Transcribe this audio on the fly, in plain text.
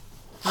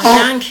Hi,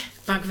 Hank.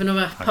 Back with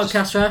another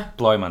podcast, right?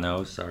 Blowing my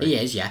nose, sorry. He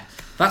is, yeah.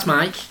 That's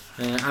Mike.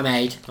 I'm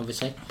Aid,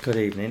 obviously. Good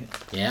evening.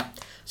 Yeah.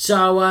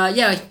 So,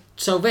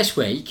 so this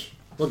week,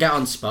 we'll get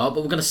on spot,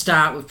 but we're going to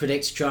start with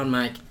Predictatron,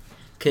 Mike.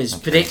 Because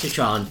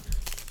Predictatron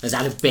has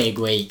had a big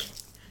week.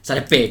 It's had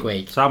a big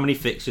week. So how many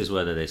fixtures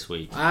were there this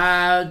week?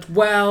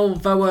 Well,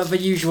 there were the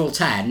usual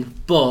 10,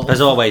 but... There's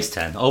always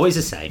 10. Always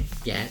the same.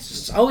 Yeah,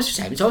 it's always the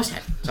same. It's always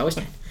 10. It's always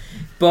 10.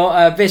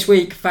 But this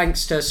week,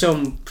 thanks to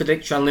some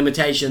Predictatron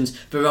limitations,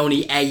 there are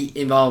only 8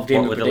 involved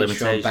in the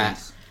Predictatron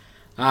bet.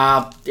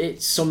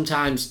 It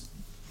sometimes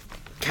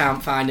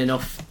can't find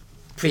enough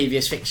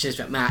previous fixtures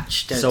that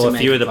match to So to a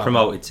few make of the it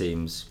promoted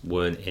teams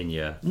weren't in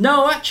your...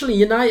 No, actually,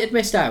 United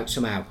missed out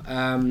somehow.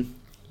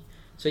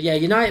 So yeah,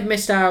 United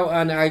missed out,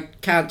 and I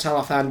can't tell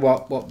offhand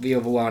what the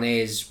other one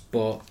is,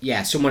 but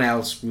yeah, someone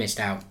else missed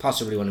out,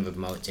 possibly one of the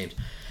promoted teams.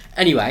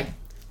 Anyway,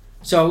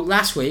 so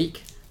last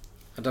week,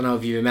 I don't know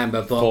if you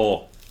remember, but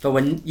 4.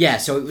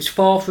 So it was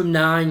 4 from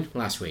 9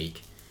 last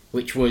week,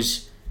 which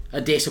was a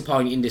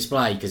disappointing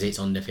display because it's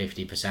under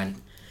 50%.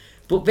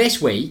 But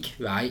this week,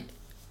 right,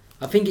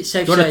 I think it's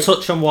safe Do you to want say... to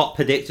touch on what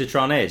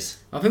Predictatron is?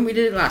 I think we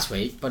did it last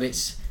week, but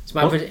it's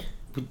my...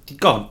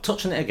 Go on,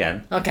 touch on it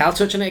again. Okay, I'll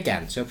touch on it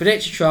again. So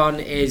Predictatron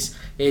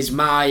is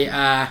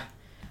my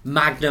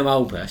magnum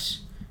opus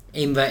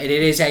in that it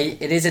is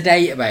a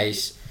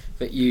database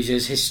that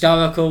uses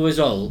historical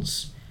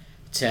results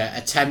to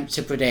attempt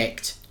to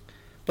predict.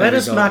 Where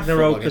does magnum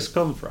opus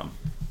come from?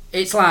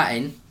 It's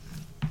Latin.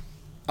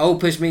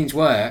 Opus means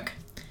work.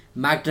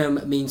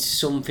 Magnum means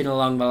something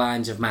along the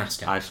lines of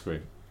master. Ice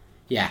cream.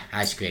 Yeah,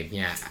 ice cream.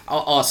 Yeah,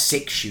 or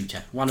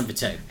 6-shooter. One of the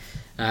two.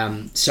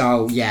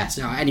 So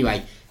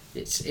anyway.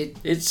 It's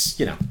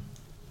you know.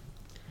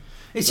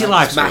 It's your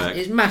life's work.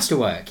 It's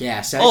masterwork,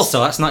 yeah. So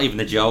also, that's not even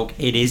a joke.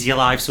 It is your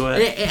life's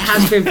work. It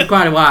has been for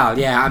quite a while,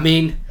 yeah. I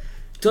mean,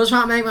 does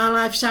that make my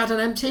life sad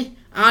and empty?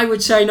 I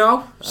would say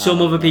no.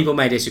 Some other people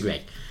may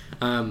disagree.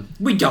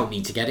 We don't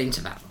need to get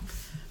into that.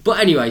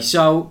 But anyway,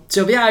 so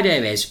the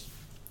idea is,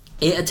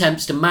 it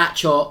attempts to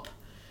match up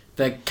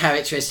the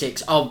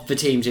characteristics of the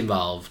teams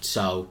involved.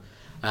 So,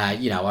 I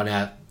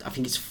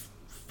think it's...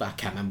 I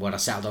can't remember what I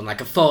settled on,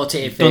 like a 40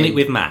 You've done it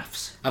with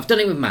maths. I've done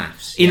it with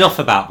maths. Enough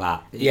about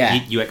that. Yeah.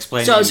 You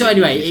explained it. So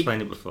anyway, you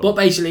explained it before. But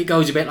basically it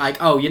goes a bit like,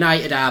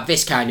 United are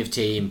this kind of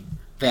team,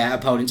 their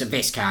opponents are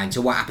this kind, so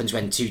what happens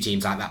when two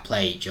teams like that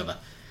play each other?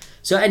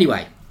 So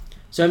anyway,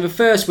 so in the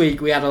first week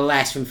we had a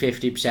less than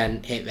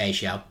 50% hit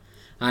ratio,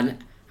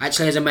 and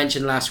actually as I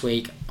mentioned last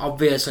week,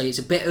 obviously it's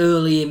a bit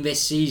early in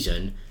this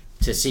season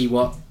to see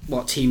what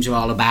teams are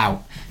all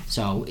about,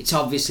 so it's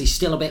obviously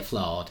still a bit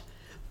flawed,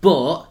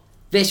 but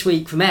this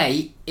week from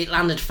 8, it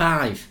landed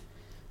 5,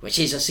 which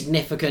is a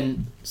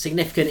significant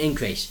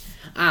increase.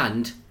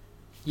 And,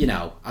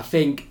 I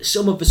think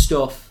some of the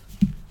stuff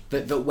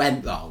that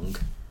went wrong,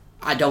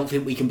 I don't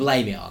think we can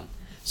blame it on.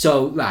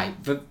 So, right,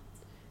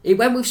 it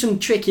went with some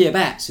trickier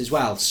bets as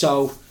well.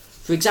 So,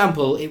 for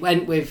example, it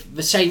went with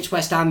the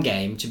Saints-West Ham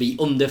game to be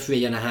under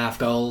 3.5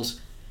 goals,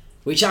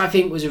 which I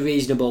think was a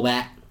reasonable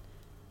bet.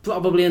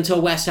 Probably until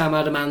West Ham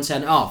had a man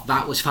sent off.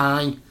 That was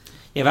fine.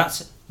 Yeah,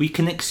 we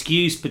can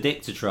excuse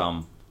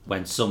Predictatron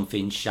when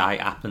something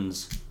shite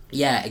happens.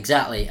 Yeah,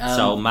 exactly.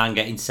 So man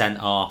getting sent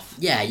off.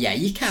 Yeah,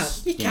 you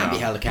can't be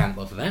held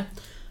accountable for that.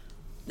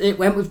 It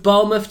went with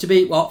Bournemouth to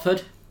beat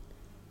Watford.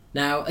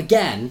 Now,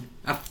 again,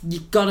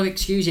 you've got to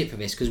excuse it for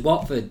this because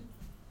Watford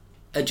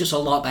are just a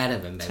lot better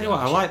than them. Tell you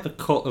what, I like the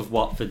cut of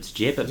Watford's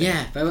jib a bit.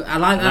 Yeah, I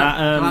like that.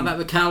 I like that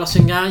with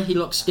Carlson guy. He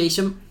looks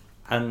decent.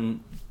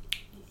 And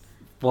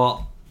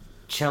what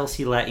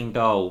Chelsea letting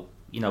go,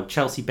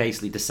 Chelsea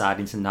basically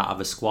deciding to not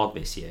have a squad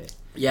this year.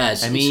 Yeah,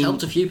 it's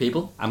helped a few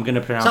people. I'm going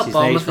to pronounce his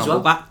name wrong.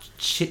 Chalobah.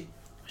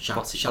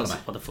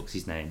 What the fuck's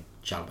his name?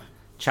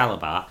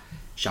 Chalobah,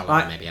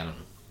 maybe, I don't know.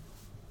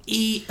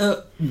 He,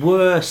 at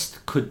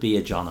worst, could be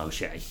a John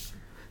O'Shea.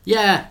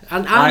 Yeah,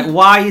 and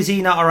why is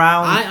he not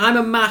around? I'm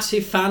a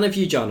massive fan of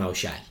you, John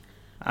O'Shea.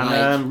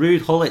 And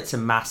Ruud Hullit's a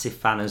massive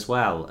fan as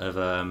well of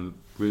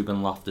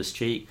Ruben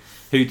Loftus-Cheek,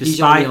 who,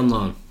 despite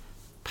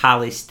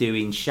Palace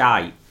doing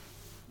shite,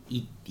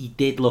 he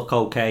did look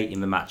okay in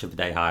the match of the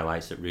day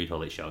highlights that Ruud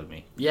Hullit showed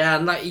me. Yeah,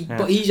 but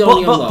he's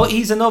only on loan. But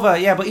he's another.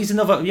 Yeah, but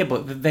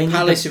they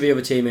Palace are the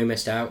other team who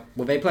missed out.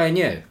 Were they playing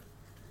you?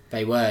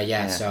 They were.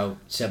 Yeah. So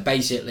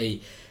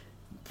basically,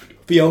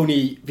 the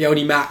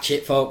only match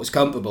it thought was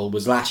comparable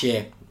was last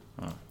year.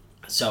 Oh.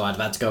 So I'd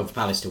had to go for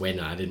Palace to win,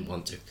 and I didn't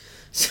want to.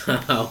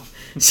 So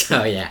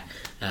yeah.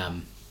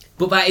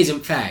 But that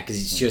isn't fair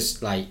because it's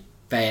just like.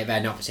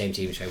 They're not the same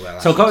team as they were.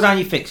 So go down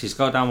your fixes.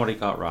 Go down what it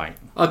got right.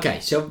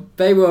 Okay, so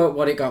they were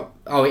what it got.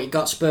 Oh, it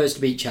got Spurs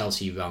to beat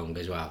Chelsea wrong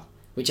as well,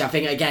 which I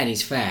think again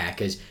is fair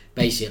because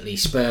basically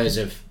Spurs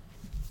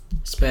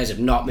have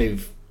not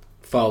moved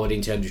forward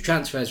in terms of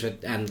transfers,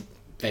 and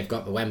they've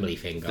got the Wembley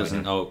thing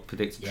going.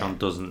 Predictatron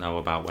doesn't know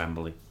about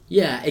Wembley.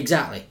 Yeah,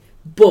 exactly.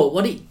 But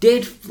what it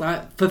did,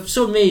 for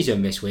some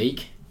reason this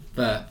week,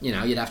 but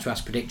you'd have to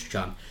ask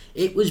Predictatron.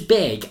 It was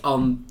big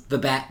on the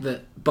bet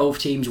that both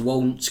teams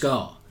won't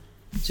score.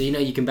 So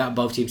you can bet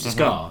both teams to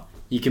score.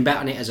 You can bet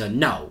on it as a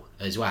no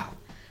as well.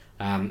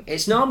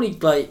 It's normally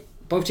like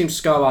both teams to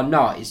score or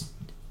not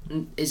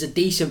is a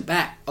decent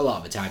bet a lot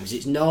of the times.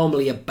 It's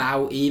normally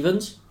about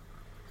evens.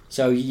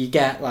 So you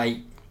get like,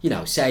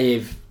 say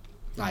if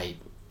like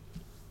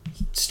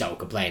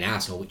Stoke are playing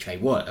Arsenal, which they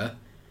were,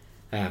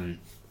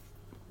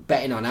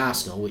 betting on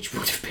Arsenal, which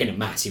would have been a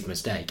massive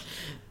mistake,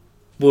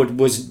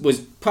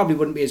 was probably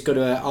wouldn't be as good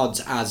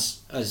odds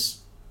as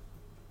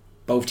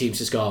both teams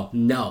to score.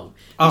 No.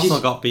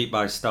 Arsenal got beat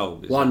by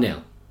Stoke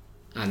 1-0.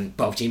 And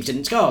both teams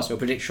didn't score, so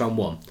prediction on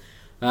 1.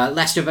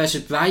 Leicester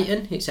versus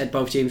Brighton, it said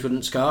both teams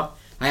wouldn't score.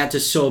 I had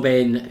to sub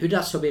in... Who did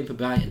I sub in for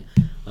Brighton?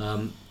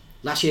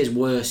 Last year's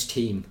worst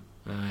team.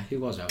 Who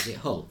was that? Was it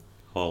Hull?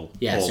 Hull.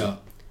 Yeah, Hull. so...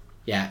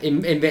 Yeah,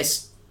 in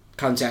this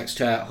context,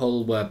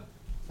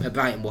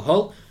 Brighton were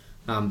Hull.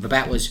 The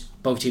bet was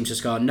both teams to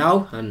score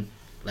no, and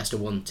Leicester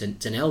won to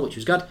 0, which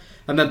was good.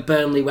 And then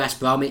Burnley West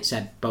Brom, it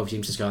said both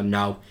teams to score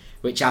no,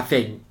 which I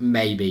think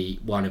may be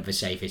one of the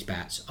safest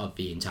bets of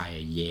the entire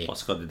year. What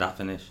score did that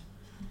finish?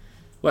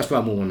 West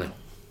Brom won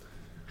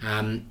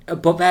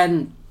 1-0. But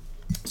then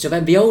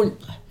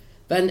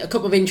a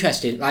couple of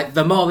interesting, like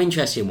the more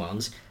interesting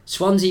ones,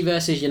 Swansea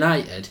versus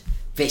United.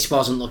 This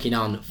wasn't looking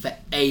on for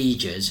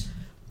ages,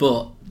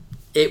 but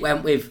it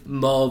went with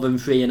more than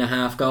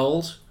 3.5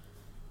 goals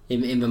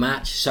in the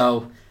match.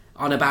 So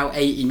on about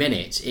 80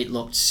 minutes, it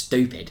looked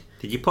stupid.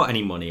 Did you put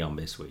any money on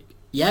this week?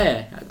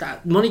 Yeah,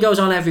 that money goes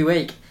on every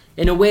week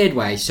in a weird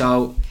way.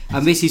 So,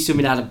 and this is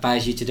something I'd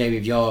advise you to do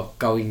if you're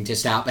going to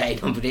start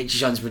betting on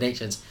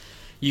predictions.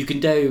 You can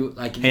do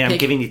like. Hey, I'm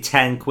giving you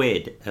 10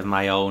 quid of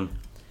my own.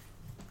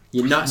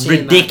 You're not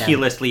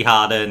ridiculously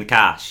hard-earned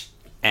cash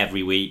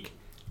every week.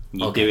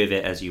 You do with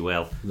it as you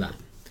will. Right.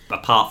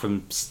 Apart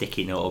from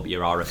sticking it up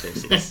your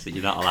orifices,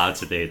 you're not allowed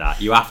to do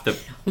that. You have to.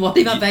 What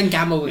if I then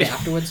gamble with it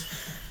afterwards?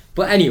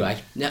 But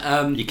anyway,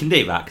 you can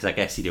do that because I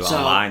guess you do it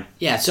online.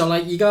 Yeah, so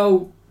like you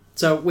go.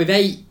 So with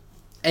eight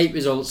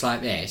results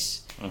like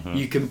this,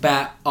 you can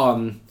bet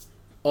on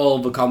all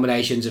the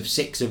combinations of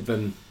 6 of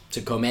them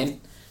to come in.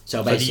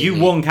 So basically, you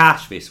won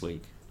cash this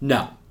week?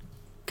 No,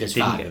 because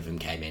 5 of them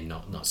came in,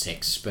 not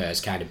 6. Spurs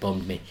kind of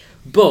bummed me.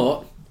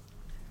 But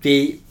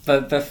the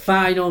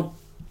final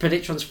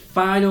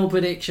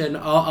prediction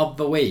of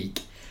the week,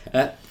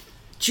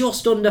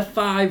 just under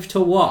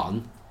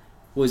 5-1,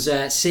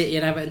 was City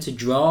and Everton to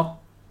draw.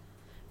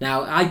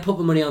 Now I put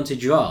the money on to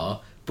draw,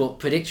 but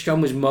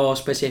Prediction was more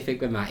specific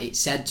than that. It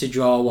said to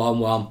draw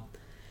 1-1.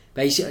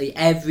 Basically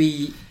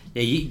every...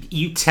 Yeah,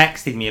 you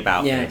texted me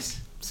about this,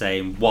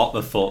 saying, what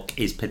the fuck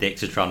is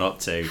Predictatron up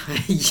to?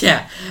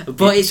 Yeah,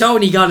 but it's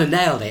only gone and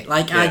nailed it.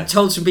 Like, I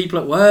told some people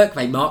at work,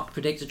 they mocked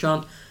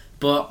Predictatron,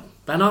 but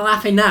they're not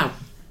laughing now.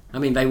 I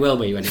mean, they will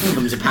be when it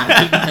comes about.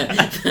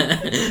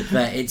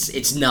 But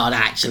it's not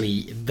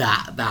actually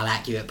that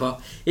accurate. But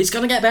it's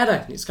going to get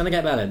better.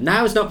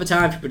 Now is not the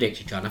time for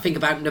Predictatron. I think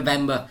about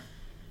November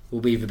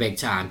will be the big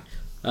time.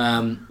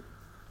 For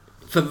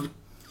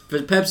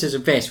the purposes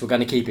of this, we're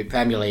going to keep it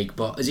Premier League.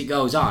 But as it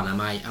goes on,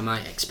 I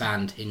might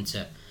expand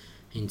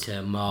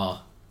into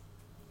more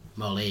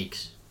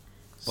leagues.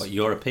 What,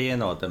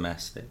 European or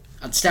domestic?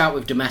 I'd start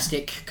with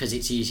domestic because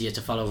it's easier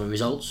to follow the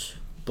results.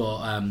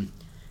 But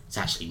it's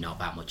actually not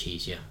that much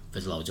easier.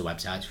 There's loads of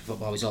websites for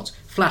football results.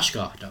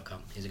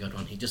 Flashscore.com is a good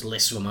one. He just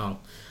lists them all.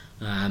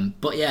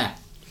 But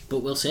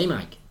we'll see,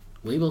 Mike.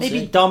 We will see.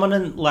 Maybe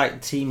dominant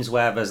like teams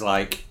where there's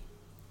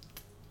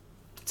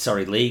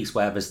leagues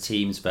where there's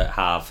teams that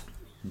have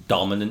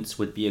dominance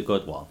would be a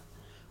good one.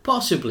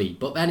 Possibly,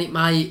 but then it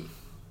might...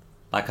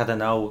 Like, I don't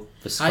know...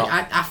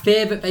 I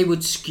fear that they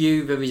would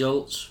skew the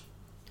results,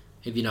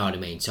 if you know what I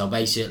mean. So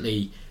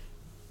basically,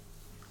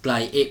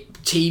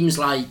 teams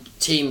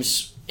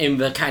in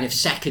the kind of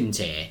second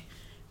tier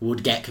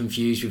would get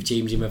confused with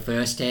teams in the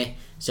first tier.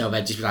 So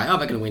they'd just be like, oh,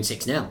 they're going to win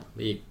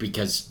 6-0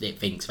 because it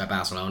thinks they're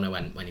Barcelona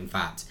when in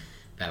fact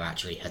they're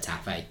actually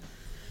Getafe.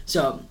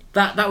 So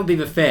that would be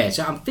the fear.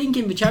 So I'm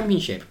thinking the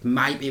Championship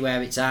might be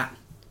where it's at.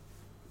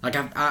 Like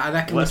I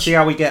reckon. Let's see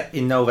how we get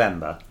in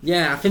November.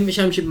 Yeah, I think the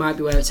Championship might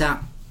be where it's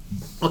at.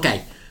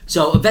 Okay,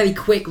 so a very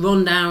quick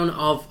rundown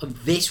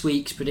of this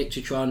week's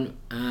Predictatron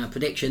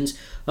predictions,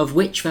 of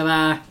which there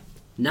are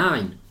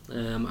 9.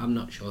 I'm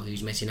not sure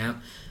who's missing out.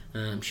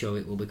 I'm sure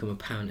it will become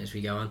apparent as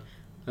we go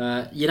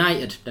on.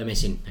 United, they're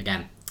missing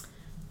again.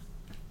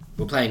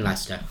 We're playing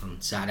Leicester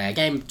on Saturday, a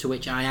game to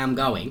which I am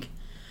going.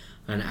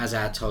 And as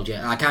I told you,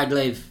 I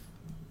live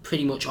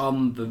pretty much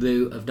on the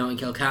route of Notting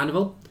Hill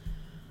Carnival.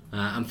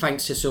 And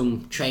thanks to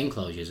some train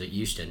closures at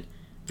Euston,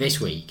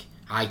 this week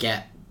I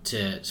get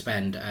to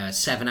spend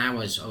 7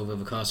 hours over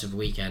the course of the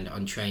weekend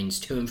on trains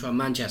to and from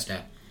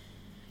Manchester.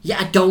 Yet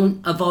I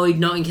don't avoid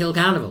Notting Hill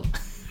Carnival.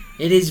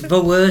 It is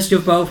the worst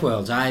of both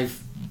worlds.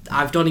 I've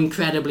done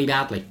incredibly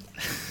badly.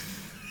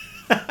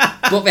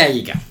 But there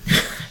you go.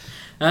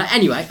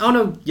 Anyway,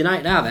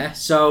 United are there.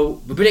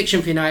 So the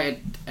prediction for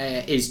United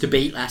is to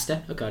beat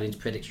Leicester, according to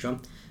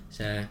Predictron.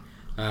 So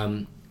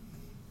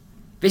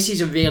this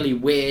is a really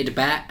weird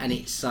bet, and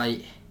it's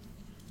like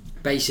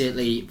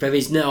basically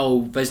there's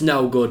no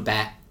good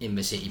bet in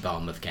the City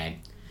Bournemouth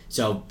game.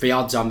 So the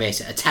odds on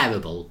this are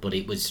terrible, but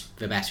it was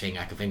the best thing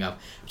I could think of,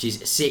 which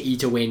is City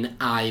to win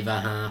either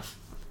half.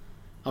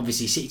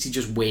 Obviously, City to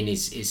just win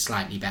is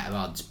slightly better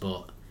odds,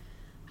 but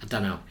I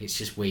don't know. It's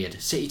just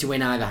weird. City to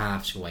win either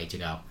half is the way to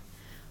go.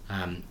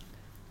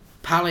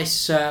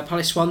 Palace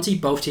Swansea,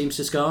 both teams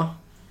to score.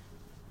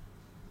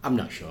 I'm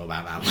not sure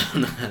about that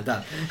one.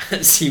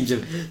 that seems a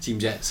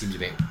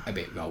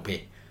bit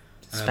ropey.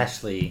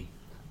 Especially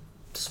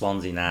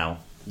Swansea now.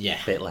 Yeah.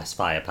 A bit less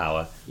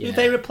firepower. Yeah.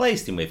 They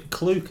replaced him with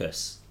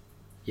Clucas.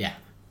 Yeah.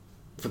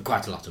 For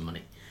quite a lot of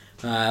money.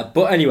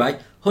 But anyway,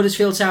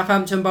 Huddersfield,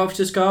 Southampton both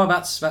to score.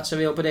 That's a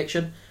real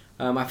prediction.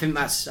 I think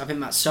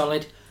that's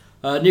solid.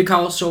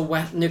 Newcastle,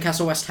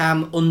 West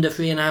Ham under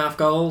 3.5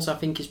 goals. I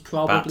think is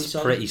probably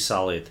solid. Pretty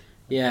solid.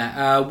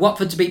 Yeah.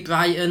 Watford to beat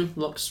Brighton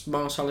looks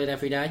more solid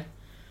every day.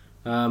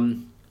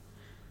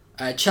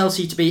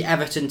 Chelsea to beat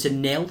Everton to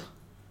 0.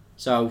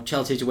 So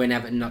Chelsea to win,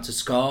 Everton not to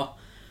score.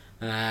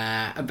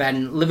 And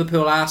then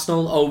Liverpool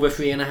Arsenal over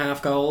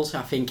 3.5 goals.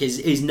 I think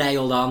is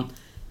nailed on.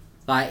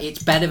 Like,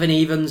 it's better than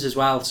evens as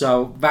well.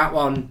 So that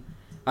one,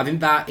 I think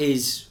that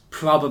is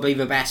probably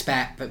the best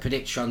bet that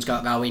Prediction's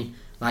got going.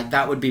 Like,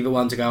 that would be the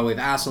one to go with.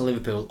 Arsenal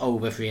Liverpool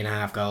over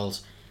 3.5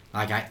 goals.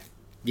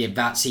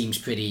 That seems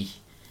pretty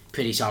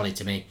solid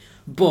to me.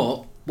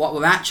 But what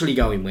we're actually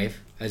going with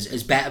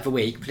as bet of the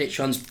week,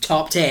 Prediction's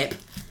top tip,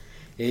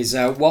 is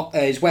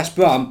West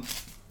Brom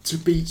to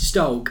beat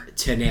Stoke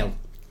to 0.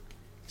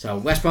 So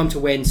West Brom to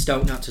win,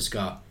 Stoke not to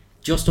score.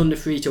 Just under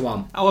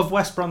 3-1. How have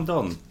West Brom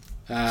done?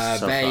 They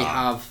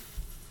have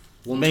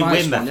won they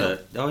twice. Win their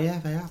oh yeah,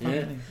 they have.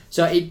 Yeah.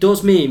 So it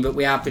does mean that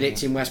we are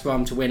predicting West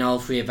Brom to win all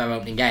 3 of their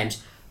opening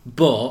games.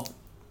 But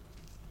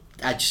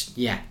I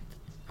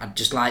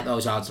just like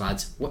those odds,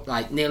 lads.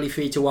 Like nearly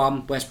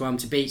 3-1. West Brom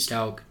to beat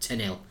Stoke to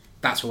 0.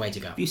 That's the way to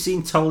go. Have you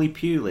seen Tony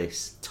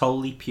Pulis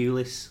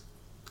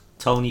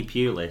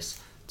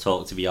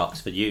talk to the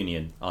Oxford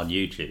Union on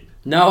YouTube?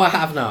 No, I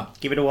have not.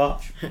 Give it a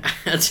watch.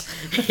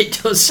 It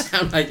does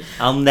sound like...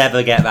 I'll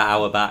never get that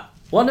hour back.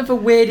 One of the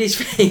weirdest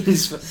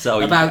things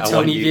about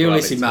Tony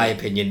Pulis, in my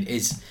opinion,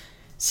 is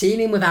seeing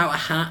him without a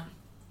hat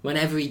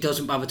whenever he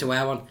doesn't bother to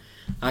wear one.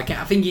 I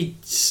think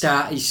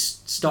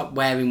he's stopped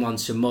wearing one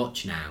so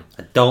much now.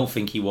 I don't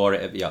think he wore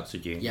it at the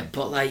Oxford Union. Yeah,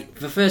 but like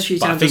the first few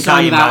times I saw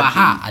him without a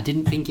hat, I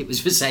didn't think it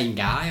was the same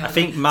guy. I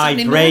think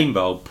Mike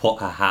Rainbow put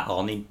a hat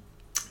on him.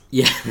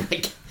 Yeah,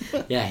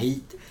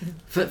 he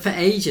for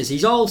ages.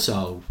 He's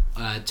also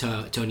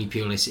Tony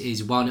Pulis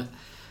is one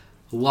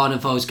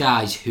of those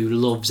guys who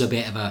loves a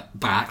bit of a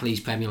Barclays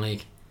Premier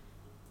League.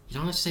 You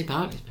don't have to say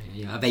Barclays.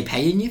 Are they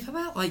paying you for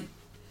that? Like,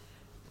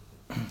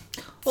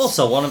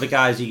 also one of the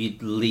guys who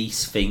you'd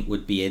least think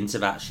would be into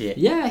that shit.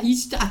 Yeah,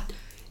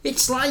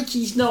 it's like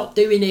he's not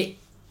doing it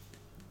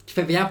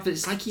for the advert.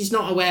 It's like he's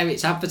not aware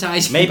it's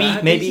advertising.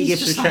 Maybe he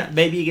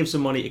gives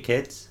some money to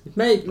kids.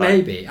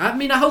 Maybe. I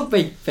mean, I hope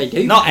they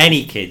do. Not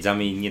any kids. I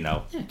mean,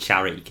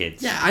 charity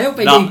kids. Yeah, I hope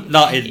they do.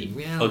 Not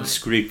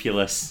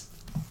unscrupulous.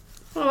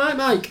 All right,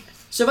 Mike.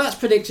 So that's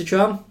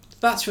Predictatron.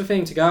 That's the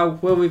thing to go.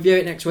 We'll review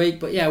it next week.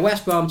 But yeah,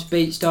 West Brom to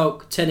beat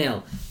Stoke to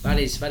 0. That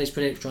is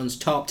Predictatron's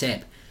top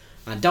tip.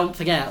 And don't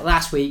forget,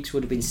 last week's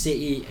would have been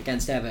City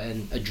against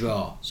Everton, a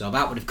draw. So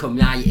that would have come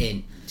right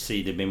in.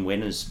 City have been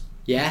winners.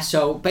 Yeah,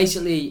 so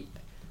basically,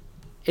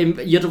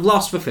 you'd have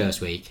lost the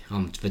first week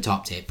on the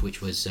top tip,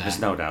 which was...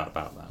 There's no doubt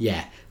about that.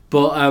 Yeah.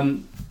 But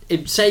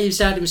say you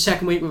started the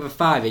second week with a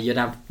fiver, you'd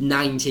have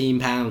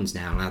 £19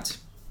 now, lads.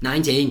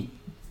 19.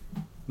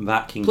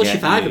 That can plus get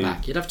your fiver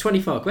back. You'd have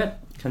 24 quid.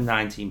 Can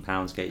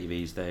 £19 get you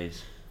these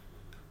days?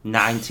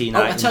 19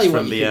 items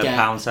from the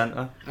pound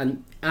centre.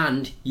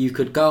 And you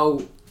could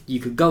go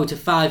to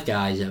Five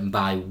Guys and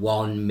buy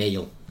one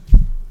meal.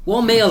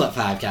 One meal at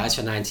Five Guys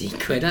for 19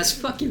 quid. That's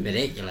fucking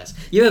ridiculous.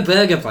 You're a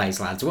burger place,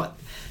 lads. What?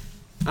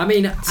 I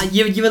mean,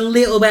 you're a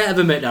little better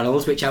than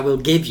McDonald's, which I will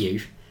give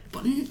you,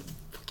 but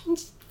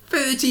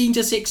 13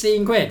 to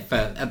 16 quid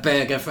for a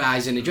burger,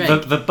 fries, and a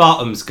drink. The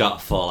bottom's got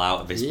to fall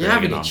out of this burger. You're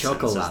having a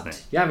chuckle,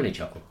 lads. You're having a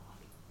chuckle.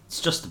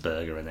 It's just a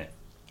burger, innit?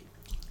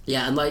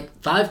 Yeah, and like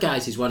Five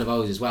Guys is one of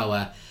those as well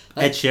where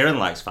Ed Sheeran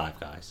likes Five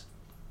Guys.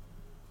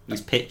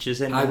 There's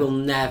pictures in there. I will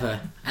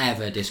never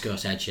ever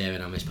discuss Ed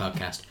Sheeran on this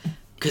podcast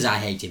because I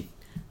hate him,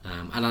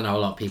 and I know a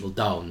lot of people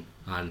don't,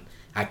 and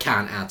I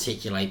can't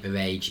articulate the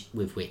rage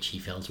with which he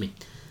fills me.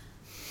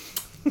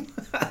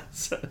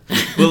 So,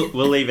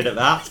 we'll leave it at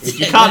that. If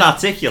you can't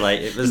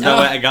articulate it, there's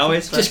nowhere to go. I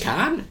just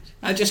can't,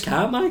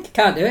 Mike. I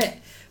can't do it.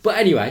 But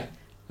anyway,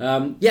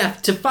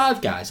 to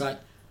Five Guys,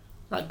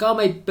 like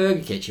Gourmet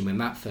Burger Kitchen when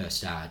that first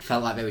started,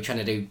 felt like they were trying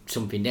to do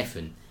something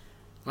different.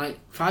 Like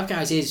Five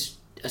Guys is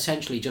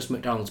essentially just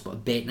McDonald's but a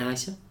bit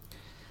nicer.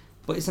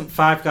 But isn't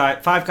Five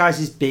Guys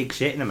is big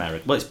shit in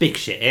America? Well, it's big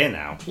shit here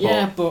now.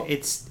 But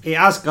it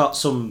has got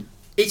some.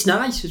 It's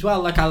nice as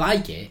well. Like I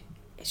like it.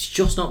 It's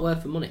just not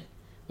worth the money.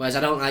 Whereas I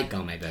don't like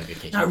Gourmet Burger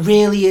Kitchen. That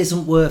really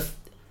isn't worth.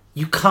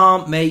 You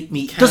can't make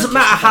me. Doesn't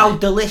matter how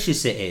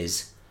delicious it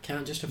is.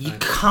 Can't justify. You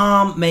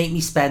can't make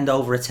me spend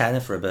over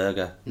 £10 for a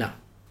burger. No,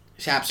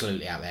 it's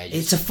absolutely outrageous.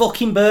 It's a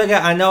fucking burger.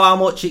 I know how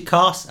much it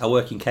costs. I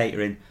work in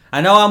catering.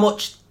 I know how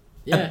much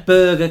a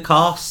burger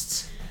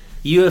costs.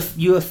 You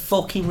are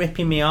fucking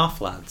ripping me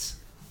off, lads.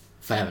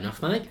 Fair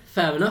enough, mate.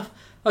 Fair enough.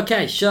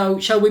 Okay, so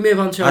shall we move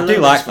on to? I do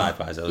like Five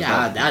Guys.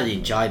 Yeah, I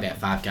enjoy a bit of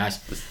Five Guys,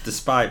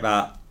 despite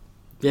that.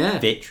 Yeah,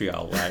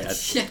 vitriol. Right?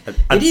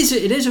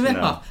 It is a rip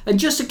off, and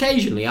just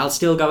occasionally I'll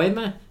still go in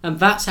there, and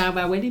that's how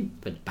I win him.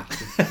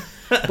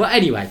 But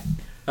anyway,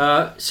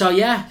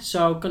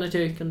 so gonna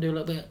do a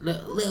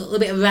little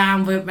bit of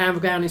round the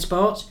ground in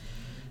sports.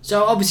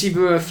 So obviously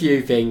there were a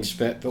few things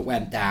that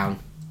went down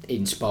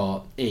in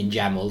sport in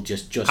general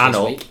just this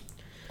week.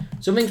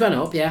 Some things went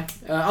up, yeah.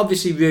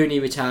 Obviously Rooney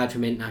retired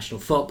from international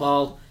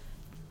football.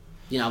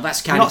 You know,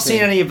 that's kind of. Not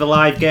seen any of the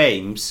live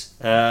games,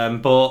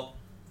 but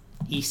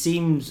he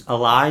seems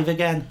alive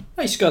again.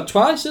 Well, he scored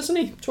twice, hasn't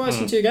he? Twice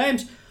in 2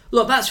 games.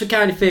 Look, that's the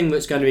kind of thing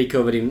that's going to be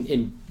covered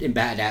in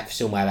better depth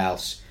somewhere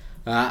else.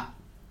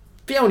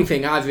 The only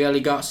thing I've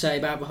really got to say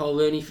about the whole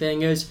Rooney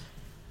thing is,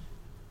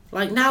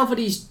 like, now that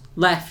he's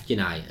left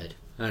United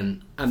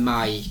and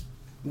my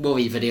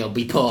worry that he'll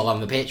be poor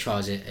on the pitch for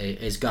us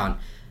is gone,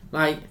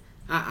 like,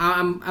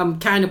 I'm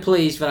kind of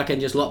pleased that I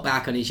can just look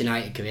back on his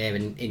United career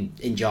and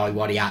enjoy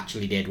what he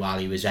actually did while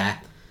he was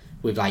there,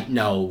 with like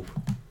no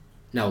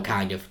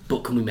kind of,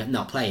 but can we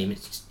not play him?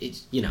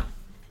 It's you know,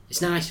 it's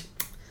nice.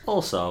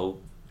 Also,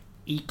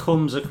 he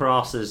comes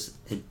across as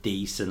a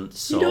decent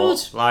sort. He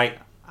does. Like,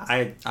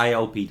 I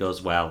hope he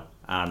does well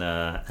and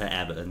at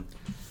Everton,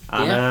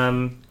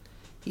 and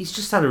he's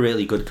just had a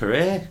really good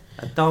career.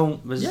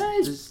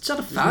 It's had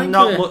a fine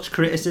not career. Much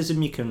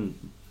criticism you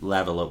can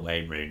level at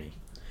Wayne Rooney.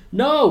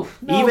 No,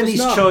 even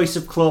his choice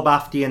of club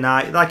after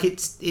United, like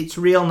it's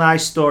real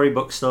nice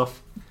storybook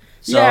stuff.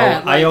 So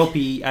I hope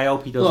he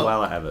does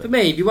well at Everton. For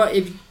me, if you want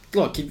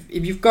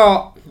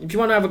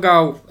to have a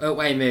go at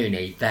Wayne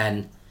Rooney,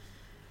 then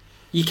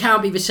you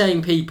can't be the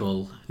same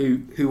people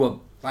who are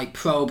like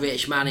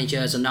pro-British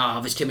managers and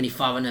there's too many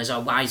foreigners,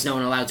 or why is no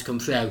one allowed to come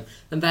through,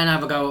 and then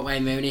have a go at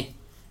Wayne Rooney.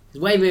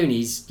 Wayne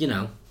Rooney's, you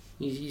know,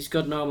 he's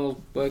good,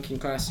 normal, working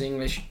class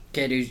English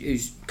kid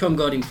who's come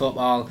good in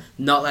football,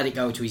 not let it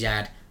go to his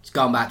head. He's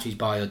gone back to his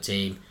boyhood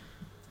team.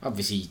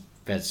 Obviously,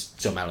 there's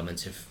some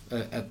elements of,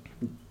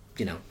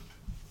 you know,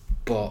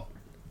 but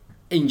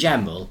in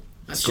general,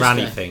 that's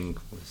granny thing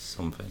was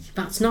something.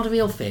 That's not a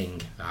real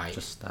thing, right?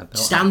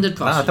 Standard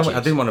prostitutes. I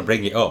didn't want to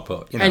bring it up,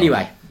 but you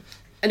know.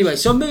 Anyway,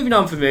 so moving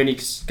on from Rooney,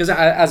 because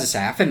as I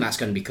say, I think that's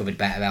going to be covered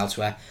better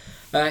elsewhere.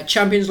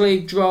 Champions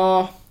League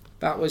draw,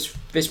 that was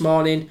this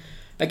morning.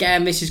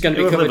 Again, this is going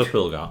to be covered.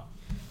 Liverpool got?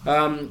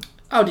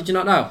 Oh, did you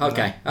not know?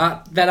 Okay.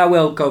 Then I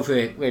will go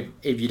through it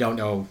if you don't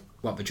know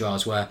what the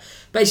draws were.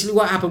 Basically,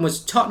 what happened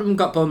was Tottenham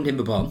got bummed in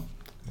the bum.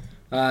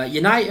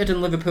 United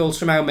and Liverpool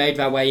somehow made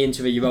their way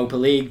into the Europa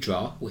League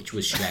draw, which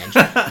was strange.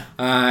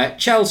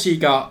 Chelsea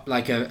got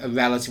like a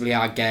relatively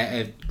hard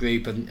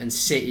group, and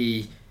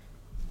City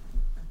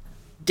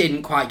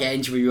didn't quite get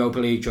into the Europa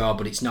League draw,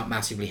 but it's not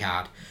massively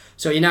hard.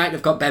 So United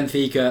have got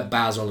Benfica,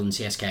 Basel and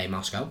CSKA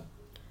Moscow,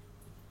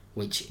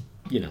 which,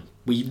 you know,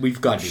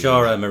 we've got to be.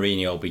 Sure,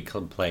 Mourinho will be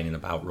complaining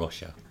about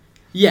Russia.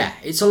 Yeah,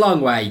 it's a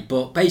long way,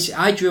 but basically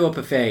I drew up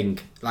a thing,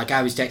 like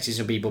I was texting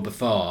some people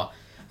before,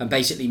 and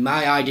basically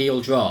my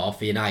ideal draw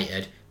for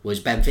United was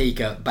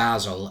Benfica,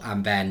 Basel,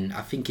 and then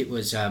I think it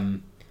was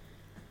someone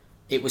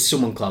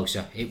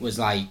closer. It was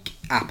like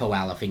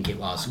Apoel, I think it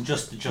was. I'm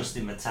just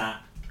adjusting my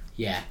tap.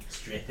 Yeah.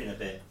 Stripping a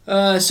bit.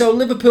 So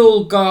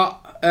Liverpool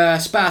got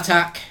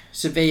Spartak,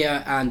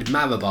 Sevilla and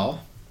Maribor.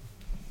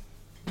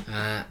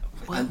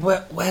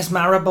 Where's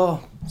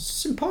Maribor?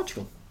 It's in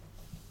Portugal.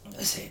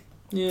 Is it?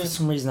 Yeah. For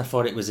some reason I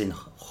thought it was in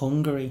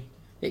Hungary.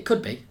 It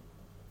could be,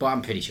 but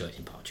I'm pretty sure it's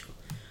in Portugal.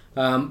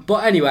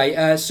 But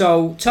anyway,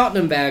 so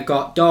Tottenham there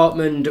got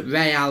Dortmund,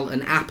 Real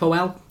and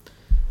Apoel.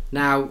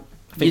 Now,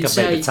 I think I've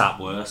made the tap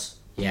worse.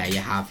 Yeah, you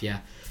have, yeah.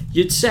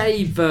 You'd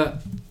say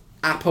that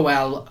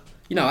Apoel,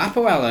 you know,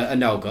 Apoel are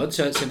no good,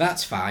 so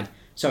that's fine.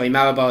 Sorry,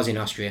 Maribor's in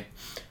Austria.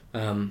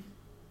 Yeah,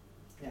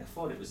 I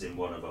thought it was in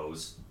one of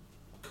those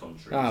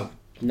countries. Oh,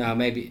 no,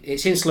 maybe.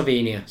 It's in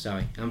Slovenia,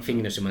 sorry. I'm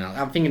thinking of someone else.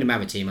 I'm thinking of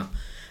Maritimo.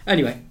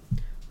 Anyway,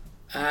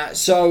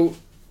 so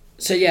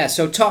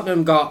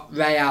Tottenham got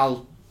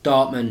Real,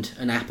 Dortmund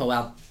and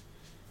Apoel.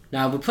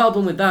 Now, the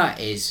problem with that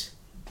is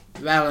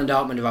Real and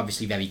Dortmund are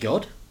obviously very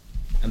good,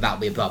 and that'll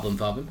be a problem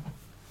for them.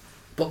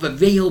 But the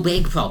real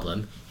big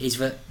problem is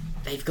that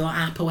they've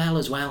got Apoel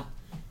as well,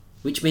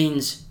 which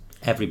means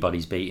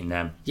everybody's beating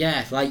them.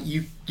 Yeah, like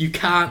you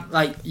can't,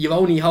 like, your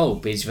only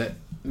hope is that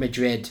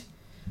Madrid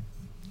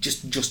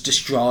just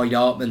destroy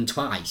Dortmund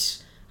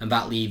twice, and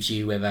that leaves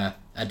you with a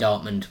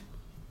Dortmund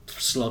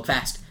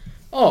slugfest,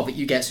 or that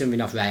you get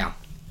something off Real.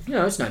 You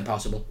know, it's not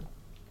impossible,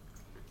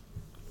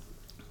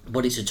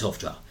 but it's a tough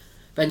draw.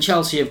 Then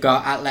Chelsea have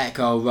got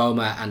Atletico,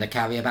 Roma and a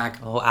carrier bag.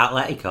 Oh,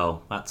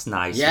 Atletico, that's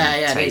nice.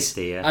 Yeah,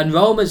 tasty. Yeah. And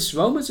Roma's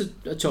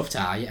a tough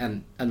tie,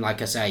 and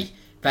like I say,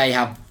 they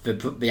have the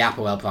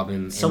Apoel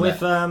problem. So if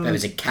there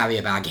is a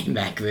carrier bag in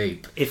their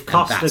group, if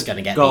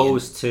Costa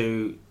goes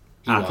to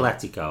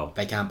Atletico,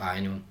 they can't buy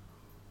anyone.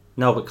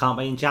 No, but can't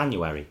buy in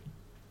January.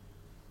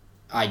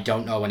 I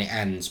don't know when it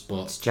ends,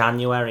 but it's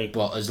January.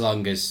 But as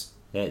long as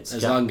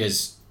long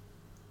as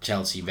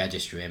Chelsea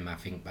register him, I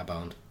think they're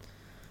bound.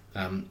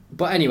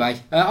 But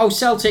anyway,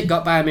 Celtic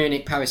got Bayern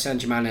Munich, Paris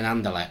Saint-Germain and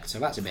Anderlecht, so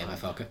that's a bit of a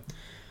fucker.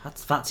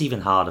 That's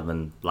even harder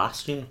than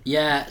last year.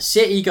 Yeah,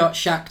 City got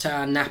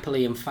Shakhtar,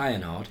 Napoli and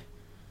Feyenoord.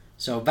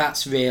 So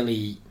that's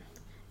really...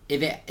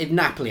 If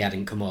Napoli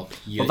hadn't come up...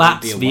 Well,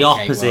 that's the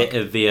opposite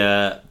of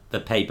the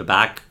paper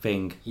bag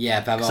thing.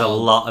 Yeah, because a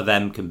lot of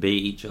them can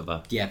beat each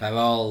other. Yeah, they're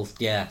all...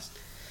 Yeah.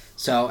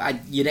 So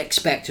you'd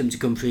expect them to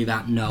come through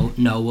that,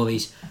 no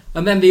worries.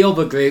 And then the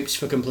other groups,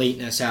 for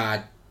completeness,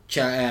 are...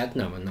 Juve,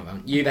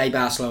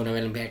 Barcelona,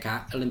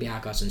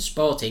 Olympiacos and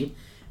Sporting,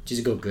 which is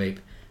a good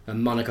group.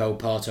 And Monaco,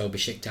 Porto,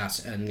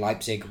 Besiktas and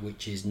Leipzig,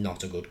 which is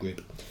not a good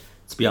group.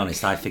 To be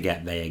honest, I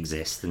forget they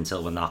exist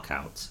until the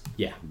knockouts.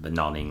 Yeah. The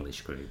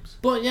non-English groups.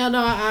 But yeah,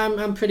 no,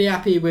 I'm pretty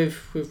happy with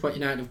what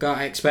United have got.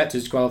 I expect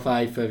us to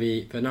qualify for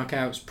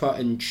knockouts.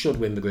 Proton should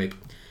win the group.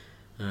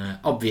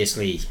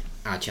 Obviously,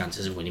 our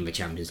chances of winning the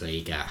Champions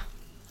League are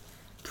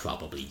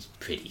probably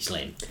pretty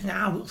slim.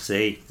 No, we'll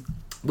see.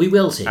 We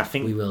will see.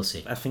 We will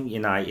see. I think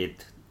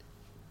United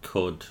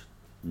could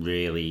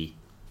really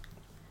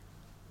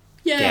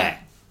get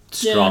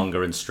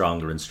stronger and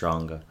stronger and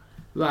stronger.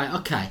 Right,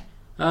 okay.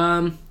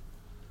 I'm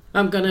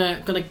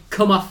gonna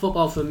come off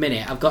football for a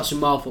minute. I've got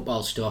some more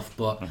football stuff,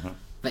 but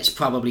that's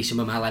probably some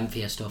of my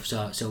lengthier stuff.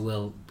 So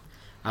we'll.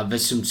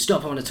 There's some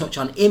stuff I want to touch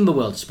on in the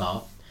world of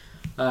sport.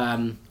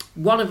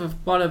 One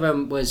of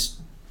them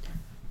was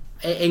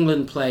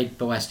England played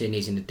the West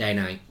Indies in the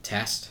day-night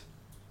test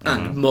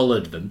and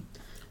mullered them.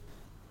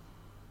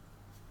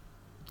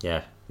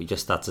 Yeah, we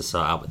just had to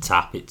sort out the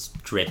tap. It's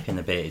dripping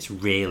a bit. It's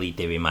really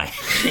doing my...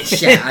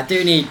 Yeah, I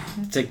do need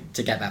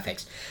to get that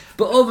fixed.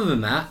 But other than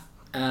that,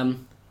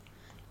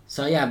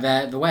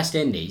 the West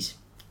Indies,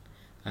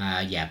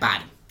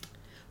 bad.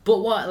 But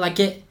what,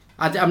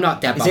 I'm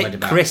not dead bothered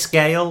about. Is it Chris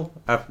Gale?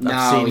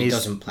 He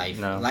doesn't play.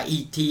 No. Like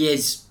he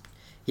is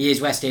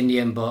West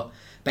Indian, but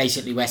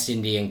basically West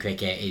Indian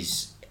cricket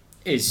it's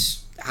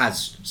a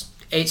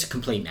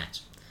complete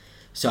mess.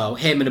 So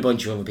him and a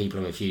bunch of other people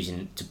are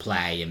refusing to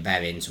play, and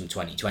they're in some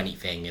 2020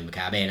 thing in the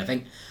Caribbean, I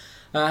think.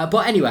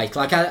 But anyway,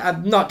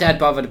 I'm not dead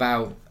bothered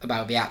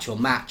about the actual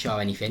match or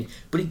anything,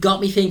 but it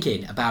got me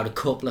thinking about a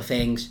couple of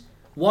things.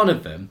 One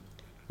of them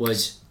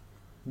was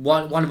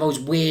one of those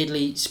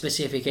weirdly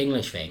specific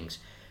English things,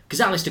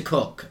 because Alistair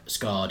Cook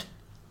scored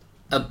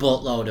a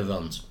buttload of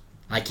runs.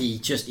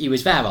 He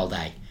was there all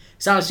day.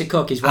 So Alistair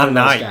Cook is one of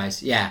those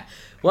guys. Yeah,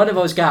 one of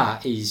those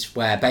guys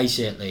where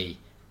basically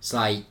it's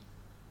like,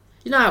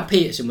 you know how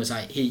Peterson was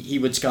like, he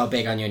would score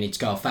big on you and he'd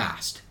score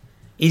fast.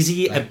 Is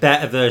he a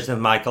better version of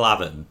Michael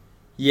Abbott?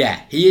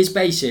 Yeah, he is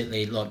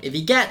basically, look, if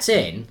he gets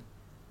in,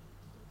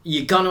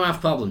 you're going to have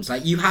problems.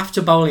 You have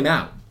to bowl him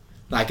out.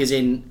 As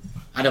in,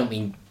 I don't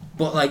mean,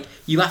 but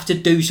you have to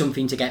do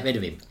something to get rid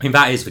of him. I mean,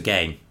 that is the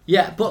game.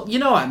 Yeah, but you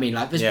know what I mean?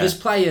 There's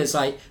players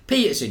like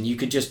Peterson, you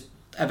could just,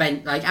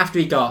 after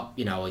he got,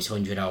 his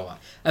 100 over,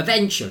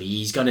 eventually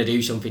he's going to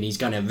do something, he's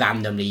going to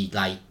randomly,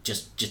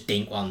 just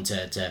dink one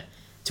to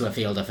a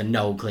fielder for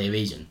no clear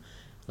reason.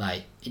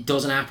 It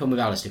doesn't happen with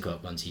Alistair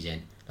Cook once he's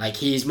in.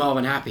 He's more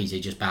than happy to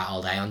just bat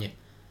all day on you.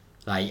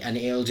 And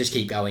it'll just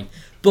keep going.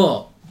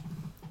 But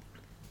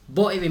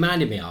what it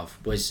reminded me of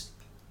was,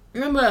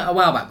 remember a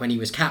while back when he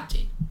was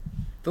captain?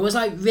 There was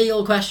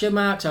real question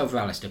marks over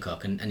Alistair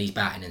Cook and his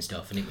batting and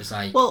stuff, and it was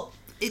like... Well,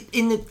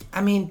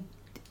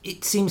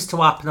 it seems to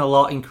happen a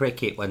lot in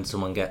cricket when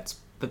someone gets...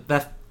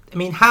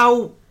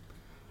 how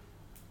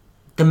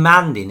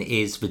demanding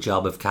is the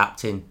job of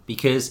captain?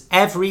 Because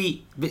it's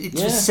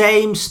the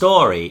same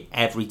story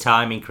every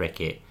time in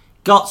cricket.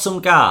 Got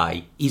some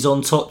guy, he's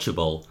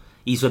untouchable,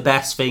 he's the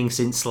best thing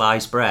since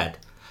sliced bread,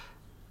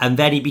 and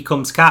then he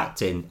becomes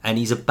captain and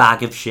he's a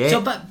bag of shit.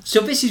 So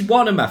this is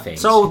one of my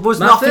things. So there was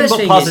nothing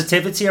but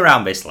positivity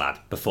around this lad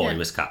before he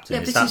was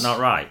captain. Is that not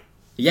right?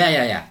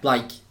 Yeah.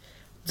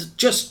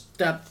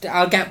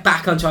 I'll get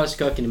back onto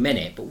Alistair Cook in a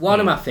minute, but one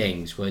of my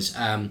things was,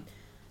 it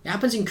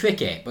happens in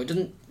cricket, but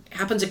it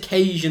happens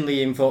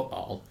occasionally in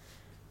football,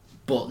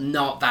 but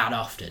not that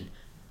often.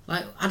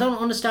 I don't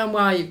understand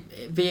why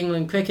the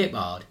England Cricket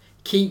Board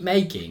keep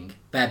making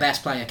their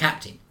best player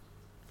captain.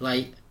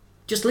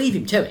 Just leave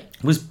him to it.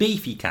 Was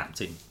Beefy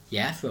captain?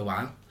 Yeah, for a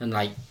while. And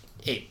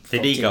it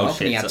did he go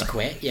shit? And he had to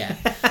quit, yeah.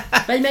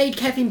 They made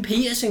Kevin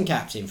Peterson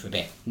captain for a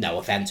bit. No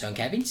offence on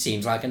Kevin,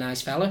 seems like a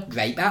nice fella,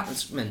 great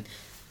batsman.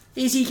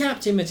 Is he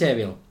captain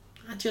material?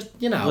 I just,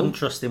 Wouldn't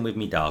trust him with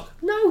me dog.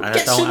 No, and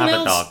get someone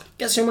else. Dog.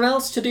 Get someone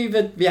else to do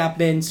the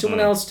admin, someone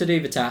else to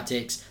do the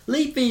tactics.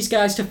 Leave these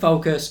guys to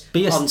focus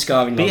on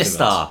scoring. Be a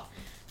star. Runs.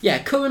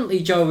 Yeah,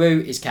 currently Joe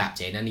Root is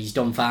captain and he's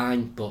done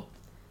fine, but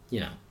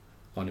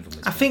one of them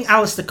was. I think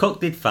Alistair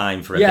Cook did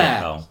fine for a bit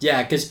though.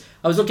 Yeah, because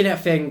I was looking at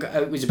a thing.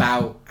 It was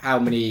about how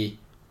many,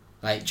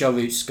 Joe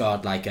Root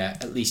scored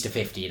at least a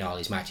 50 in all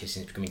his matches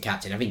since becoming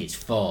captain. I think it's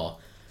 4,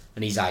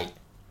 and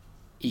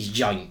he's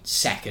joint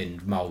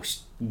second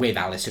most with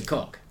Alistair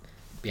Cook,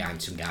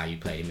 behind some guy who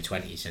played in the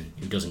 20s and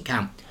who doesn't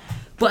count.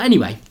 But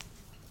anyway,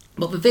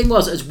 But the thing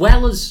was, as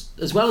well as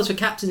the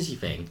captaincy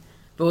thing,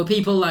 there were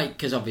people like,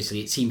 because obviously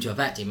it seemed to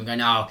affect him, and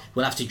going, "Oh,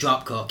 we'll have to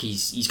drop Cook.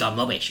 He's gone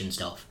rubbish and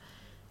stuff."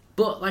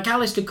 But like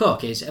Alistair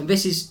Cook is, and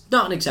this is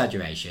not an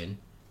exaggeration,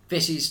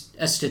 this is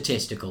a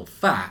statistical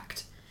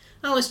fact.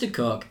 Alistair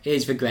Cook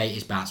is the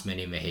greatest batsman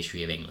in the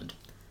history of England.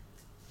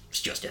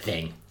 It's just a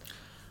thing.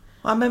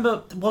 I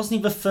remember,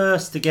 wasn't he the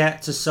first to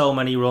get to so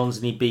many runs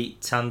and he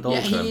beat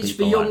Tendulkar? Yeah, he is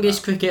the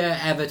youngest cricketer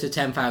ever to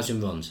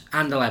 10,000 runs,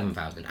 and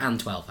 11,000, and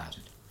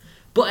 12,000.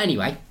 But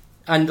anyway,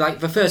 and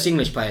like the first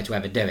English player to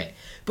ever do it.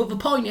 But the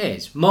point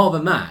is, more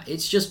than that,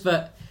 it's just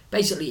that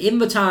basically in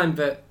the time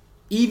that,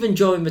 even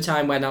during the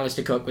time when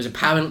Alistair Cook was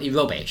apparently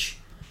rubbish,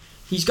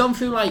 he's gone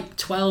through like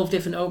 12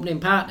 different opening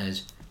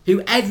partners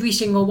who every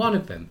single one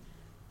of them,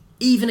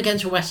 even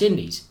against the West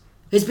Indies,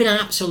 has been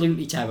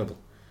absolutely terrible.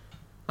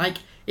 Like,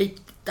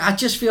 I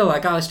just feel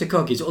like Alistair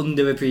Cook is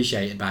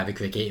underappreciated by the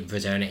cricketing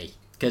fraternity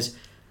because,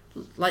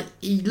 like,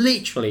 he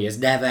literally has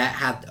never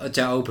had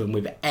to open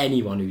with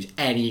anyone who's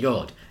any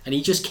good, and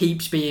he just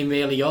keeps being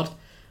really good.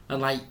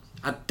 And like,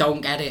 I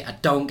don't get it. I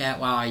don't get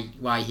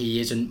why he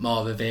isn't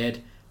more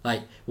revered.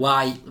 Like,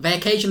 why they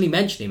occasionally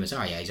mention him as,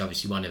 oh yeah, he's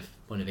obviously one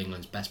of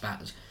England's best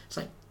batters. It's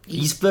like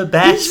he's the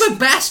best. He's the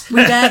best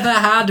we've ever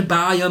had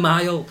by a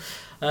mile.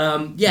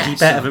 Yeah, is he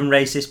better than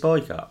racist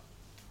boycott?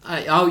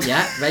 Oh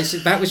yeah,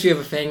 racist. That was the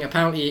other thing.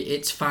 Apparently,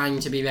 it's fine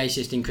to be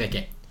racist in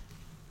cricket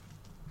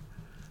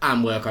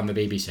and work on the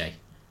BBC.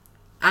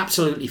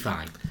 Absolutely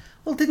fine.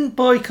 Well, didn't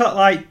Boycott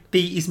like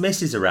beat his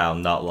missus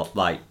around not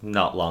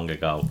long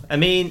ago? I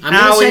mean, I'm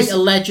going to say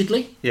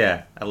allegedly.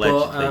 Yeah,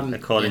 allegedly, but,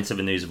 according to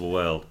the News of the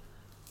World.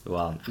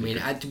 Well, I mean,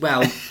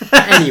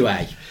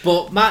 anyway.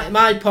 But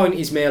my point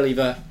is merely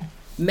that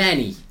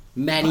many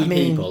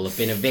people have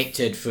been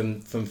evicted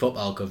from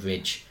football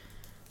coverage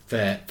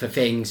for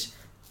things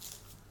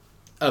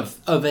of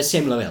a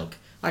similar ilk.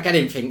 Like, I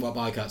didn't think what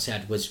Boycott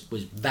said was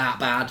that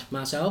bad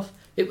myself.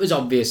 It was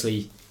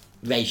obviously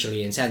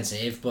racially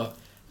insensitive, but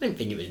I didn't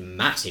think it was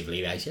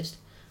massively racist.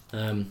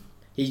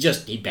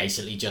 He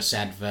basically just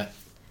said that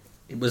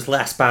it was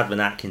less bad than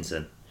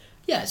Atkinson.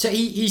 Yeah, so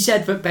he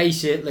said that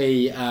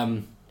basically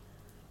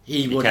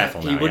he would have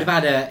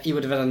had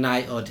a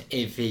knighthood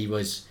if he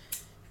was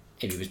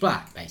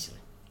black, basically.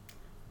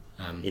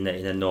 In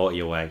a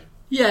naughtier way.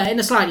 Yeah, in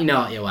a slightly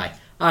naughtier way.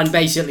 And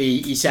basically,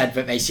 he said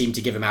that they seemed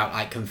to give him out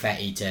like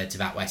confetti to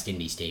that West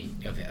Indies team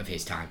of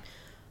his time.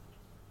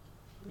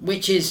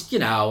 Which is,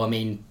 I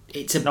mean,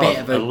 it's bit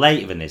of a...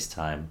 later than his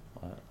time.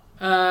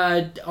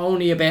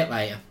 Only a bit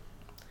later.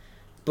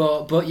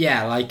 But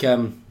yeah, like...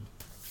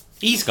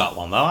 He's got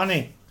one though, hasn't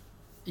he?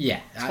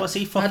 Yeah. What's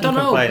he fucking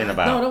complaining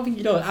about? No, I don't think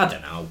he does. I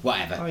don't know,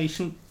 whatever. Oh, you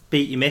shouldn't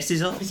beat your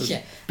missus up.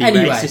 Yeah. Be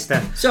anyway, racist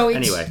then. So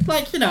it's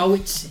like,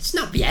 it's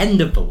not the end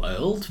of the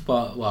world,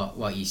 but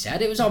what he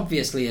said, it was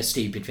obviously a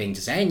stupid thing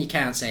to say, and you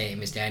can't say it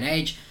in this day and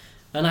age,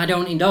 and I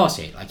don't endorse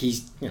it. Like,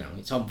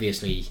 it's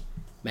obviously,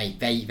 mate,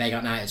 they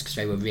got knights because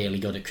they were really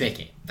good at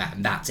cricket,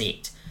 and that's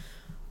it.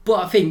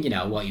 But I think,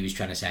 what he was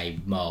trying to say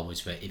more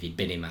was that if he'd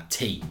been in that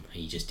team,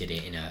 he just did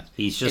it in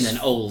an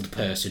old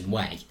person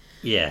way.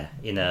 Yeah,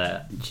 in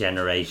a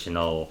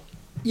generational...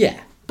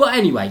 Yeah. But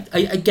anyway,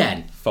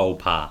 again...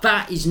 faux pas.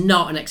 That is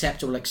not an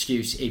acceptable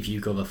excuse if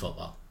you cover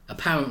football.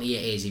 Apparently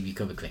it is if you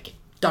cover cricket.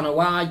 Don't know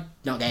why,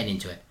 not getting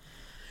into it.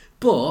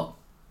 But,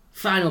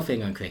 final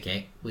thing on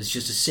cricket was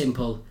just a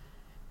simple...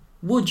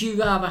 Would you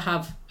rather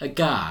have a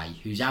guy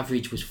whose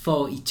average was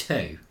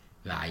 42,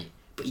 right,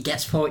 but he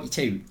gets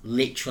 42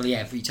 literally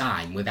every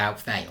time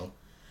without fail,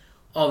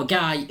 or a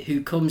guy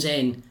who comes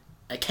in,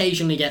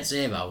 occasionally gets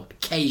 0,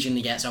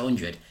 occasionally gets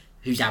 100,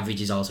 whose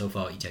average is also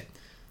 42?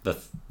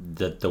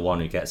 The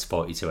one who gets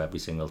 42 every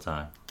single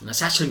time. And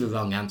that's actually the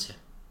wrong answer.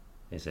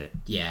 Is it?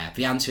 Yeah,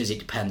 the answer is it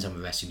depends on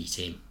the rest of your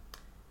team.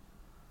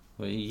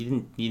 Well,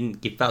 you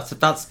didn't give that's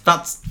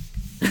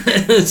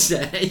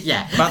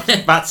yeah.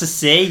 That's a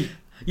C.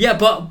 Yeah,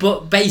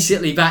 but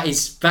basically that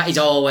is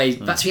always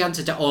that's the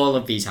answer to all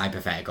of these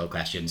hypothetical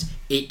questions.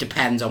 It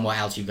depends on what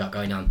else you've got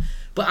going on.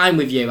 But I'm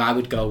with you. I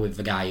would go with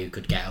the guy who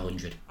could get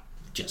 100,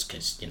 just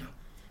because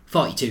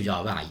 42's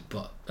all right.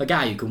 But a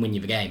guy who can win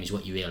you the game is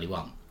what you really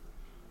want.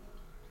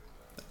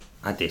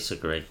 I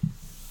disagree.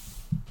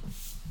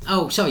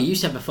 Oh, sorry, you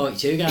said the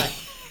 42 guy.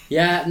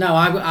 Yeah, no,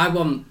 I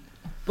want...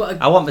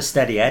 But I want the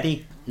steady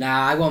Eddie.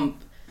 Nah, I want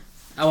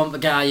the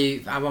guy who...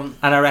 And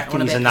I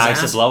reckon he's a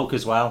nicer bloke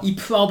as well. He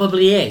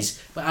probably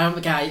is, but I want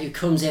the guy who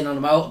comes in on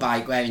a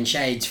motorbike wearing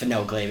shades for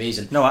no clear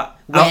reason. No,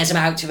 wears him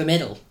out to the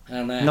middle.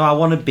 And, no, I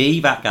want to be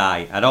that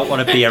guy. I don't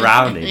want to be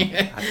around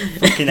him. I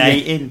fucking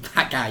hate him.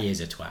 That guy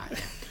is a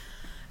twat.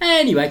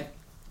 Anyway,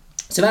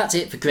 so that's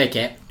it for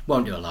cricket.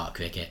 Won't do a lot of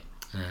cricket.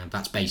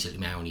 That's basically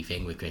my only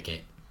thing with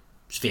cricket.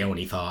 It's the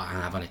only thought I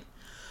have on it.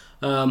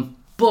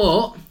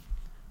 But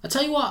I'll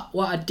tell you what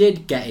I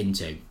did get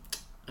into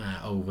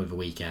over the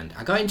weekend.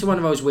 I got into one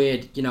of those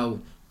weird,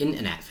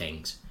 internet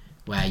things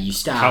where you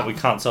start... We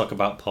can't talk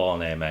about porn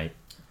here, mate.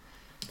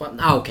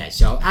 Well, okay,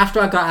 so after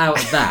I got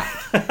out of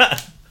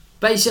that,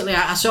 basically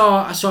I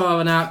saw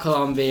an article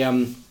on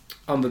the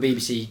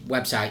BBC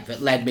website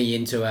that led me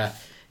into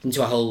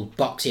into a whole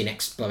boxing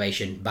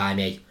exploration by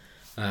me.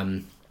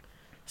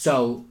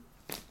 So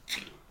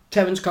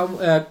Terence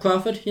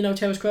Crawford, you know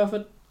Terence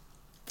Crawford?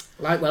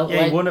 He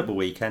won at the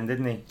weekend,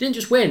 didn't he? Didn't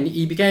just win,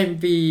 he became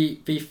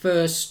the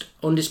first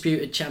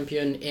undisputed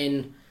champion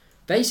in,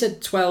 they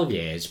said 12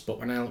 years, but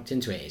when I looked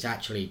into it, it's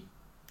actually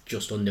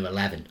just under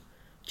 11.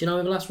 Do you know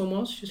who the last one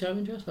was? Just out of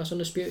interest, last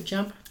undisputed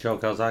champ? Joe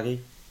Calzaghe?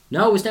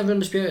 No, it was never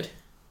undisputed.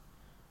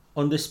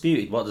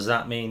 Undisputed? What does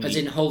that mean? As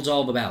in holds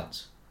all the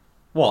belts.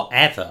 What,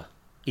 ever?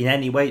 In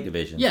any weight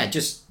division? Yeah,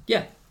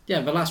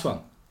 the last one.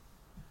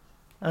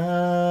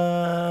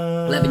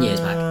 11 years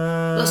back.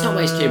 Let's not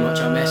waste too much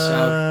on this,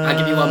 so I'll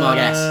give you one more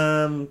guess.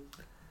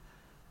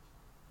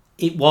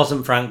 It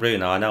wasn't Frank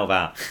Bruno, I know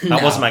that.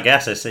 That wasn't my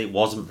guess, I say it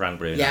wasn't Frank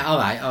Bruno. Yeah,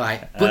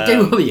 alright. But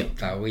do hurry up,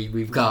 though.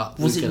 We've got...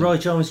 Was it Roy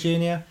Jones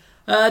Jr.?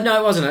 No,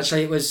 it wasn't,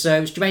 actually. It was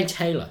Jermaine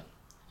Taylor.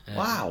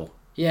 Wow.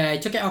 Yeah, he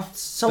took it off.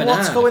 So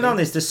what's going on?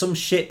 Is there some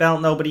shit belt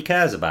nobody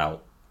cares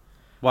about?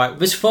 Why?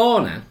 There's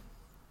 4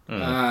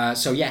 now.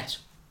 So yes.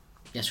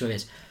 Yes, there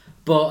is.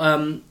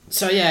 But,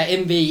 so yeah,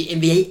 in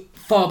the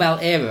 4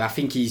 belt era, I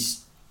think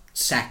he's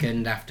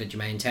second after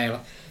Jermaine Taylor.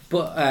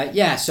 But, I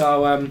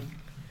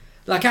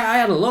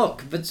had a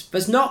look.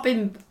 There's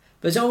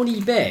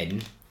only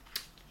been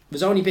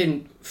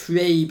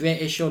 3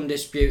 British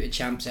undisputed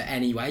champs at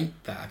any weight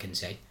that I can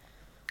see.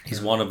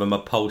 Is one of them a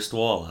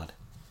post-war lad?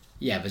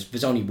 Yeah,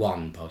 there's only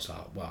one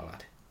post-war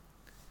lad.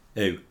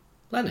 Who?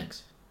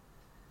 Lennox.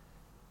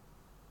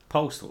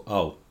 Post-war?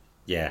 Oh,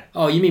 yeah.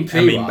 Oh, you mean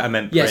pre-war? I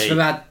meant pre. Yes, we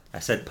had... I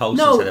said post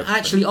No, instead of...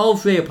 actually, all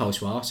 3 are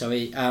post-war. So,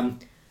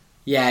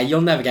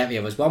 you'll never get the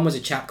others. One was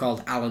a chap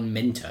called Alan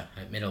Minter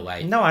at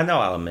middleweight. No, I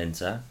know Alan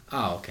Minter.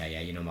 Oh, okay,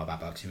 yeah, you know more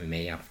about boxing than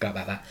me. I forgot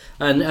about that.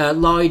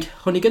 And Lloyd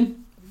Honeyghan.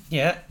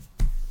 Yeah.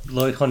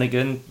 Lloyd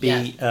Honeyghan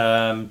beat...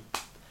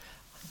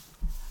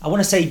 I want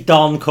to say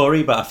Don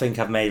Curry, but I think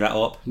I've made that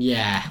up.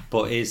 Yeah.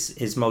 But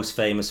his most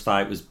famous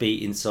fight was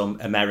beating some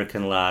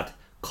American lad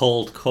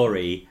called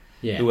Curry,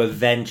 who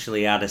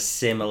eventually had a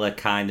similar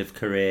kind of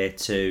career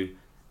to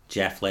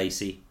Jeff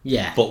Lacey.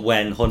 Yeah. But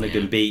when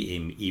Honeyghan beat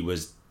him, he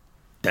was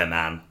the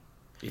man,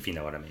 if you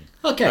know what I mean.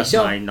 Okay, that's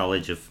my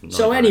knowledge of...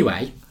 So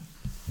anyway,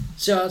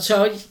 so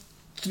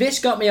this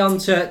got me on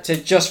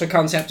to just the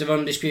concept of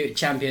undisputed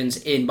champions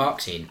in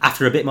boxing.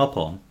 After a bit more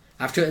porn.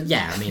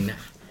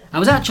 I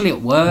was actually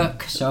at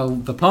work, so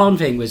the porn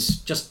thing was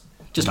just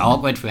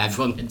awkward for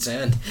everyone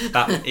concerned.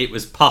 It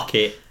was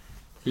pocket,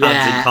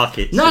 hands in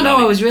pockets. No,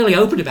 I was really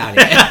open about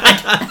it.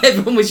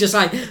 Everyone was just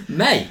like,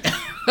 mate.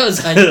 I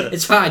was like,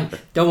 it's fine,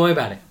 don't worry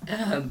about it.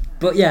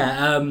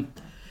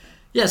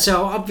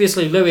 So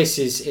obviously Lewis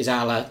is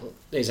our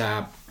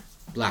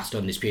last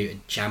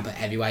undisputed champ at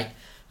heavyweight.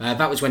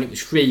 That was when it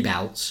was 3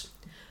 belts.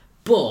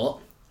 But,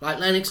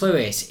 Lennox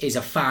Lewis is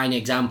a fine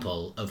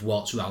example of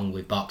what's wrong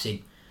with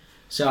boxing.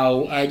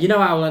 So, you know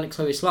how Lennox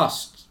Lewis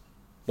lost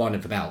one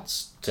of the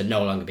belts to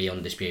no longer be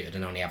undisputed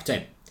and only have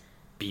 2?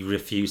 He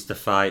refused to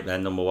fight their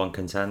number 1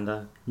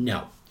 contender?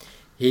 No.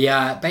 He,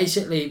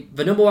 basically,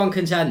 the number 1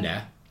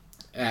 contender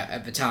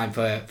at the time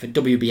for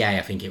WBA,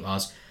 I think it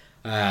was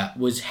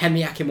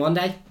Henry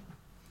Akinwande.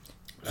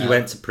 He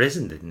went to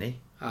prison, didn't he?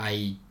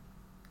 I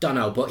don't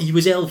know, but he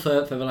was ill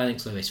for the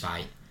Lennox Lewis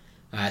fight.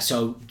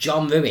 So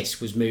John Lewis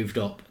was moved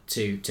up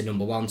to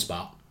number 1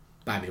 spot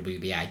by the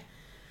WBA.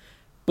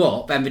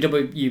 But then the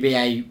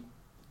WBA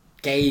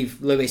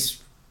gave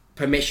Lewis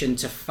permission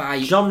to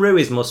fight... John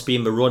Lewis must be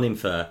in the running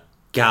for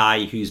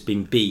guy who's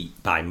been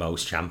beat by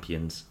most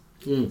champions.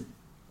 He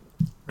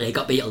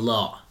got beat a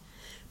lot.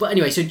 But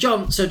anyway, so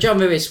John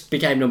Lewis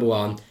became number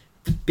 1.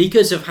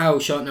 Because of how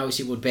short notice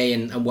it would be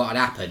and what had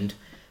happened,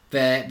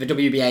 the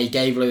WBA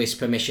gave Lewis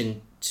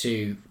permission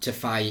to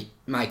fight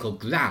Michael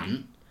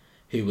Grant,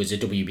 who was a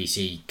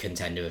WBC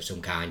contender of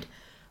some kind,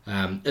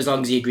 as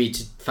long as he agreed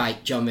to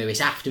fight John Lewis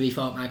after he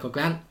fought Michael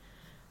Grant.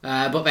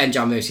 But then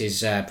John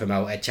Lewis's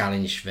promoter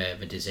challenged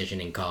the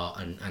decision in court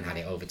and had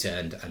it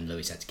overturned, and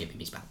Lewis had to give him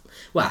his belt.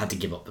 Well, had to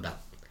give up the belt.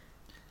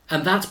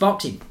 And that's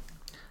boxing.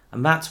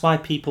 And that's why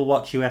people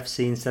watch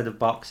UFC instead of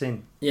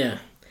boxing. Yeah.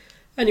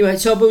 Anyway,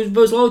 so there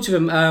was loads of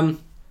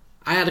them.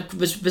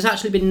 There's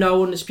actually been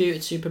no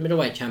undisputed super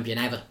middleweight champion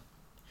ever.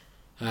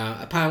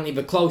 Apparently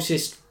the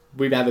closest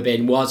we've ever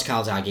been was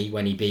Calzaghe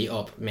when he beat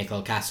up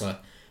Mikkel Kessler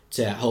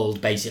to hold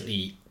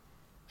basically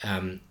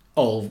the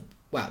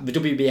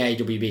WBA,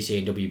 WBC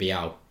and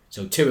WBO.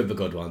 So 2 of the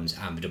good ones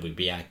and the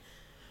WBA.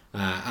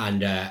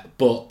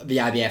 But the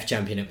IBF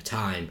champion at the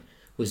time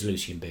was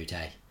Lucien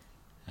Boutet,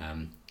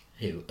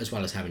 who, as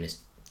well as having his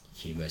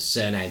humorous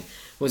surname,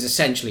 was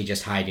essentially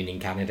just hiding in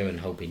Canada and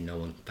hoping no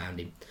one found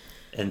him.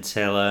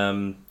 Until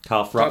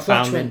Carl Froch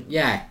found him?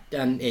 Yeah,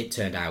 and it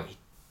turned out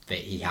that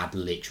he had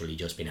literally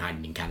just been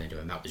hiding in Canada,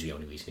 and that was the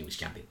only reason he was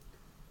champion.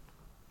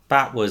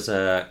 That was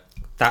Carl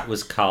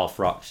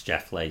Froch's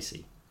Jeff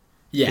Lacey.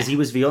 Yeah. Because he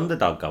was the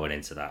underdog going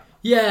into that.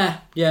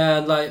 Yeah,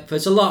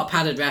 there's a lot of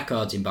padded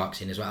records in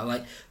boxing as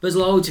well. There's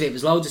loads of it,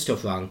 there's loads of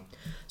stuff wrong.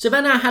 So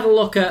then I had a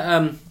look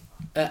at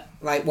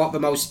what the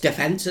most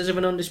defences of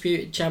an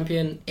undisputed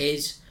champion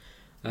is.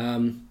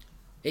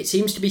 It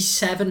seems to be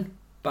 7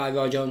 by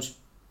Roy Jones.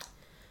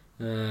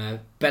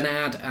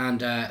 Bernard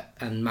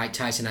and Mike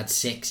Tyson had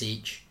 6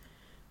 each.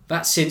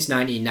 That's since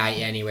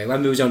 1990 anyway,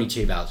 when there was only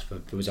 2 belts,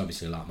 but there was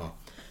obviously a lot more.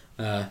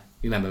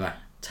 Remember that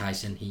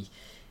Tyson, he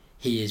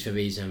is the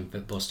reason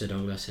that Buster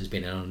Douglas has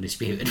been an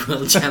undisputed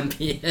world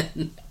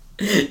champion.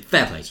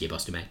 Fair play to you,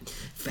 Buster, mate.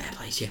 Fair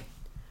play to you.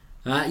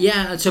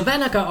 So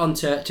then I got on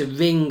to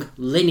ring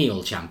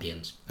lineal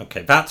champions.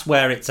 Okay, that's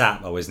where it's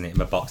at though, isn't it, in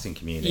the boxing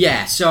community?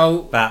 Yeah,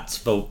 so... That's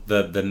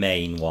the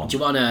main one. Do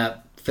you want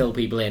to fill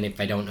people in if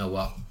they don't know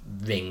what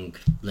ring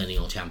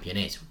lineal champion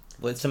is?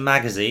 Well, it's a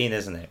magazine,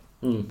 isn't it?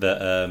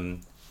 That,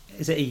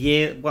 is it a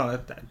year... Well, I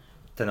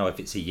don't know if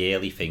it's a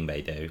yearly thing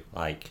they do,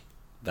 like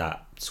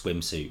that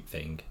swimsuit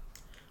thing.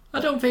 I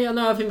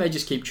think they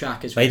just keep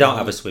track as well. They don't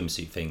have a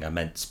swimsuit thing. I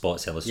meant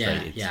Sports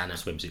Illustrated I know.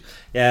 swimsuit.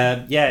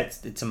 Yeah,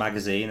 it's a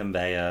magazine, and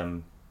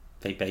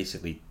they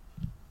basically,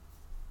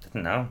 I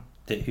don't know,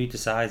 who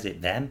decides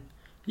it? Them?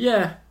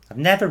 Yeah. I've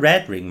never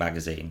read Ring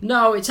magazine.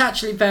 No, it's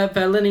actually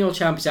their lineal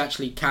champ is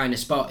actually kind of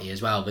spotty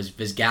as well.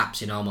 There's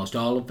gaps in almost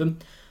all of them,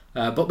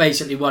 but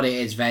basically what it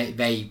is,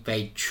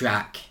 they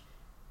track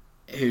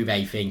who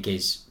they think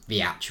is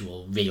the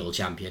actual real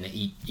champion at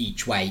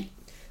each weight,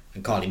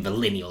 and call him the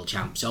lineal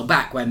champ. So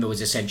back when there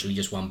was essentially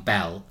just one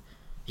belt,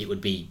 it would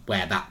be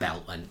where that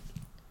belt went.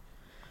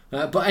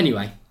 But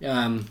anyway...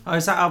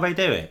 is that how they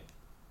do it?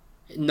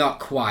 Not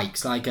quite,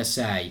 'cause like I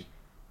say,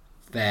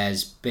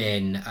 there's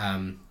been...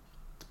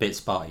 It's a bit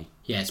spotty.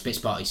 Yeah, it's a bit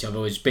spotty, so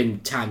there's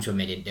been times when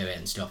they didn't do it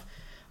and stuff.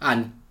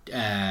 And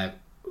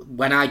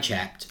when I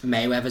checked,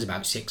 Mayweather's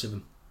about 6 of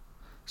them.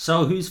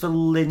 So who's the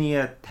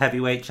linear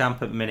heavyweight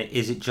champ at the minute?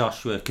 Is it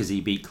Joshua because he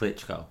beat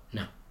Klitschko?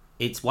 No.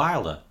 It's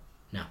Wilder?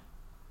 No.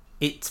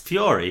 It's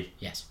Fury?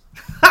 Yes.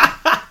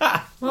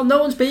 Well, no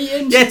one's beat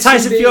him. Yeah,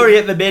 Tyson Fury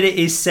at the minute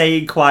is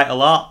saying quite a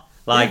lot.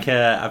 Like,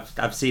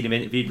 I've seen him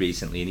interviewed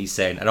recently, and he's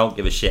saying, I don't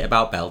give a shit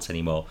about belts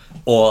anymore.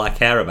 All I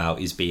care about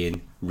is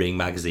being Ring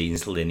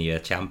Magazine's linear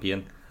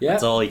champion. Yeah.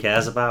 That's all he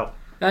cares about.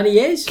 And he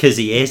is. Because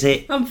he is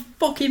it. And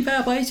fucking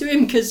fair play to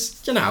him,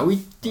 because, you know,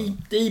 he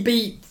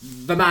beat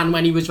the man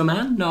when he was the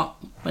man,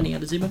 not when he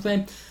had a Zimmer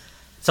frame.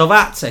 So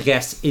that's, I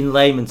guess, in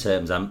layman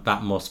terms,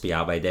 that must be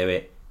how they do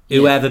it.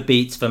 Whoever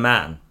beats the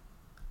man.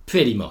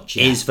 Pretty much,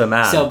 yeah. Is the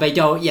man. So they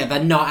don't,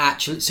 they're not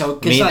actually... So,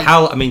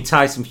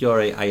 Tyson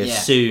Fury, I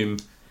assume,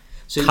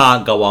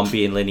 can't go on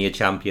being linear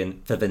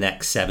champion for the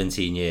next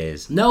 17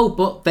 years. No,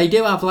 but they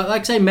do have, like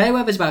I say,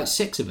 Mayweather's about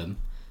 6 of them.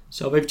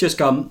 So they've just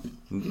gone...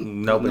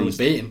 Nobody's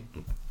beat him.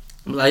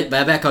 Like,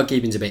 their record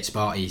keeping's a bit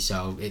spotty,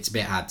 so it's a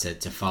bit hard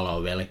to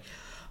follow, really.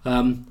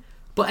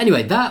 But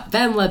anyway, that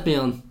then led me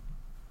on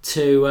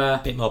to...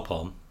 A bit more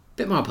porn.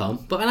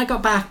 But then I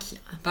got back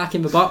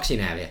in the boxing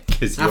area.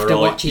 Because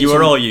you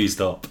were all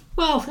used up.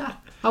 Well,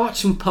 I watched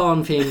some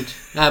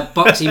porn-themed...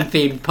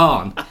 boxing-themed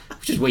porn,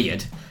 which is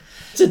weird.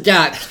 It's a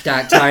dark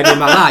time in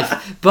my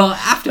life. But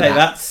after that...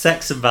 That's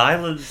sex and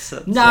violence.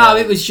 No,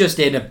 it was just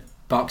in a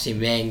boxing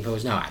ring. There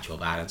was no actual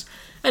violence.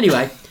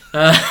 Anyway...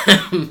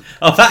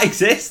 that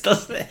exists,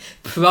 doesn't it?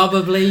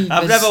 Probably.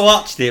 I've never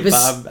watched it, but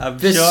I'm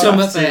there's sure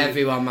something for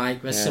everyone,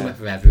 Mike. There's something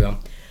for everyone.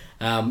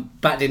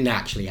 That didn't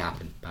actually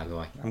happen, by the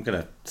way. I'm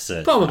going to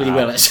search. Probably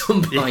will at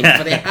some point,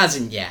 but it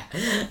hasn't yet.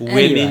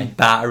 Women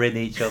battering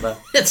each other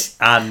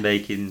and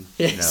making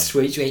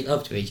sweet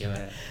love to each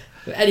other.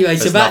 But anyway,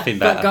 so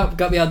that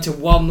got me on to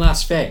one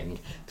last thing.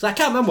 Because I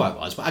can't remember what it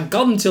was, but I'd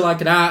gone to like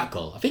an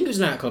article. I think it was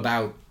an article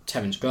about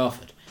Terence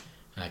Crawford,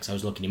 because I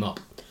was looking him up.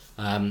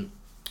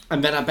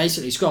 And then I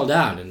basically scrolled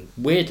down, and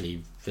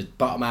weirdly, the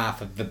bottom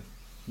half of the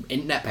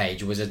internet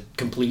page was a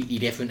completely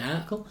different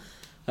article.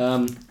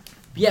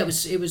 It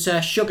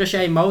was Sugar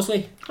Shane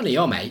Mosley, one of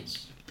your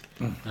mates,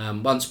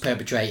 once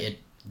perpetrated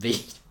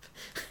the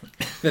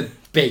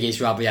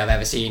biggest robbery I've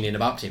ever seen in a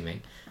boxing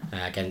ring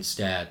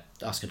against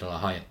Oscar De La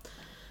Hoya,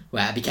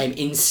 where I became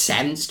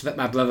incensed that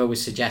my brother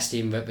was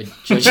suggesting that the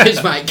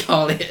judges might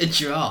call it a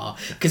draw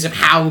because of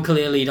how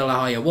clearly De La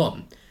Hoya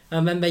won.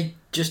 And then they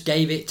just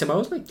gave it to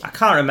Mosley. I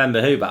can't remember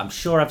who, but I'm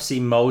sure I've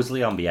seen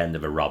Mosley on the end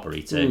of a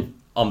robbery too.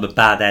 On the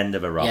bad end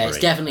of a robbery. Yeah, it's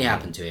definitely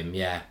happened to him,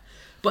 yeah.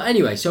 But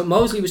anyway, so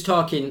Mosley was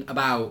talking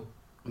about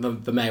the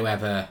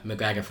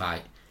Mayweather-McGregor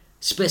fight.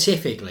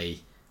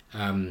 Specifically,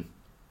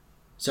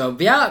 so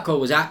the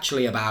article was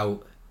actually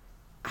about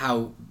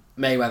how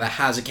Mayweather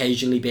has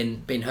occasionally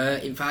been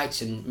hurt in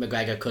fights, and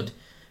McGregor could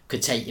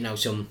take,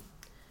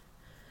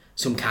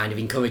 some kind of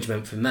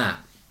encouragement from that.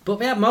 But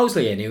they had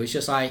Mosley in, who was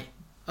just like,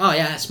 oh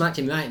yeah, I smacked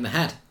him right in the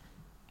head.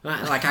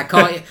 Right, like I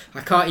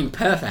caught him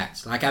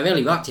perfect. Like I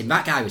really rocked him.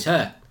 That guy was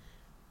hurt.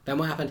 Then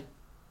what happened?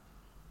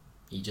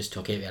 He just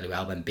took it really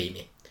well, then beat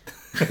me.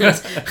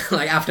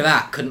 Like after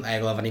that, couldn't lay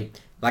a glove on him.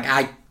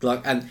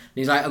 And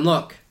he's like, and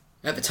look,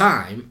 at the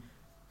time,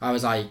 I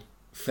was like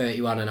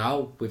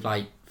 31-0 with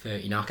like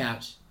 30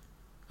 knockouts.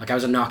 Like I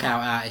was a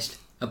knockout artist,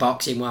 a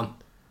boxing one.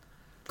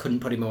 Couldn't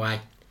put him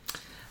away.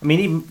 I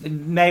mean,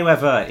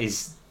 Mayweather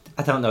is.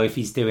 I don't know if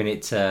he's doing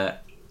it to,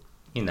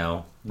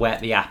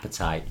 whet the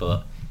appetite,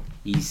 but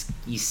he's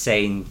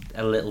saying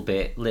a little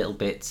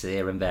bits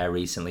here and there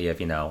recently of,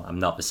 I'm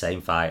not the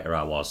same fighter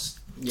I was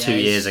 2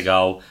 years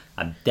ago.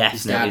 I'm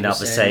definitely not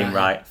the same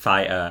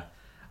fighter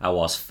I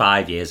was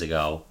 5 years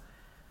ago.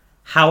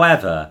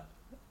 However,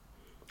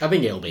 I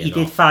think it'll be. He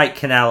did fight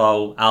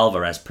Canelo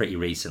Alvarez pretty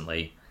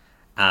recently,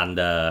 and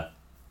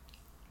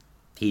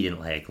he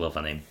didn't lay a glove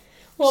on him.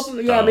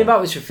 Well, yeah, I mean,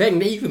 that was the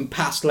thing. Even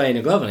past laying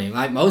a glove on him,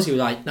 like Mosley was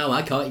like, "No,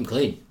 I caught him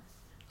clean.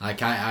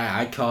 Like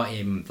I caught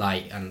him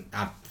and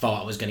I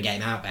thought I was going to get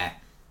him out there,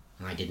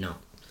 and I did not.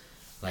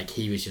 Like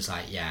he was just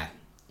like, yeah,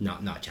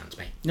 not a chance,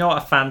 mate." You know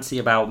what I fancy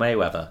about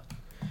Mayweather?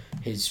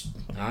 His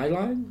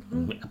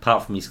eyeline.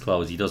 Apart from his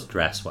clothes, he does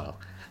dress well.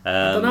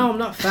 I don't know. I'm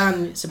not a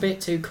fan. It's a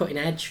bit too cutting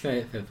edge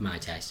for my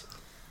taste.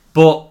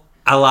 But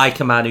I like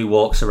a man who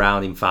walks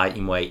around in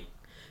fighting weight.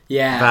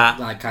 Yeah,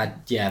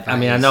 I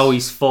mean, I know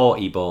he's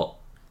 40, but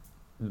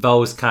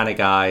those kind of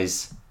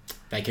guys,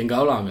 they can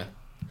go longer.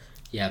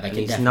 Yeah, they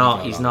can.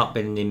 He's not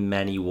been in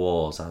many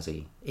wars, has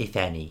he? If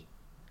any.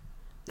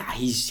 Nah,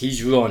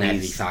 he's run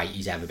every fight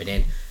he's ever been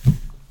in.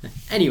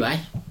 Anyway,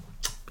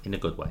 in a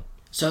good way.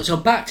 So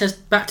back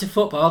to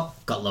football.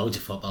 Got loads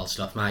of football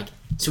stuff, Mike.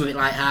 Some of it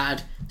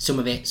light-hearted, some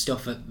of it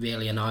stuff that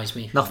really annoys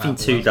me. Nothing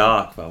too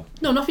dark, though.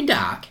 No, nothing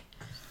dark.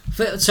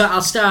 So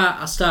I'll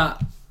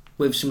start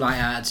with some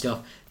light-hearted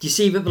stuff. Do you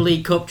see that the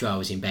League Cup draw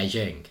was in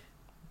Beijing?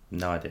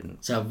 No, I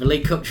didn't. So the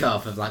League Cup draw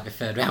for the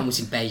third round was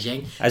in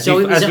Beijing. As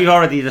we've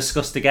already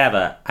discussed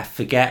together, I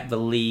forget the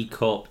League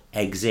Cup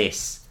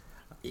exists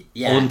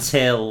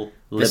until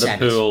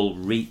Liverpool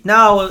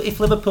if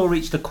Liverpool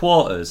reach the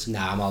quarters. No,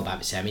 I'm all about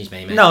the semis,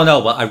 mate.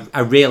 No, but I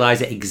realise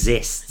it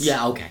exists.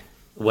 Yeah, okay.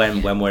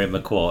 When we're in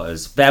the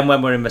quarters, then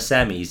when we're in the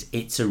semis,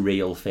 it's a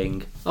real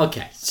thing.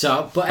 Okay,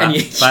 so but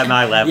anyway, by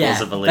my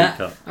levels of the League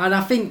Cup, and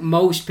I think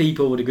most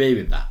people would agree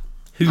with that.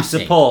 Who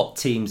support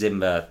teams in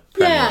the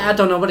Premier League. I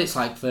don't know what it's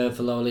like for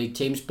lower league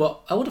teams,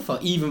 but I would have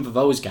thought even for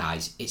those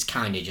guys, it's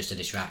kind of just a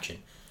distraction.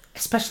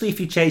 Especially if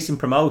you're chasing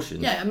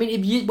promotion. Yeah, I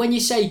mean, when you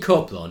say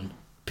cup run,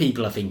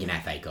 people are thinking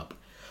FA Cup.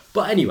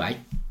 But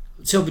anyway,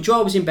 so the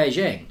draw was in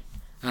Beijing,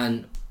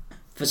 and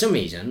for some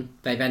reason,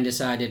 they then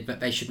decided that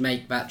they should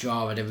make that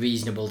draw at a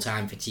reasonable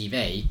time for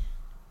TV,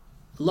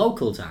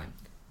 local time.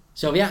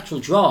 So the actual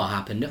draw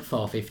happened at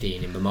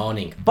 4:15 in the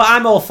morning. But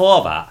I'm all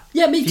for that.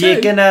 Yeah, me too.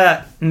 If you're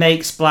gonna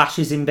make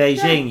splashes in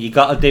Beijing, you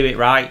got to do it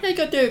right. Yeah, you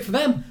got to do it for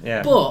them.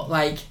 Yeah. But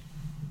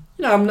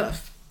I'm not.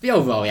 The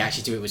overall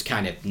reaction to it was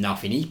kind of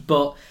nothingy.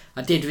 But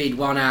I did read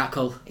one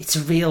article. It's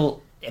a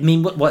real. I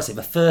mean, what's it?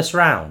 The first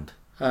round.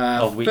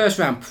 First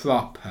round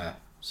proper.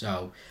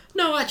 So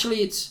no,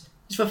 actually, it's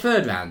the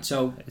third round.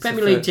 So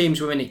Premier League teams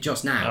were in it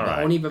just now, but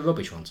only the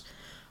rubbish ones.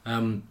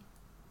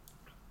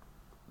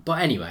 But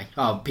anyway,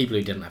 people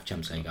who didn't have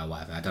Champions League or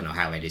whatever, I don't know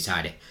how they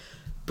decided.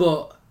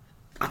 But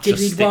I did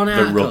read one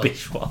article. The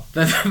rubbish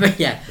one.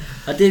 Yeah,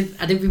 I did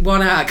read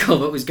one article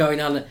that was going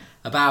on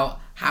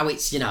about how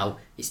it's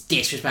it's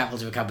disrespectful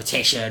to the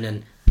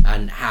competition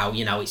and how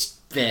it's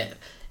the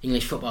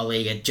English Football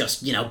League are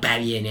just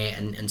burying it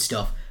and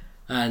stuff.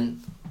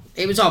 And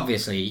it was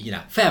obviously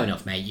fair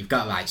enough, mate. You've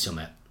got to write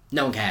something.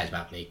 No one cares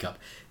about the League Cup.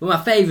 But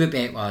my favourite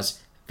bit was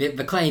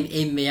the claim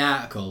in the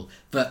article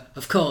that,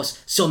 of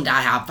course, some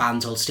die-hard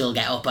fans will still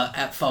get up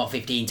at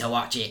 4:15 to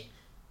watch it.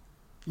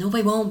 No,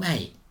 they won't,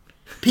 mate.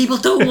 People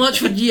don't watch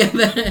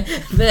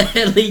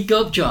the League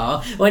Cup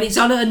draw when it's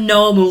on at a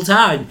normal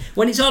time.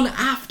 When it's on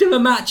after a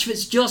match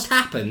that's just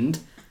happened,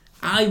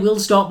 I will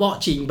stop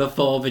watching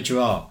before the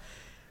draw.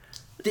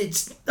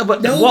 It's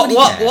nobody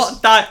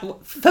cares.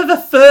 For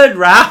the third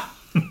round?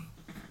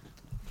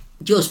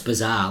 Just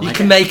bizarre. You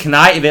can make a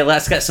night of it.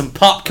 Let's get some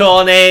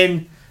popcorn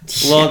in.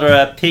 Order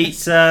a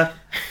pizza.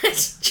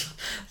 It's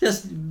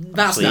just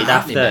that's not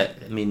happening.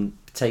 I mean,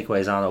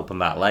 takeaways aren't open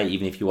that late.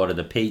 Even if you ordered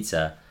a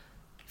pizza,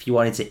 if you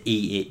wanted to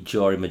eat it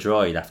during the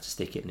draw, you'd have to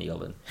stick it in the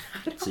oven.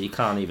 So you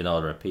can't even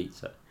order a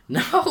pizza.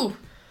 No,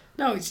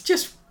 it's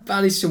just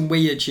that is some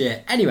weird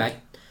shit. Anyway,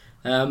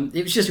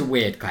 it was just a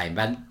weird claim,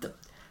 man.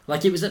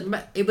 Like it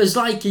was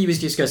like he was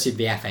discussing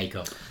the FA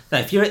Cup. Now,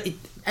 if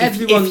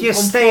you're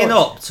staying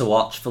up to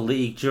watch the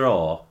League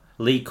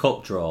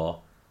Cup draw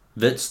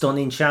that's done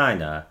in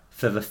China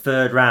for the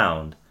third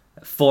round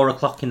at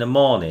 4:00 in the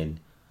morning,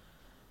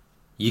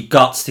 you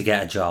got to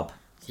get a job.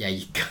 Yeah,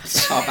 you got to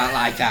sort that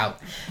life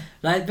out.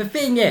 Like the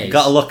thing is, you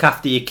got to look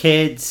after your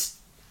kids.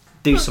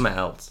 Do something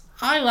else.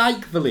 I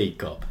like the League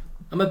Cup.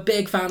 I'm a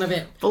big fan of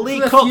it. The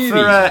League Cup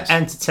for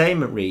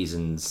entertainment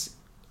reasons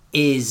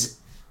is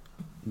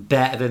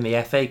better than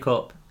the FA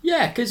Cup.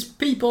 Yeah, because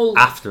people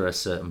after a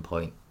certain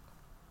point.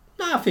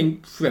 No, I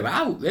think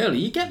throughout, really.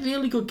 You get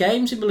really good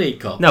games in the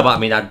League Cup. No, but I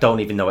mean, I don't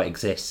even know it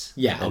exists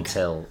okay.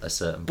 until a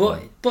certain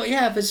point. But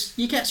yeah,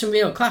 you get some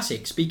real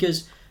classics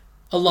because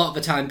a lot of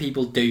the time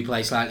people do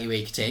play slightly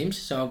weaker teams,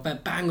 so they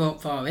bang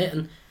up for it.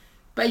 And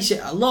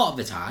basically, a lot of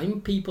the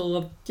time, people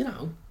are,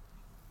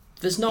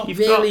 there's not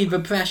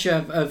the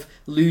pressure of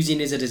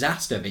losing is a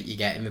disaster that you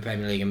get in the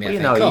Premier League and the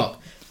FA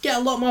Cup. You get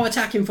a lot more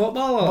attacking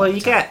football. Well, you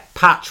get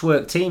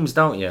patchwork teams,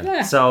 don't you?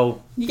 Yeah.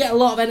 So you get a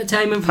lot of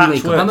entertainment from the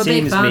League Cup. Patchwork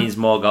teams means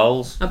more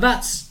goals. And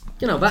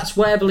that's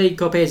where the League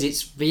Cup is.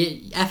 It's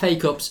the FA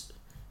Cup's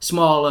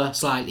smaller,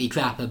 slightly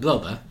crapper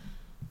brother.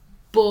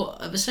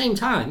 But at the same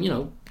time,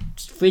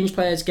 fringe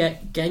players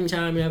get game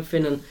time and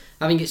everything, and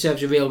I think it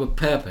serves a real good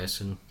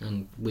purpose,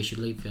 and we should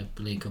leave the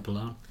League Cup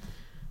alone.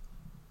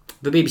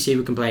 The BBC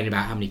were complaining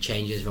about how many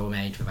changes were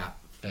made for that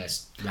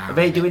first round. Are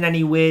they doing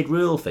any weird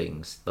rule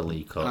things, the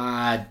League Cup?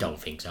 I don't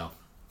think so.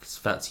 'Cause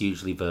that's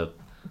usually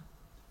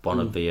one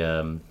of the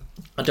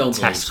I don't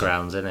test so.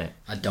 grounds, isn't it?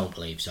 I don't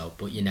believe so,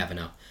 but you never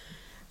know.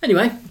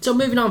 Anyway, so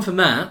moving on from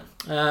that,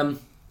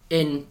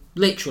 in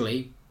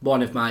literally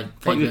one of my I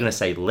thought you were going to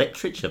say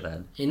literature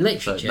then. In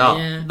literature,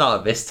 Not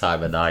at this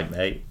time of night,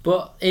 mate.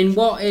 But in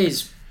what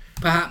is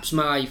perhaps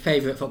my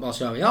favourite football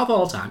story of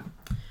all time,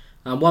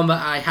 and one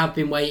that I have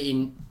been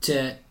waiting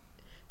to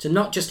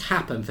not just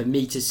happen, for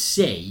me to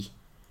see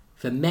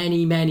for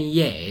many, many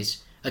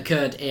years,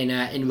 occurred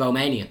in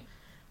Romania.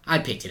 I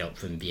picked it up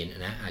from the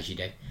internet, as you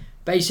do.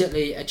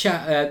 Basically,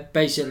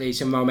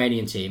 some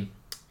Romanian team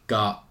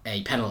got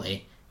a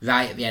penalty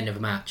right at the end of a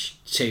match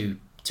to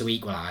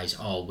equalise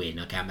or win.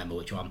 I can't remember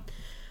which one.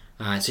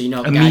 So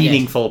a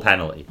meaningful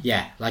penalty.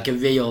 Yeah, like a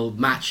real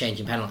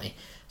match-changing penalty.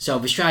 So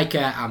the striker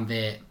and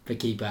the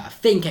keeper, I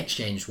think,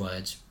 exchanged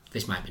words.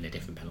 This might have been a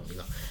different penalty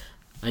though.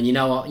 And you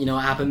know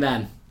what happened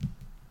then?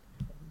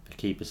 The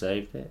keeper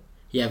saved it.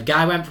 Yeah, the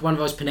guy went for one of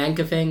those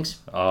Panenka things.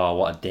 Oh,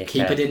 what a dickhead.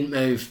 Keeper didn't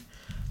move.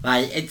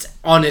 Like, it's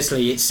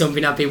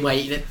something I've been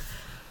waiting at.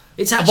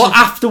 It's actually... What,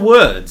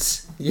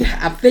 afterwards? Yeah,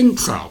 I think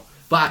so.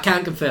 But I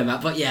can't confirm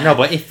that. But yeah. No,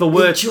 but if the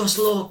word... It just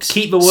looks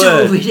keep the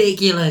word. So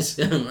ridiculous.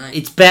 Like,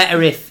 it's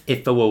better if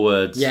there were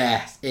words.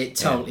 Yeah, it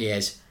totally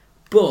is.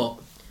 But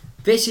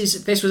this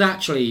was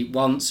actually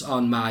once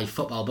on my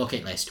football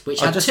bucket list, which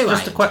had just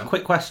a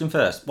quick question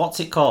first. What's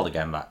it called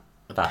again, that?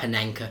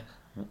 Panenka.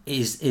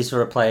 Is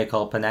there a player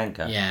called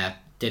Panenka? Yeah,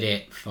 did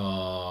it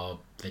for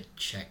the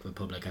Czech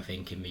Republic, I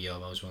think, in the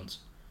Euros once.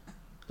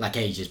 Like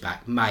ages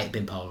back. Might have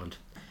been Poland.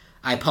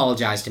 I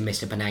apologise to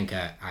Mr.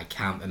 Panenka. I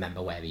can't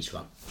remember where he's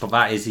from. But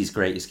that is his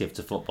greatest gift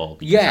to football.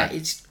 Yeah,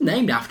 it's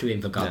named after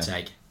him, for God's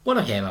sake. What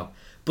a hero.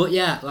 But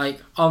yeah, like,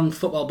 on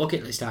football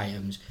bucket list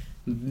items,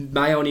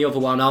 my only other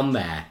one on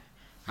there,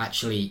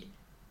 actually,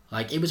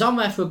 like, it was on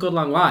there for a good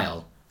long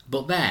while,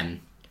 but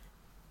then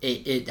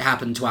it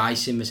happened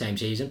twice in the same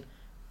season.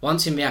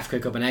 Once in the Africa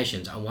Cup of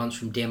Nations and once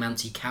from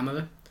Diamanti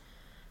Camera.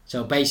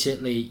 So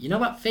basically, you know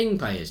what thing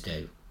players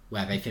do,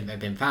 where they think they've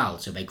been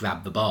fouled, so they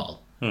grab the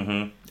ball?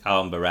 Mm-hmm.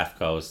 Oh, and the ref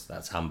goes,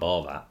 that's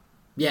handball, that.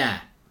 Yeah,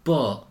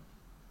 but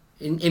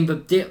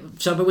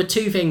so there were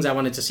two things I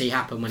wanted to see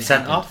happen when it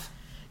sent happened. Off?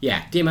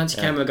 Yeah, Diamanti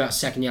Camera got a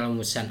second yellow and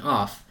was sent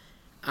off.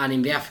 And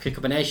in the Africa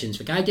Cup of Nations,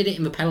 the guy did it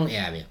in the penalty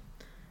area.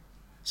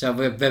 So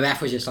the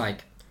ref was just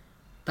like,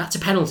 that's a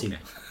penalty now.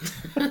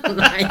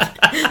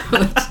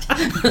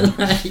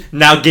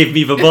 Now give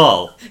me the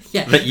ball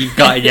that you've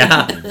got in your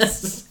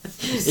hands.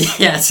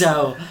 Yeah,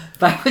 so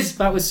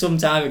that was some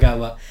time ago,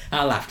 but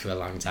I laughed for a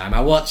long time.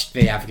 I watched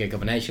the Africa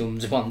Cup of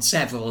Nations one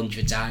several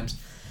hundred times.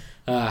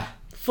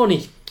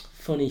 Funny.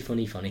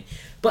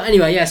 But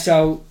anyway, yeah,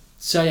 so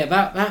yeah,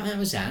 that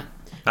was that.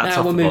 That's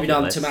now we're moving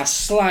on to my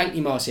slightly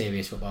more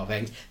serious football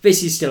things.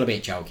 This is still a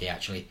bit jokey,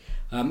 actually.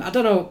 I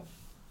don't know.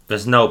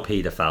 There's no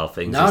paedophile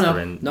things. No.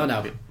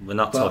 We're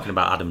not talking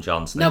about Adam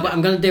Johnson. No, but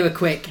I'm going to do a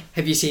quick.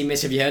 Have you seen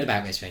this? Have you heard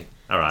about this thing?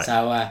 All right.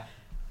 So,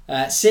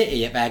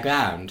 City at their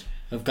ground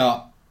have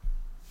got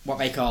what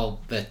they call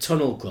the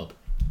Tunnel Club,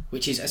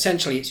 which is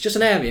essentially, it's just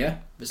an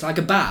area. It's like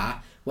a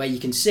bar where you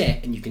can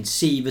sit and you can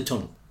see the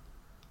tunnel.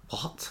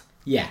 What?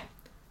 Yeah.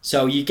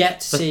 So you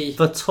get to see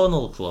the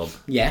Tunnel Club.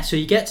 Yeah, so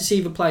you get to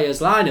see the players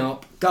line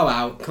up, go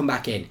out, come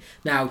back in.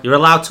 Now you're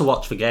allowed to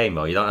watch the game,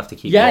 though. You don't have to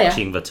keep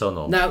watching the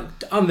tunnel. Now,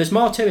 there's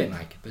more to it,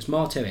 Mike. There's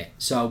more to it.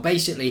 So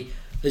basically,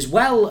 as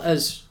well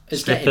as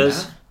getting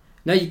that,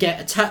 now you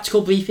get a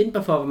tactical briefing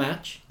before the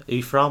match.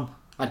 Who from?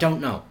 I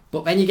don't know,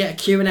 but then you get a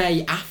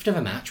Q&A after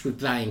the match with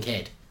Brian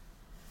Kidd,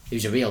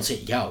 who's a real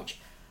City coach.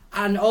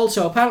 And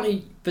also,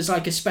 apparently, there's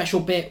like a special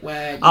bit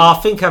where... I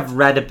think I've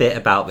read a bit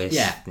about this.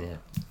 Yeah.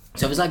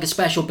 So there's like a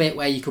special bit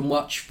where you can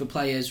watch the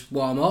players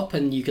warm up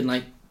and you can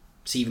like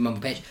see them on the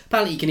pitch.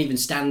 Apparently you can even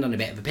stand on a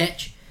bit of a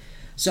pitch.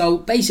 So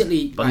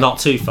basically... But not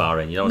too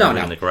far in, you don't want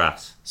to be in the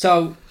grass.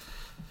 So,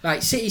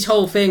 like, City's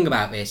whole thing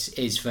about this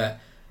is that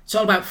it's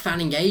all about fan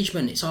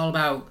engagement. It's all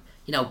about,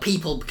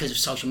 people, because of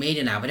social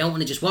media now, they don't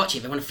want to just watch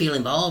it, they want to feel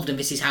involved, and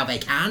this is how they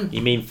can.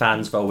 You mean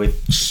fans go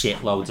with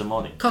shitloads of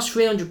money? Costs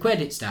 £300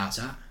 it starts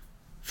at.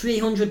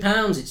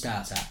 £300 it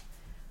starts at.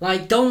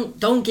 Like,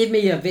 don't give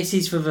me a this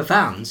is for the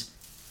fans.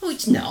 Oh,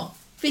 it's not.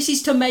 This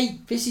is to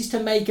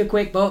make a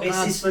quick buck.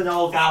 This is for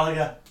Noel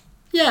Gallagher.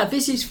 Yeah,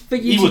 this is for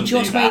you to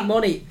just make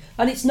money.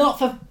 And it's not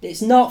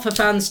for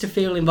fans to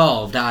feel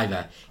involved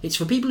either. It's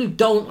for people who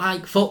don't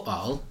like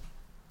football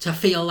to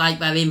feel like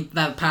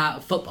they're part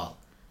of football.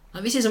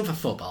 Like, this isn't for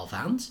football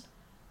fans.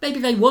 Maybe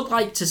they would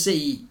like to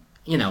see,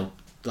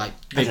 like...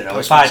 I don't know,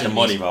 if I had the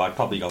money, though, I'd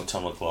probably go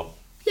Tunnel Club.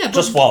 Yeah,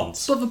 just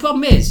once. But the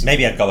problem is...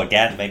 Maybe I'd go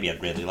again, maybe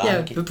I'd really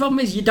like it. The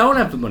problem is you don't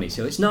have the money,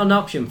 so it's not an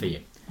option for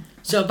you.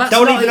 So that's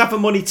don't even have the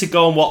money to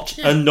go and watch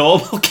a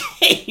normal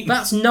game.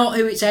 That's not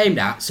who it's aimed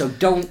at, so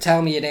don't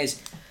tell me it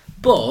is.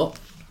 But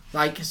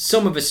Like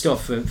some of the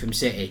stuff from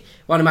City.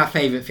 One of my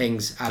favourite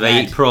things I've They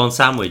had. eat prawn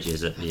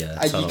sandwiches at the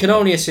You can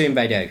only assume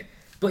they do.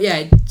 But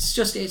yeah,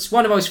 it's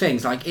one of those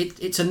things. Like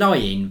it's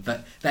annoying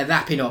that they're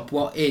wrapping up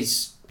what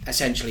is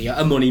essentially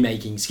a money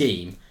making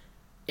scheme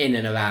in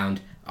and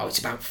around. Oh, it's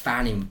about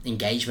fan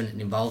engagement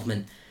and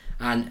involvement.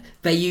 And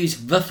they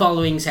use the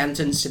following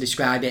sentence to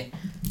describe it.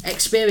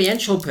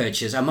 Experiential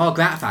purchases are more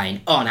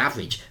gratifying, on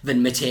average,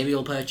 than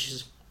material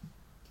purchases.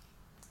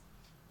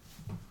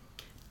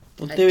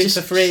 We'll do it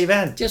for free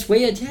then. Just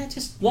weird, yeah.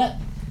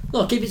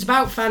 Look, if it's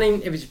about fan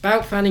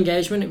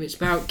engagement, if it's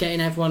about getting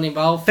everyone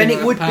involved, then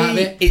it would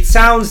be. It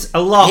sounds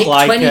a lot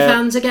like 20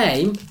 fans a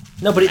game.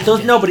 No, but it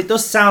does. No, but it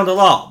does sound a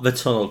lot. The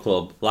Tunnel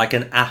Club, like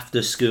an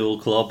after-school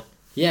club.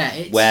 Yeah,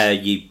 where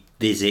you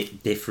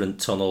visit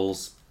different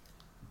tunnels.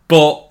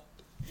 But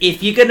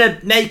if you're gonna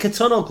make a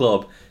tunnel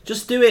club,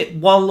 just do it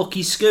one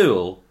lucky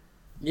school.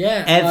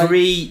 Yeah.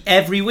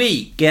 Every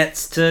week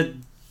gets to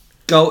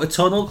go to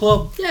tunnel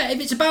club. Yeah, if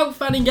it's about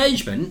fan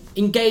engagement,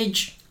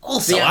 engage.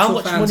 Also, how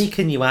much money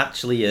can you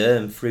actually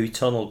earn through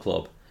tunnel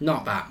club?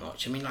 Not that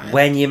much. I mean, like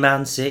when you're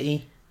Man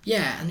City.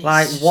 Yeah, and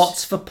like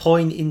what's the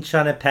point in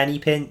trying to penny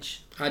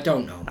pinch? I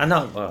don't know. I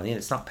know. Well,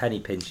 it's not penny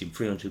pinching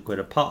 £300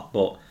 a pop,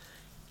 but.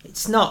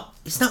 It's not.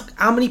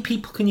 How many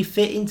people can you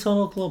fit in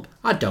Tunnel Club?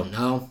 I don't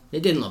know.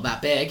 It didn't look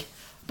that big,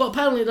 but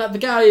apparently, like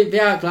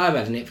the art guy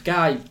read in it. The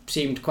guy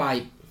seemed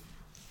quite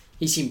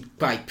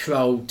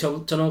pro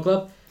Tunnel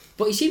Club,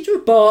 but he seemed to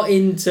have bought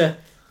into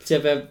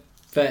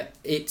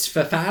it's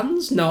for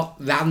fans, not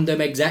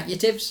random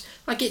executives.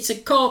 Like it's a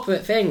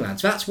corporate thing,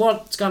 lads. That's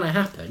what's gonna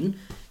happen.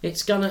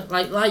 It's gonna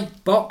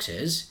like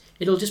boxers.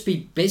 It'll just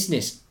be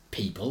business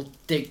people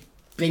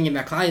bringing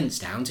their clients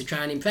down to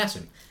try and impress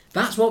them.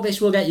 That's what this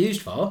will get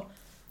used for.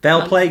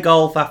 They'll play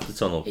golf after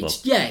Tunnel Club.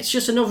 It's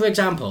just another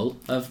example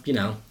of,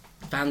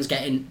 fans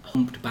getting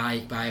humped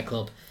by a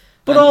club.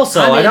 But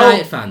also, I'm a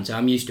United fan, so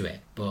I'm used to it.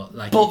 But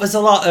there's a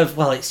lot of,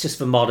 it's just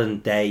the modern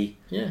day.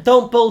 Yeah.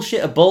 Don't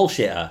bullshit a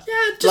bullshitter.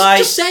 Yeah,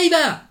 just say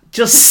that.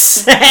 Just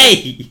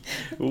say,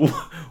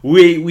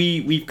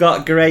 we've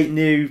got great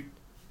new,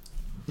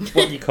 what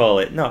do you call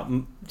it? Not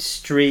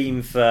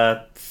stream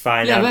for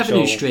financial... Yeah,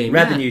 revenue stream.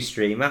 Revenue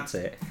stream, that's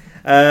it.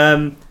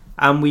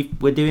 And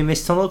we're doing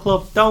this Tunnel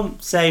Club.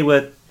 Don't say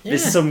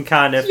there's some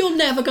kind of... You're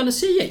never going to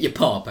see it, you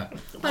pauper.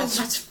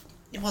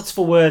 What's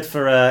the word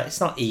for... it's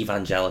not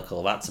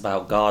evangelical, that's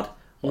about God.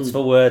 What's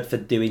the word for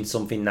doing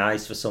something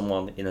nice for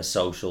someone in a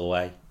social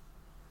way?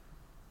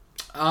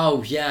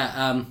 Oh,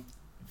 yeah,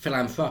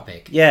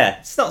 philanthropic. Yeah,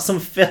 it's not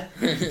some...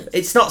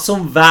 it's not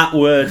some that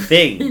word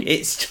thing.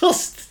 It's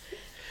just...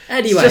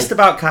 Anyway. It's just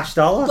about cash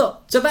dollar.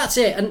 Look, so that's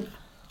it. And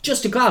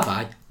just to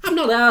clarify, I'm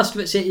not asked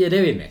that City are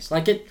doing this.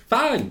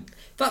 Fine.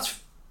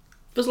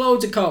 There's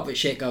loads of corporate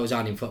shit goes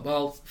on in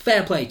football.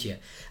 Fair play to you.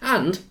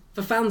 And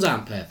the fans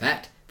aren't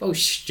perfect.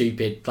 Those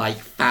stupid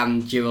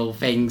fan duel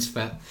things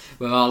that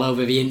were all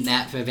over the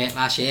internet for a bit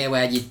last year,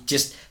 where you're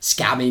just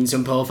scamming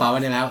some poor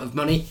foreigner out of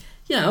money.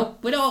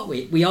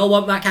 We all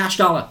want that cash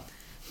dollar,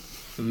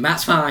 and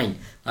that's fine.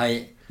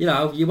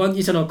 You want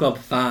your Tunnel Club,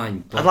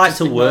 fine. I'd like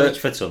to work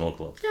for Tunnel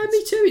Club. Yeah,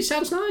 me too. It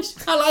sounds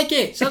nice. I like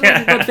it. Sounds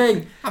like a good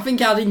thing. I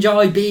think I'd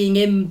enjoy being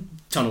in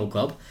Tunnel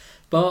Club,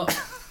 but.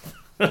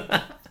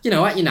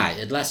 At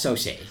United, less so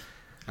City.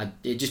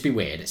 It'd just be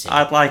weird at City.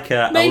 I'd like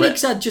mainly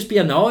because I'd just be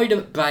annoyed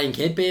at Brian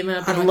Kidd being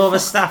there. I'd love a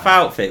staff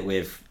outfit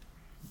with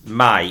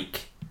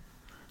Mike,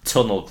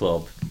 Tunnel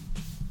Club,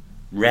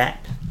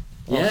 rep.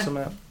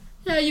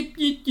 Yeah,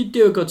 you'd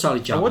do a good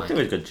solid job. I would do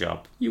a good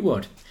job. You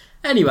would.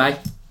 Anyway,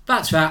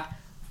 that's that.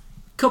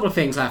 Couple of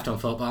things left on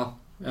football.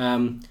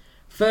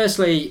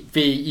 Firstly,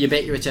 the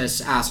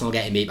ubiquitous Arsenal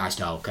getting beat by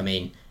Stoke. I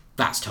mean,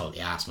 that's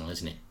totally Arsenal,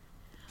 isn't it?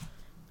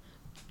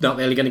 Not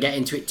really going to get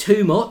into it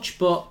too much,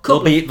 but...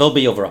 There'll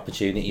be other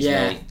opportunities,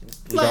 mate.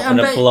 We're not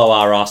going to blow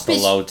our Arsenal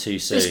load too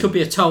soon. This could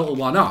be a total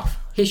one-off.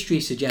 History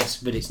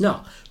suggests that it's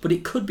not, but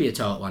it could be a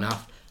total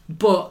one-off.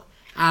 But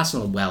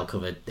Arsenal well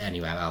covered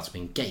anywhere else. I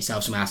mean, get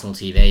yourself some Arsenal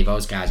TV.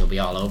 Those guys will be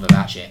all over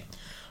that shit.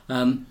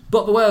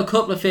 But there were a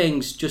couple of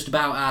things just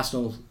about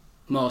Arsenal,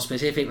 more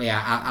specifically,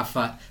 I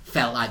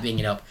felt like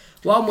bringing up.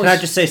 One was... Can I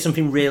just say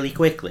something really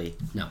quickly?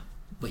 No.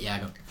 But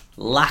yeah, go.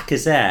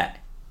 Lacazette,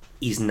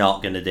 he's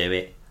not going to do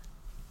it.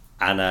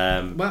 And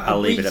I'll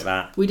leave it at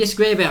that. We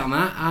disagree a bit on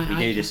that. We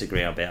do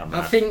disagree a bit on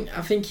that.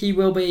 I think he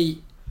will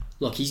be...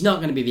 Look, he's not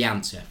going to be the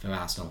answer for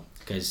Arsenal.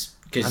 Because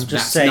I'm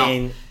just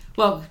saying...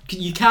 Well,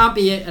 you can't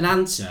be an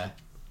answer,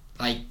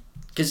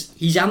 because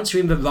he's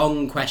answering the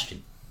wrong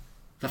question.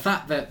 The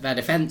fact that their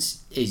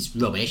defence is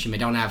rubbish and we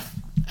don't have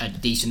a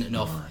decent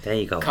enough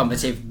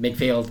combative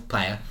midfield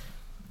player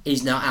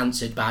is not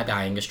answered by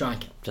buying a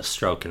striker. Just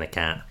stroking a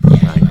cat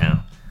right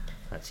now.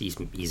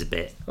 He's a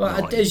bit...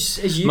 Well, as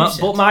you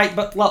said.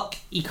 But look,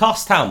 he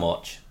cost how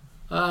much?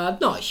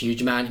 Not a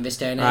huge amount in this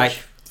day and age.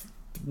 Like,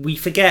 we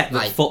forget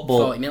that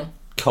football 40 mil.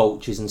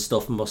 Coaches and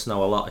stuff must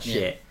know a lot of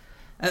shit.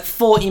 At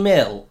 40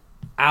 mil,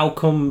 how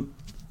come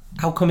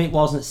it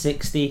wasn't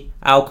 60?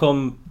 How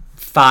come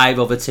 5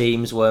 other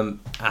teams weren't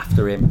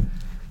after him?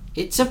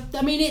 It's a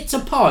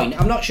point.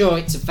 I'm not sure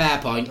it's a fair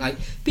point. Like,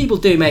 people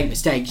do make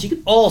mistakes. You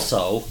can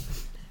also,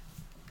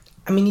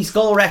 I mean, his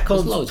goal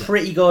record's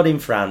pretty good in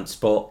France,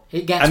 but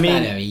it gets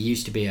better. He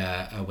used to be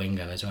a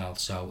winger as well,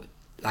 so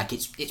like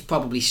it's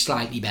probably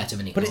slightly better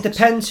than it. But it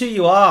depends who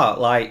you are.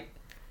 Like,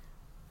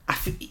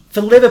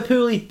 for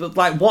Liverpool,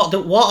 like what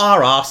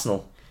are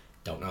Arsenal?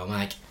 Don't know,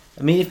 Mike.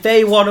 I mean, if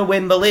they want to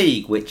win the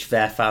league, which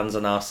their fans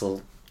on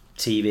Arsenal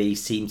TV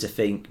seem to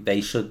think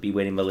they should be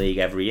winning the league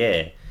every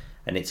year,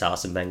 and it's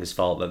Arsene Wenger's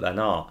fault that they're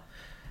not,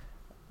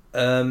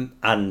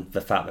 and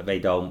the fact that they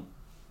don't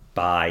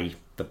buy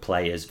the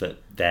players that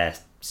their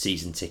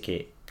season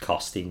ticket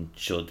costing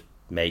should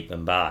make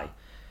them buy,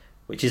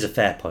 which is a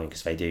fair point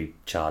because they do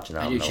charge an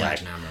arm and a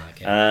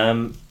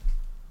leg.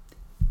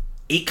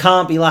 It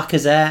can't be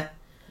Lacazette.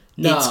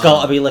 No. It's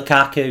got to be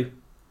Lukaku.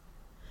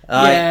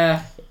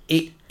 Yeah.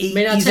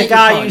 He's a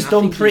guy who's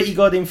done pretty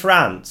good in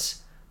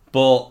France,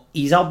 but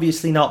he's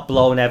obviously not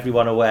blown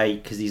everyone away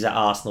because he's at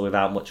Arsenal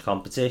without much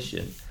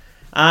competition.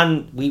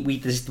 And we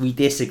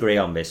disagree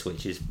on this,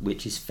 which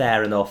is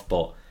fair enough.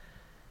 But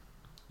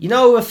you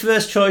know, a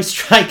first choice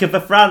striker for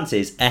France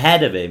is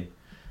ahead of him,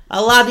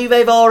 a lad who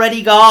they've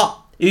already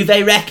got, who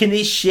they reckon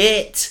is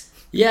shit.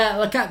 Yeah,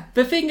 like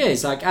the thing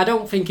is, like, I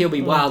don't think he'll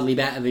be wildly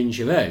better than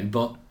Giroud,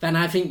 but then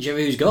I think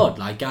Giroud's good.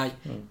 I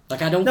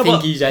don't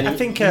think he's any. I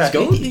think he's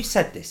good. Who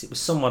said this? It was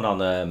someone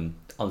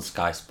on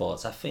Sky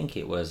Sports. I think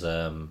it was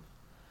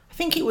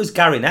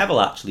Gary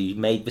Neville actually who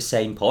made the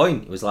same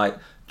point. It was like,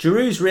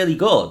 Giroud's really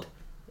good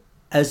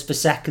as the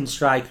second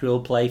striker who'll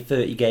play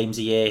 30 games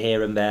a year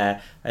here and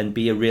there and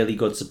be a really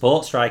good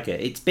support striker.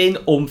 It's been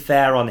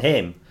unfair on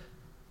him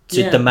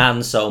to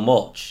demand so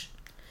much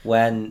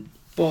when.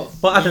 But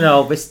I don't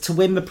know. To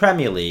win the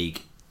Premier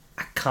League,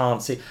 I can't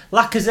see.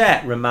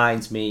 Lacazette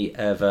reminds me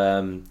of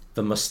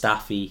the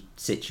Mustafi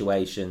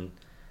situation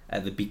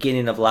at the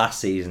beginning of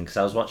last season because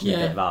I was watching a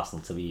bit of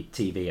Arsenal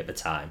TV at the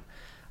time,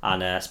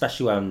 and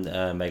especially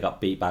when they got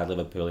beat by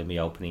Liverpool in the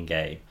opening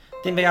game.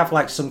 Didn't they have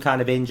like some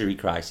kind of injury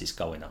crisis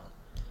going on?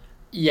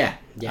 Yeah.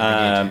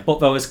 But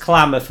there was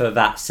clamour for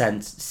that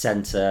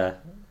centre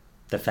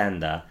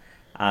defender,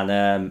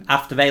 and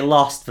after they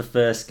lost the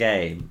first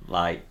game,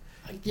 like.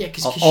 Yeah,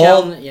 because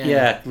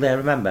Koscielny... they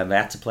remember they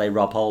had to play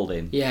Rob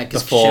Holding. Yeah,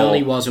 because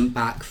Koscielny wasn't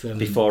back from...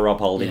 Before Rob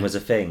Holding was a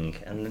thing.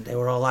 And they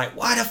were all like,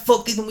 why the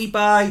fuck didn't we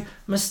buy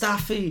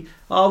Mustafi?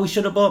 Oh, we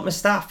should have bought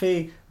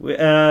Mustafi.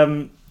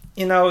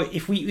 You know,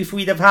 if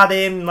we'd have had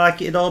him, like,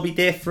 it'd all be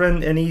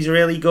different and he's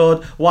really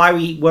good.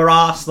 We're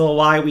Arsenal,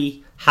 why are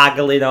we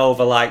haggling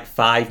over, like,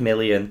 5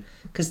 million?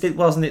 Because did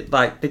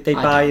they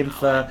buy him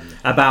for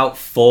about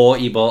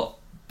 40, but...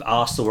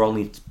 Arsenal were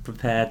only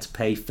prepared to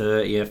pay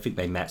 30. I think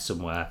they met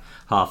somewhere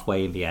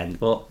halfway in the end.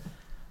 But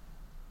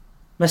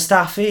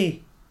Mustafi,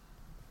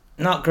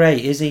 not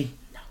great, is he?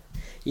 No,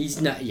 he's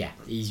not. Yeah,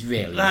 he's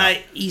really not.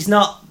 He's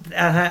not.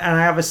 And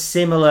I have a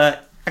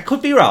similar. I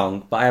could be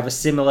wrong, but I have a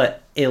similar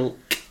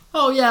ilk.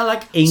 Oh yeah,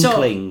 like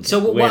inkling. So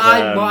what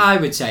I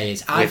would say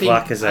is I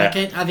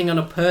think on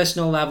a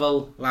personal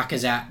level,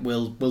 Lacazette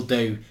will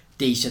do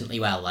decently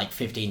well, like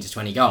 15 to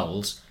 20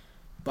 goals.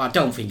 But I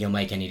don't think he'll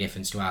make any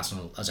difference to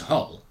Arsenal as a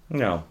whole.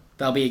 No.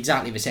 They'll be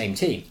exactly the same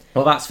team.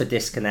 Well, that's the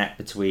disconnect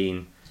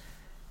between,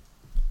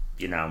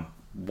 you know,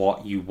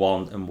 what you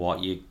want and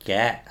what you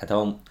get. I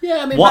don't... Yeah,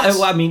 I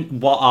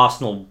mean, what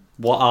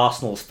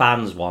Arsenal's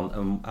fans want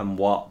and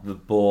what the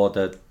board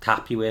are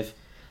happy with.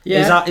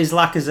 Yeah. Is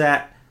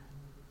Lacazette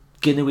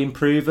going to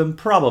improve them?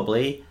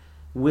 Probably.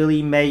 Will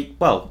he make...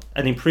 Well,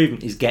 an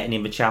improvement is getting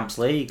in the Champions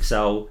League.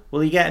 So,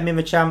 will he get him in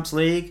the Champions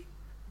League?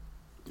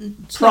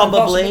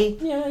 Probably.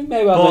 Yeah, he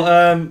may well.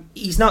 But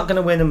he's not going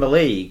to win in the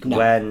league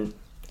when...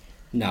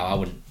 No, I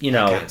wouldn't. You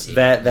know,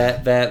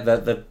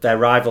 their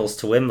rivals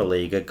to win the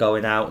league are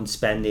going out and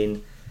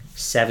spending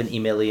 70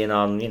 million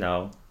on, you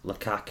know,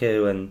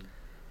 Lukaku and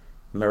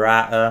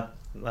Morata.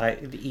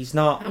 Like, he's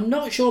not... I'm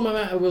not sure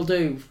Morata will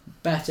do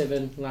better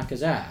than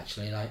Lacazette,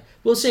 actually. Like,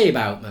 we'll see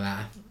about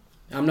Morata.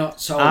 I'm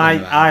not sold on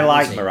Morata. I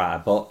like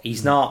Morata, but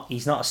he's not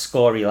a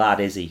scory lad,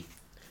 is he?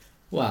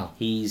 Well...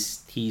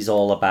 He's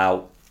all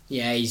about...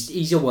 Yeah,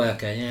 he's a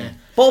worker, yeah.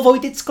 But although he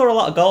did score a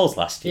lot of goals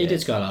last year. He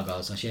did score a lot of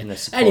goals last year.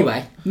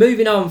 Anyway,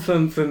 moving on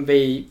from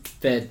the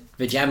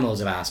generals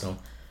of Arsenal,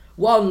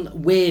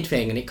 one weird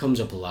thing, and it comes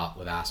up a lot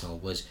with Arsenal,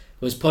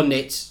 was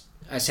pundits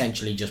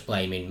essentially just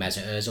blaming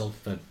Mesut Ozil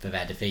for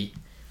their defeat.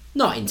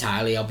 Not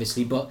entirely,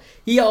 obviously, but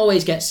he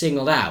always gets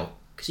singled out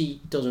because he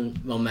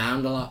doesn't run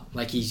around a lot.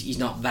 Like, he's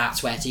not that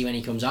sweaty when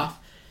he comes off.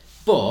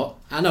 But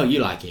I know you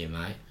like him,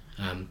 right?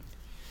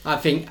 I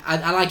think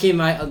I like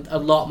him a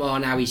lot more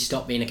now he's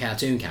stopped being a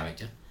cartoon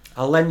character.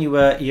 I'll lend you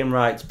Ian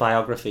Wright's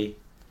biography.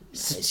 It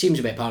seems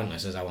a bit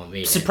pointless as I won't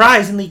read it.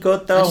 Surprisingly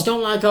good, though. I just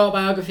don't like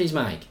autobiographies,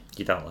 Mike.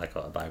 You don't like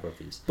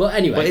autobiographies. But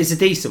anyway. But it's a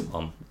decent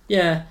one.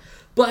 Yeah.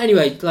 But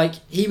anyway, like,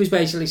 he was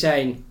basically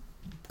saying,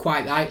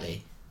 quite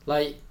rightly,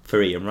 like...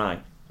 For Ian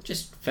Wright.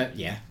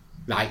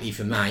 Rightly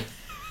for Mike.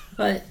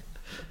 like,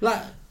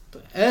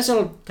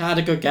 Ozil had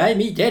a good game.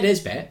 He did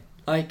his bit.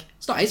 Like,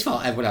 it's not his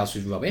fault everyone else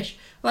was rubbish.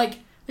 Like...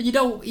 And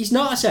he's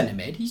not a centre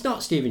mid. He's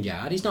not Steven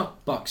Gerrard. He's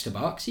not box to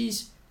box.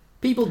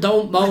 People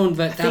don't moan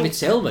that David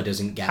Silva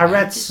doesn't get. I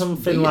read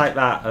something like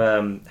that.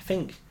 I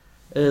think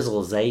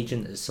Ozil's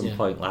agent at some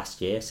point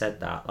last year said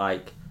that,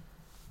 like,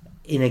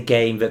 in a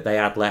game that they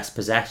had less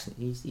possession,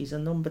 he's a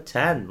number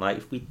 10. Like,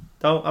 if we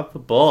don't have the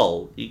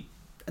ball,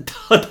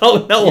 I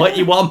don't know what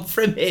you want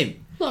from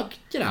him. Look,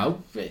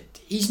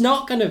 he's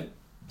not gonna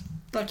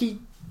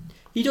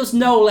he does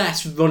no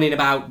less running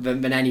about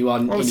than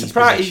anyone in his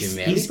position.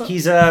 Really,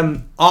 his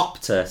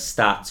Opta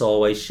stats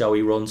always show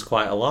he runs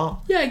quite a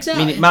lot. Yeah,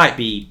 exactly. I mean, it might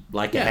be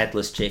like a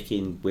headless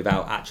chicken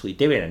without actually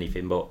doing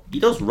anything, but he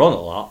does run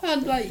a lot.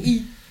 And like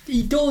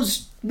he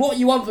does what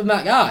you want from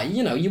that guy.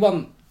 You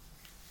want.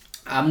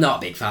 I'm not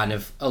a big fan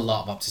of a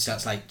lot of Opta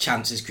stats. Like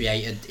chances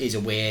created is a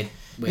weird.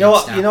 You know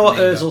what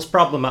Ozil's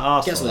problem at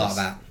Arsenal gets a lot of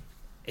that.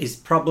 His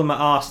problem at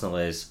Arsenal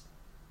is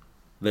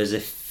there's a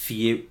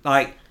few,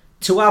 like,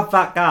 to have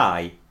that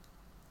guy,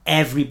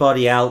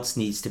 everybody else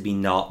needs to be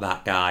not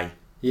that guy.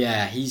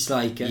 Yeah, he's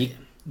like you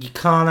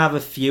can't have a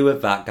few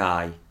of that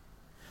guy.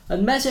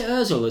 And Mesut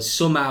Ozil has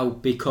somehow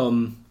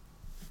become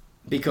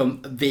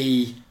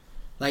the,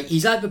 like,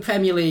 he's like the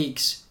Premier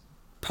League's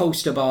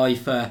poster boy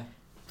for,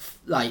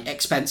 like,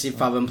 expensive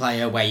foreign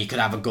player where you could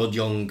have a good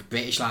young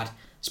British lad,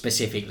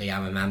 specifically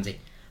Aaron Ramsey.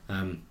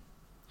 And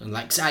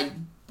like,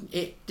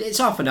 it's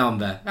off and on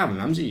there. Aaron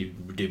Ramsey, you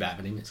would do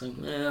better than him. It's like,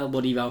 well,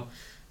 buddy, though.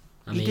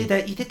 He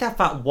did have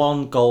that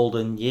one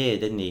golden year,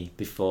 didn't he?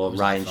 Before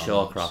Ryan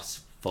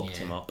Shawcross fucked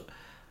him up.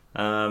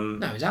 No,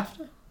 it was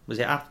after. Was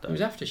it after? It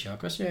was after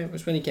Shawcross. Yeah, it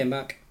was when he came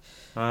back.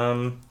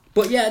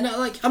 But yeah, no,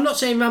 like, I'm not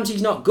saying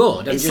Ramsey's not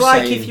good. It's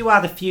like if you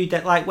had a few,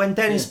 like when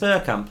Dennis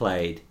Bergkamp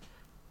played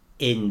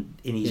in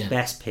his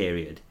best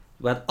period,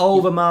 you had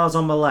Overmars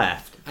on the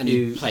left, and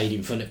who played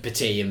in front of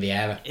Petit and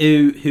Vieira,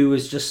 who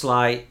was just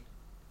like,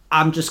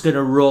 I'm just going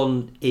to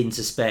run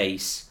into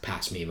space.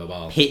 Pass me the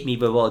ball. Hit me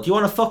the ball. Do you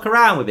want to fuck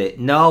around with it?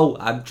 No,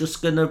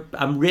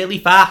 I'm really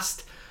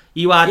fast.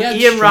 You had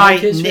Ian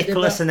Wright,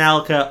 Nicolas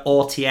Anelka,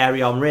 or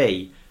Thierry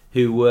Henry,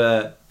 who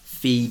were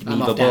feed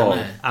me the ball.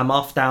 I'm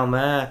off down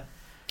there.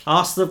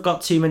 Arsenal have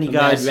got too many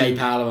guys. Ray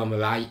Parlour on the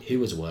right, who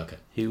was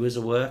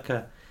a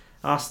worker.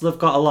 Arsenal have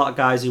got a lot of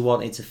guys who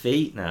wanted to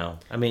feed now.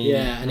 I mean,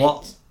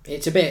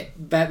 it's a bit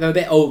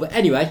over.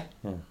 Anyway,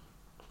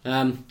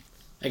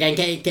 again,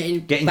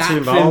 getting back too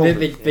involved. From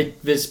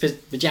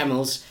the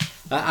Gemels.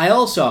 I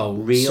also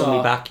reel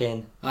me back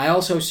in. I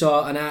also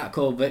saw an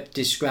article that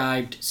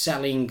described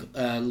selling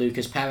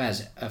Lucas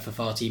Perez for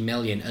 14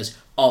 million as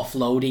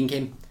offloading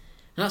him.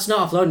 That's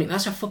not offloading.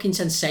 That's a fucking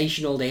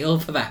sensational deal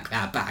for that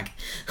grab bag.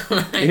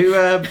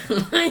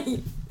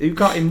 Who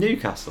got him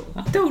Newcastle?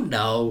 I don't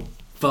know,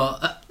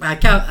 but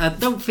I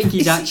don't think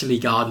he's actually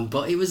gone.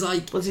 But it was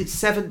like, was it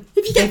 7?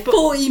 If you get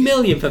 40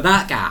 million for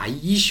that guy,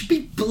 you should be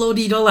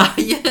bloodied all out.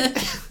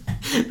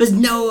 There's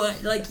no,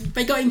 like,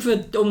 they got him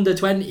for under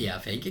 20, I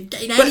think.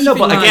 Getting anything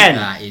but again,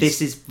 that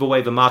this is the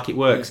way the market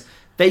works. Yeah.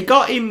 They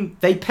got him.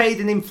 They paid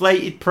an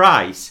inflated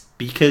price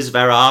because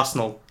they're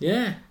Arsenal.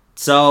 Yeah.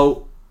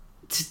 So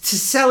to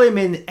sell him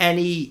in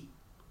any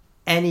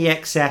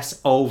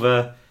excess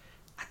over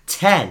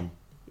 10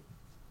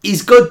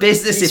 is good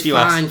business. If you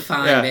ask.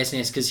 Fine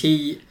business, because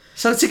he.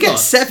 So to get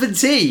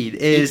 17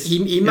 is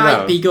he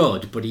might be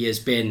good, but he has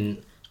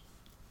been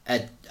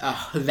a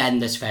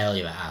horrendous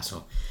failure at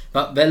Arsenal.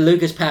 But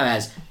Lucas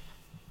Perez,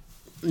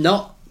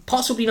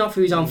 possibly not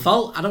through his own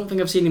fault. I don't think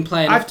I've seen him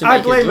play enough to make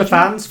I blame the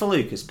fans for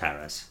Lucas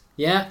Perez.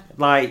 Yeah,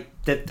 like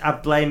I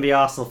blame the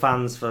Arsenal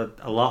fans for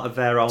a lot of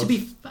their own.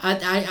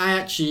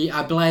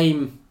 I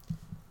blame.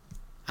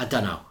 I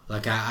don't know.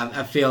 Like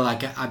I feel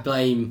like I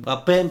blame.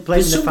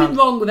 There's something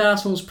wrong with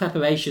Arsenal's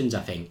preparations. I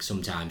think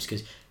sometimes,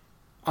 because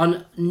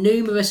on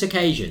numerous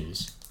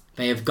occasions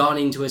they have gone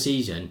into a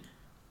season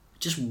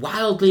just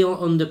wildly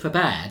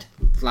underprepared,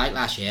 like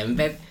last year, and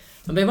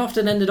they've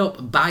often ended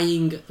up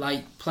buying,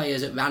 like,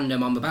 players at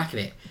random on the back of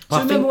it. So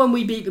remember when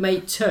we beat them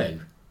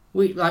 8-2?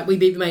 We beat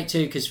them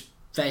 8-2 because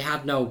they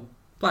had no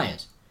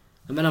players.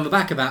 And then on the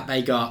back of that,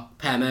 they got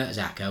Per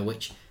Mertesacker,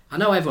 which I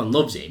know everyone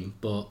loves him,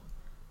 but,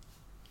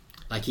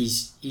 like,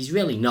 he's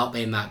really not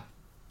been that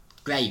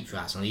great for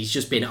Arsenal. He's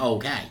just been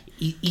okay.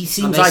 He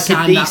seems like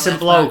a decent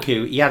bloke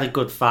who he had a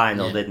good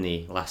final, didn't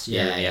he, last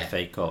year in the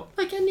FA Cup?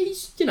 Like, and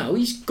he's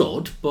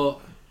good, but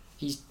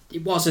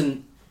it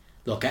wasn't.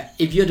 Look,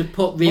 if you'd have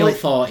put real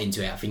thought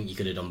into it, I think you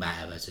could have done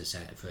better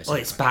for a Well,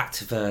 it's back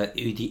to the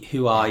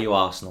who are you,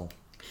 Arsenal?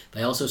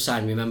 They also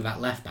signed, remember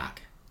that left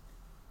back?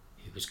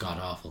 Who was god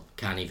awful.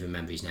 Can't even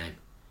remember his name.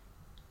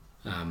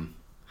 I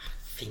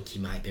think he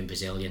might have been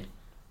Brazilian.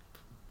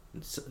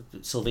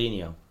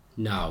 Silvinho?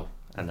 No.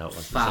 I know it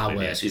was far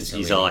worse.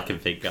 He's all I can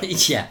think of.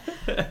 Yeah.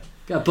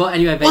 But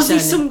anyway, was he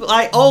some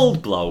like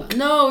old bloke?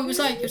 No, it was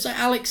like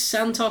Alex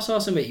Santos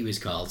or something he was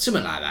called.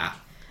 Something like that.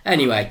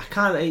 Anyway. I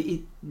can't...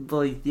 he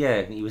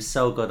was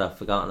so good I've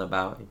forgotten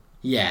about him.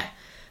 Yeah.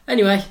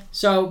 Anyway,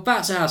 so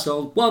that's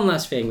Arsenal. One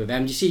last thing with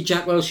them. Do you see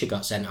Jack Wilshere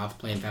got sent off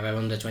playing for their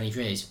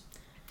under-23s?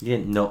 He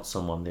didn't nut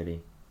someone, did he?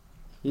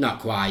 Not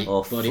quite.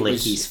 Or but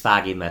flick his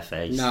fag in their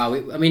face. No,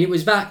 it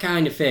was that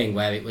kind of thing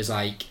where it was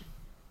like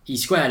he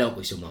squared up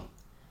with someone.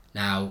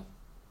 Now,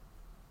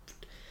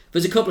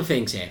 there's a couple of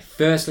things here.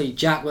 Firstly,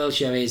 Jack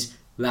Wilshere is,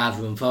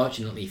 rather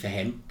unfortunately for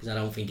him, because I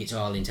don't think it's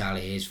all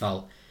entirely his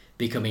fault,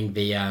 becoming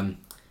the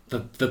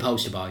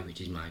poster boy,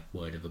 which is my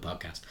word of the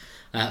podcast,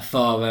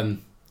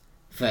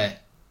 for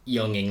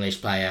young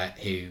English player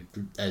who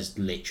has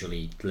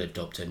literally lived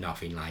up to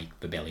nothing like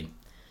the billing.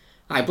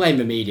 I blame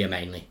the media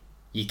mainly.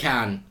 You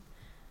can't.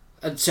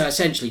 So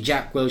essentially,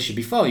 Jack Wilshere,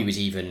 before he was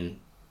even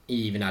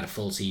had a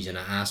full season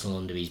at Arsenal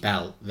under his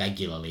belt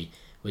regularly,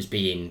 was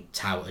being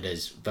touted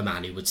as the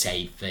man who would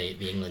save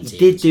the England team.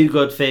 He did do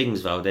good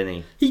things though, didn't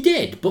he? He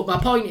did, but my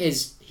point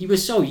is, he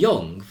was so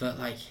young that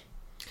like.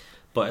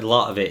 But a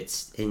lot of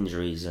it's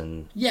injuries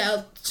and.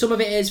 Yeah, some of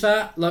it is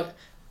that. Look,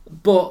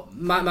 but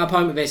my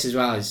point with this as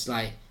well is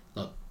like,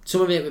 look,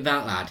 some of it with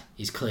that lad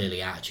is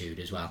clearly attitude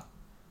as well,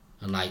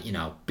 and like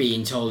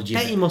being told you.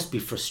 I bet he must be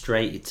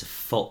frustrated to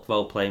fuck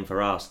while playing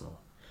for Arsenal.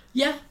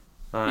 Yeah,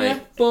 yeah,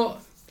 but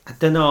I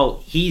don't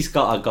know. He's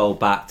got to go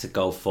back to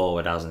go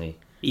forward, hasn't he?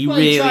 He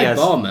tried has.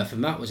 Bournemouth,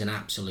 and that was an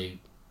absolute,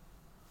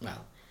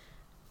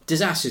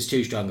 disaster's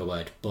too strong a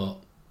word, but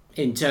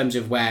in terms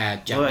of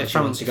where Jack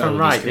Wilshere wants to go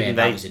with his career,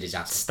 that was a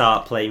disaster.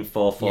 Start playing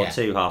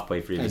 4-4-2 halfway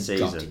through the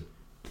season.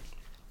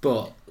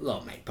 But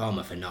look, mate,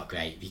 Bournemouth are not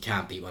great. If you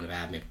can't beat one of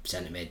our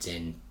centre mids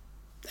in,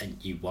 and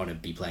you want to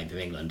be playing for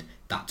England,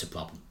 that's a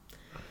problem.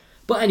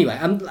 But anyway,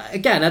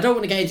 again, I don't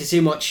want to get into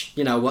too much,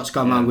 what's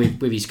gone on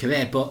with his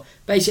career. But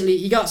basically,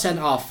 he got sent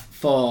off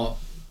for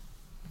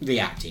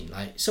reacting.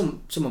 Like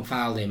someone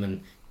fouled him,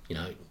 and he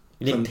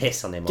didn't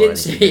piss on him. Didn't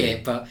see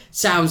it, but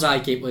sounds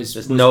like it was.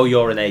 There's no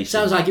urination.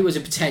 Sounds like it was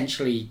a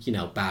potentially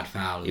bad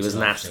foul. It was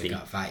nasty. So he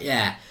got a fight.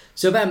 Yeah.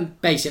 So then,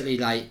 basically,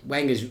 like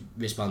Wenger's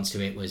response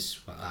to it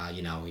was,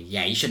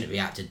 he shouldn't have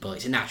reacted, but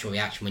it's a natural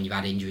reaction when you've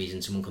had injuries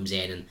and someone comes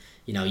in, and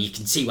you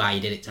can see why he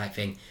did it, type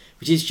thing.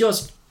 Which is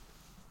just,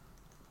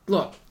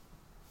 look.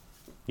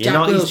 You're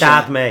not his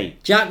dad,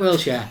 mate. Jack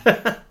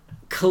Wilshere,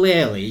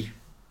 clearly,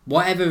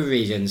 whatever the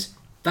reasons,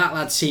 that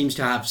lad seems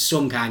to have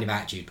some kind of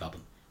attitude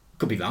problem.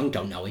 Could be wrong,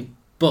 don't know him.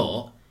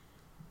 But,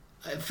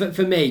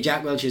 for me,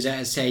 Jack Wilshere's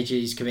at a stage of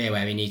his career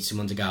where he needs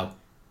someone to go,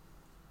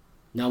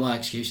 no more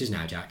excuses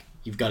now, Jack.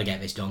 You've got to get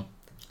this done.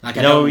 Like,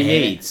 I don't he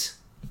needs?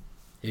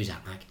 Who's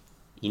that, Mike?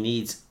 He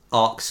needs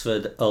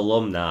Oxford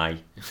alumni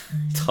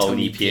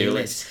Tony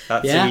Pulis.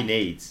 That's who he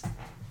needs.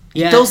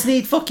 He does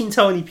need fucking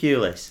Tony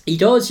Pulis. He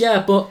does,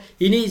 yeah, but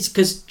he needs...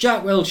 Because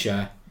Jack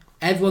Wilshere,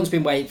 everyone's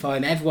been waiting for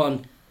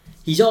him.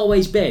 He's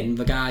always been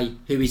the guy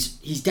who is...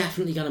 He's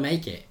definitely going to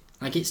make it.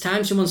 Like, it's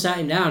time someone sat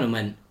him down and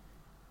went,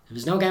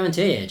 there's no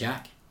guarantee here,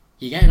 Jack.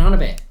 You're getting on a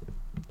bit.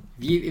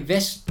 If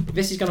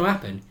this is going to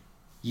happen,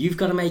 you've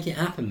got to make it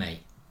happen,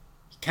 mate.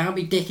 You can't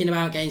be dicking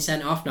about getting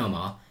sent off no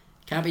more.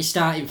 You can't be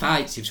starting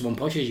fights if someone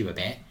pushes you a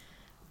bit.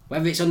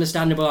 Whether it's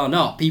understandable or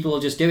not, people will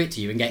just do it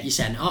to you and get you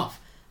sent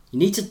off. You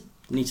need to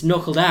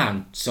knuckle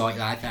down, sort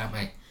your life out,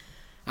 mate.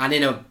 And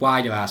in a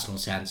wider Arsenal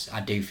sense,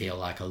 I do feel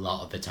like a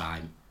lot of the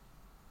time,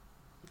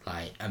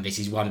 and this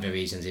is one of the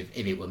reasons, if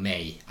it were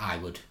me, I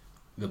would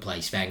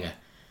replace Wenger.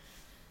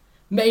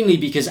 Mainly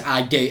because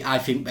I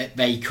think that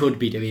they could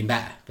be doing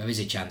better. There is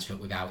a chance that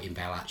without him,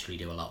 they'll actually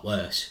do a lot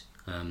worse.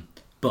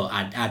 But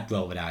I'd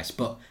roll the dice.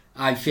 But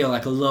I feel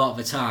like a lot of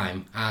the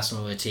time,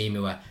 Arsenal are a team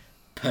who are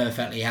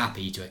perfectly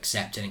happy to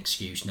accept an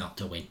excuse not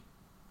to win.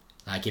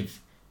 Like if,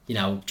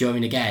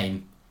 during a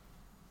game,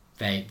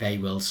 they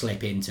will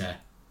slip into,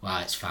 well,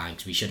 it's fine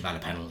because we should have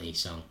had a penalty,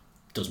 so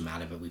it doesn't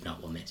matter, but we've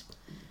not won it.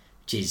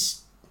 Which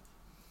is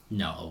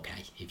not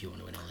okay if you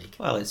want to win a league.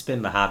 Well, it's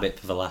been the habit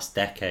for the last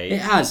decade.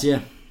 It has,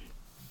 yeah.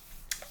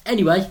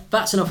 Anyway,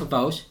 that's enough of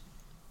those.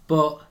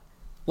 But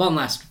one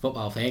last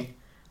football thing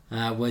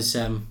was,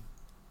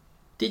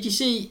 did you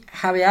see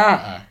Harry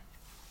Arter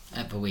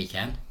at the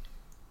weekend?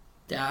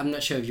 I'm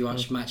not sure if you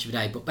watched Match of the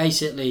Day, but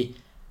basically...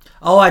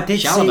 Oh, I did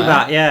see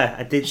that, yeah.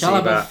 I did see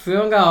that. Chalobah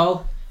threw a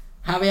goal.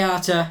 Harry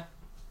Arter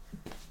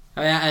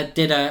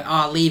did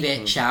a leave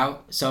it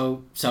shout,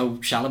 so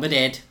Chalobah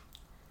did.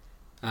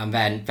 And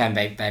then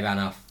they ran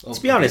off. To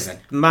be honest,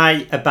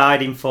 my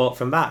abiding thought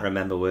from that,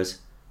 remember, was,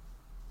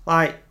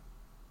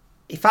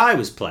 if I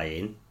was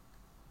playing,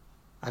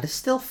 I'd have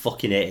still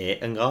fucking hit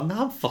it and gone,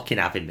 no, I'm fucking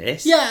having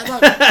this.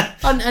 Yeah,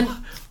 and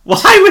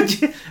why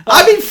would you...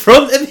 I'm in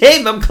front of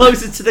him, I'm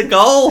closer to the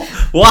goal.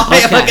 Why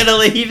am I going to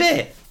leave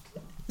it?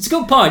 It's a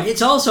good point.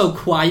 It's also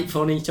quite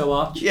funny to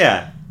watch.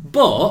 Yeah.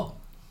 But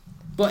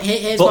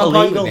here's my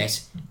point with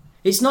this.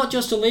 It's not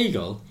just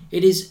illegal,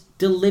 it is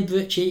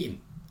deliberate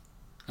cheating.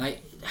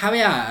 Like,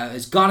 Harry Arter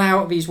has gone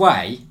out of his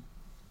way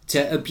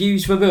to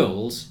abuse the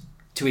rules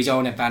to his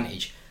own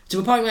advantage. To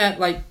the point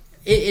where,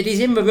 it is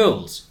in the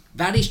rules.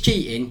 That is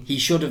cheating. It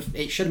should have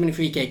been a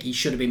free kick. He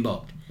should have been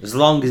booked. As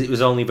long as it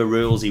was only the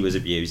rules he was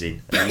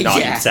abusing, and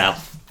not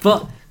himself.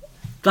 But,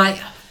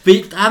 that's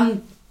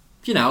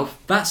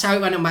how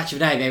it went on Match of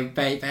the Day.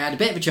 They had a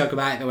bit of a joke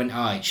about it. They went,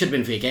 it should have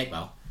been a free kick,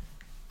 well.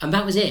 And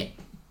that was it.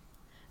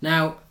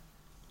 Now,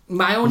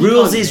 my only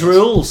rules is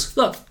rules.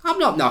 Look, I'm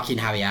not knocking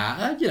Harry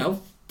Arter.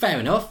 Fair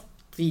enough.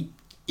 He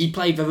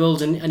played the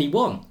rules and he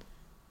won.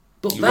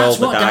 But that's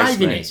what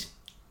diving is.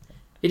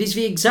 It is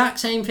the exact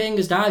same thing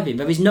as diving.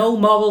 There is no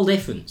moral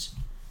difference.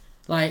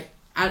 Like,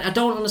 I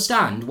don't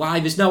understand why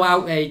there's no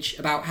outrage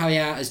about Harry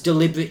Arter's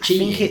deliberate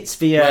cheating. I think it's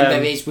when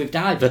there is with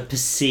diving. The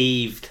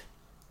perceived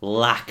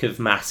lack of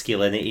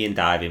masculinity in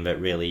diving that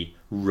really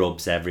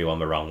rubs everyone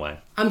the wrong way.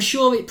 I'm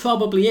sure it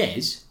probably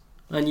is,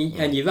 and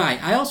you're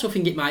right. I also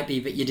think it might be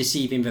that you're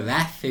deceiving the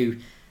ref, who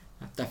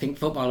I think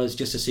footballers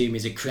just assume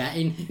is a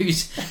cretin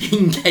who's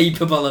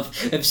incapable of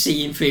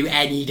seeing through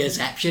any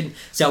deception.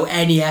 So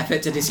any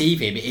effort to deceive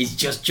him is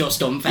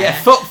just unfair.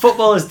 Yeah,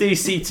 footballers do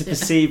seem to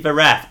perceive the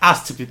ref,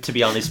 as to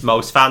be honest,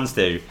 most fans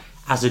do,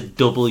 as a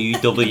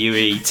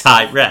WWE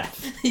type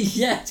ref.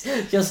 Yeah,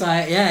 just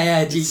like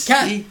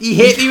He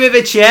hit me with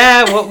a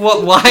chair.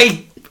 What?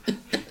 Why?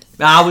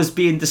 I was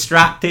being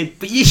distracted,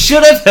 but you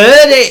should have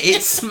heard it.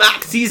 It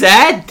smacked his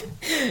head.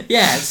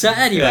 Yeah. So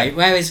anyway,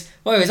 whereas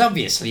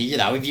obviously,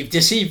 if you've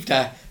deceived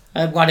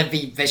one of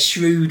the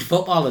shrewd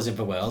footballers of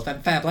the world,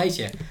 then fair play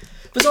to you.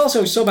 There's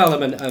also some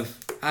element of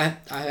I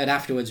heard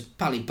afterwards.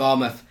 Apparently,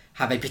 Bournemouth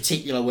have a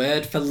particular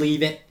word for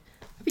leave it.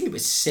 I think it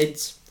was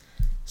SIDS.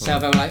 So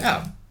they were like,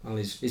 oh. Well,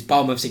 is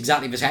Bournemouth's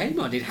exactly the same,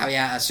 or did Harry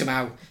Arter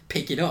somehow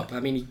pick it up? I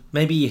mean,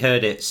 maybe he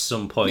heard it at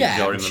some point.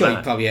 Yeah, I'm sure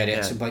he probably heard it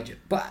at some point.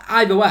 But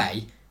either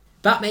way,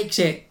 that makes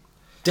it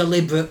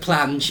deliberate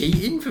plan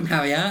cheating from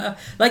Harry Arter.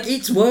 Like,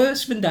 it's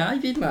worse than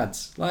diving,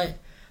 lads. Like,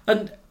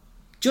 and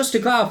just to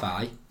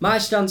clarify, my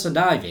stance on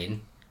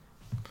diving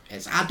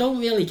is I don't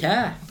really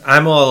care.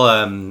 I'm all.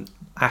 I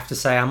have to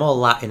say, I'm all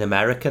Latin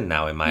American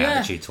now in my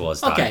attitude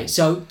towards diving. Okay,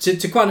 so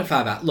to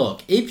quantify that,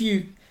 look,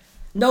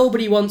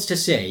 nobody wants to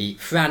see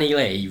Franny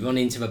Lee run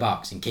into the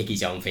box and kick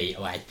his own feet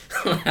away.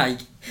 Like,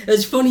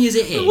 as funny as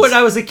it is. When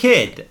I was a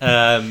kid,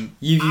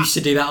 you used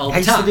to do that all the time. I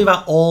used to do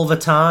that all the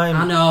time.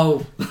 I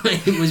know.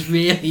 It was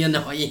really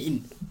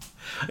annoying.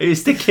 I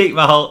used to kick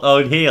my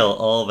own heel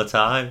all the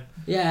time.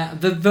 Yeah,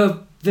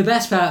 the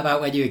best part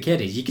about when you were a kid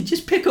is you could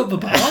just pick up the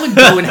ball and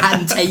go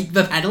and take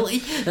the penalty.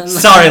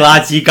 Sorry,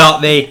 lads, you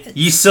got me.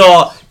 You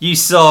saw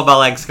my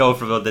legs go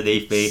from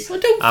underneath me. I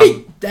don't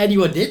think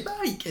anyone did,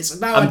 Mike.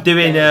 I'm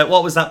doing.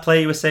 What was that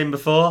play you were saying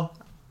before?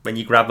 When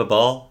you grab a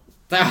ball.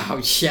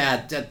 Oh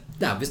yeah,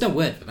 no, there's no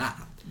word for that.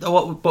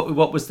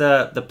 What was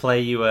the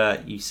play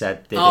you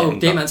said?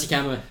 Diamanti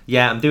camera.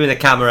 Yeah, I'm doing a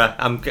camera.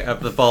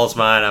 The ball's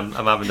mine. I'm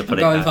having to put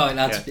it. Going for it,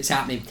 lads. Yeah. It's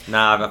happening.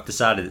 Nah, I've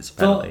decided it's a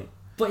penalty.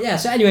 But yeah,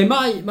 so anyway,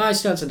 my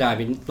stance on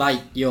diving,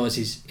 like yours,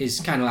 is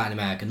kind of Latin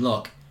American.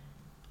 Look,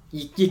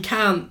 you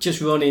can't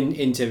just run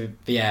into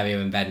the area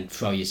and then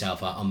throw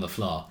yourself out on the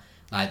floor.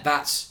 Like,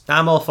 that's...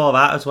 I'm all for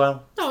that as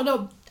well.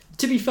 No,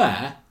 to be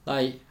fair,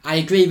 like, I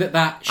agree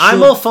that should...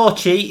 I'm all for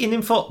cheating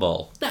in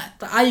football.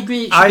 I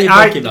agree it should be a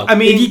booking, though. I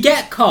mean, if you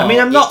get caught,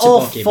 I'm not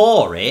all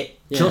for it,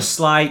 yeah. Just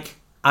like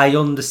I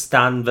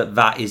understand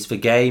that is the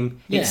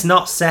game. Yeah. It's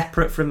not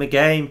separate from the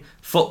game.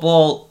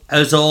 Football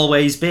has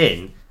always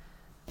been...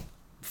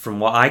 From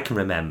what I can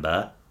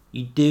remember,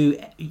 you do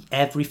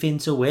everything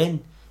to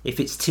win. If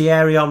it's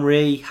Thierry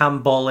Henry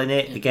handballing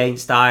it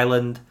against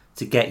Ireland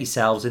to get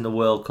yourselves in the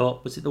World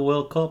Cup, was it the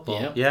World Cup?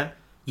 Yeah.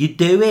 You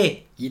do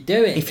it.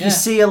 If you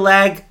see a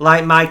leg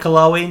like Michael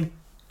Owen,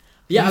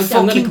 you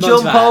fucking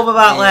jump over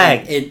that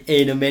leg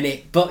in a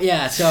minute. But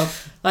yeah, so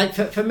like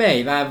for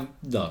me,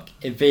 look,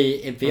 if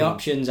the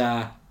options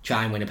are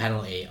try and win a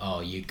penalty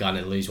or you're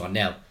gonna lose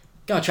 1-0.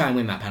 Gotta try and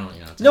win that penalty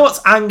now. You know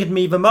what's angered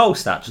me the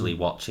most, actually,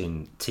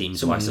 watching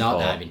teams who I support?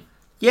 Not diving.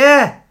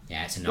 Yeah,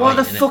 it's annoying. What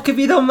the fuck have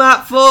you done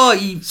that for,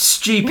 you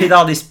stupid,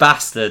 honest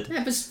bastard?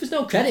 Yeah, there's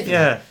no credit for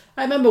that.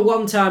 I remember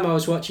one time I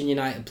was watching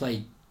United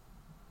play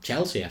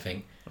Chelsea, I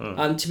think.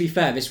 And to be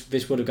fair,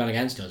 this would have gone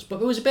against us. But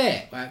there was a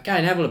bit where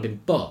Gary Neville had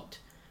been booked,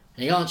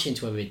 and he launched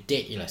into a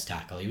ridiculous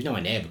tackle. He was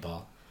nowhere near the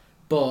ball.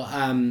 But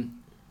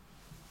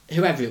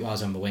whoever it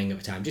was on the wing at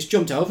the time just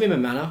jumped over him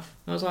and ran off.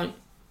 I was like,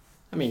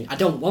 I mean, I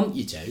don't want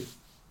you to,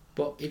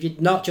 but if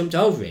you'd not jumped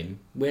over him,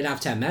 we'd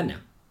have 10 men now.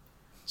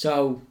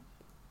 So,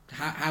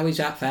 how is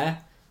that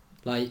fair?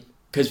 Like,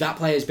 because that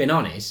player's been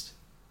honest,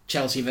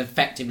 Chelsea have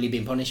effectively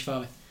been punished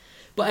for it.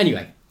 But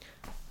anyway,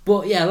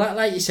 yeah,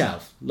 like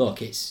yourself, look,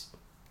 it's...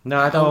 No,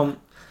 I don't...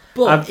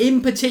 But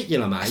in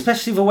particular, mate...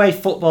 Especially the way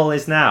football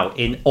is now,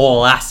 in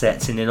all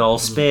assets and in all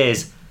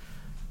spheres,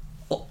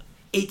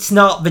 it's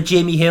not the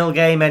Jimmy Hill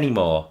game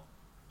anymore.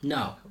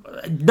 No.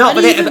 No,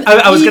 but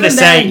I was going to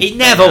say, it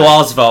never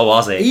was, though,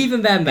 was it?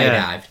 Even then they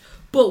dived.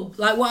 But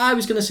like what I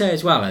was going to say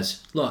as well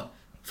is, look,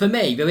 for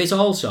me, there is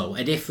also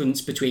a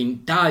difference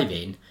between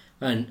diving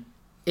and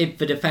if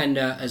the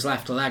defender has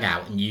left a leg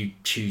out and you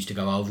choose to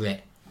go over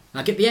it.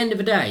 Like, at the end of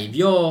the day, if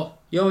you're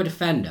a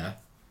defender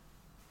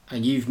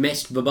and you've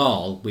missed the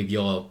ball with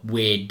your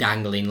weird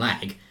dangling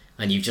leg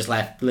and you've just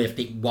left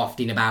it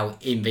wafting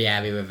about in the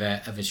area of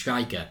a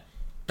striker,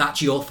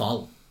 that's your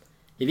fault.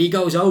 If he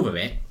goes over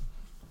it,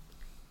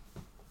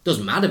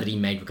 doesn't matter that he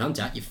made the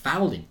contact, you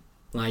fouled him.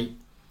 Like,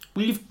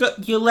 well, you've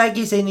got your leg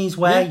is in his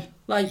way. Yeah,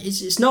 like,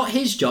 it's not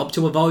his job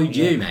to avoid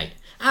you, mate.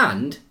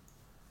 And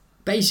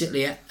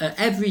basically, at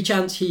every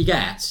chance he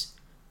gets,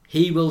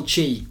 he will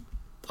cheat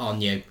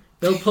on you.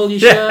 He'll pull your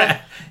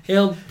shirt.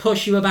 He'll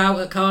push you about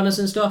at corners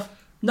and stuff.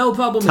 No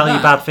problem with that. Tell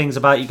you bad things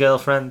about your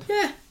girlfriend.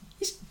 Yeah.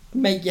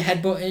 Make your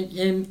headbutt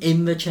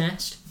in the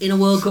chest in a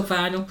World Cup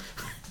final.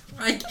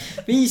 Like,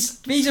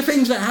 these are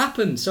things that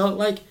happen. So,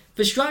 like,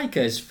 for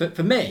strikers,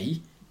 for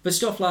me, for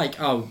stuff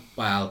like, oh,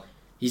 well,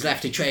 he's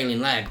left a trailing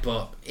leg,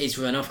 but is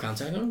there enough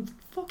contact? I go,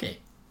 fuck it.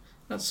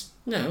 That's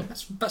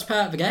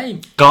part of the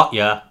game. Got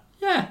ya.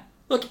 Yeah.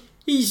 Look,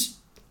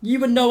 you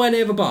would know any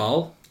of a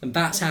ball, and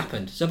that's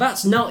happened. So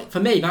that's not, for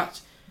me,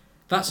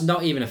 that's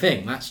not even a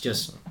thing. That's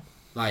just,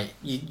 like,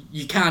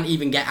 you can't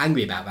even get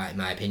angry about that, in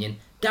my opinion.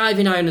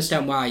 Diving, I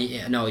understand why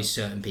it annoys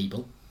certain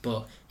people,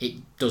 but it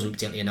doesn't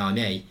particularly annoy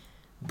me.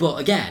 But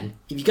again,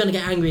 if you're going to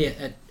get angry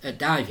at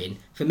diving,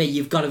 for me,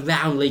 you've got to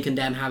roundly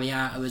condemn Harry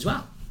Arter as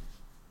well.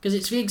 Because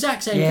it's the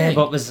exact same thing. Yeah,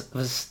 but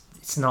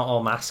it's not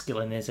all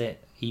masculine, is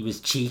it? He was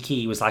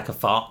cheeky, he was like a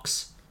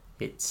fox.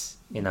 It's,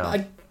 you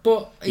know...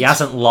 he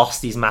hasn't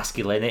lost his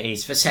masculinity.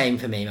 It's the same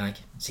for me, Mike.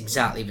 It's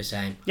exactly the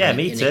same. Yeah,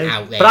 me too.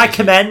 But I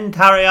commend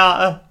Harry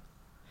Arter.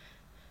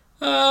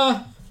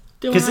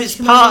 Because it's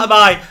part of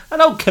my... I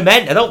don't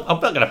commend... I'm not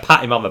going to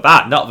pat him on the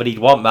back. Not that he'd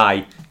want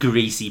my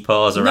greasy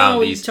paws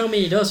around his... No, he told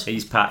me he does.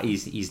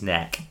 His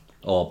neck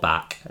or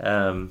back.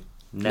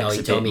 Neck's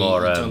he told me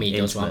he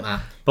does want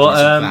that. But,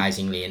 in a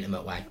surprisingly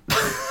intimate way.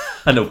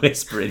 And a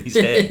whisper in his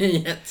ear.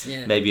 Yes,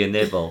 yeah. Maybe a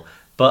nibble.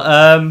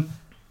 But,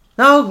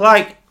 no,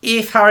 like,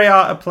 if Harry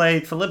Arter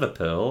played for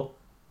Liverpool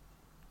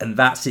and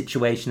that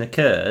situation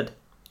occurred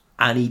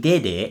and he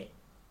did it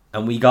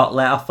and we got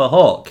let off the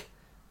hook...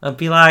 I'd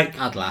be like...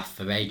 I'd laugh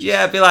for ages.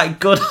 Yeah, I'd be like,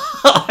 good...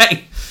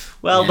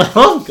 well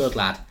done. Good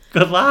lad.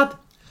 Good lad.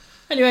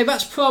 Anyway,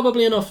 that's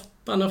probably enough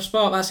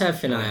sport. That's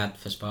everything I had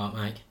for sport,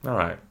 Mike. All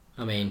right.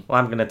 I mean... Well,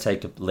 I'm going to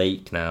take a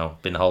leak now.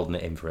 Been holding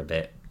it in for a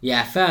bit.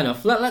 Yeah, fair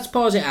enough. Let's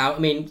pause it out. I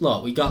mean,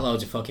 look, we've got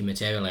loads of fucking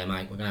material here,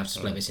 Mike. We're going to have to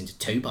split this into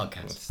 2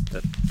 podcasts.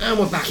 And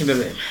we're back in the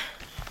room.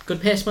 Good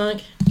piss,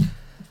 Mike?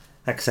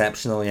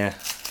 Exceptional, yeah.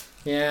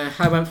 Yeah,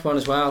 I went for one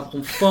as well.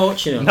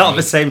 Unfortunately... Not at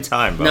the same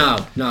time, bro.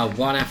 No,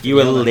 one after you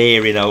the other. You were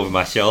leering over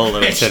my shoulder,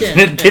 which I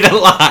didn't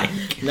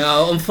like.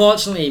 No,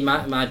 unfortunately,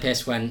 my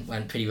piss went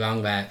pretty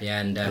wrong there at the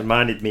end.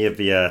 Reminded me of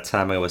the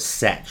time I was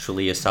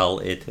sexually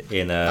assaulted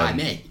in... By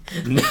me?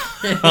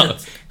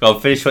 Go on,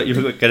 finish what you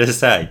were going to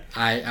say.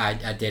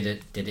 I did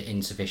it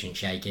insufficient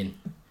shaking.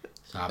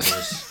 So I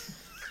was...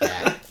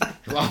 Yeah.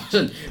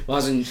 It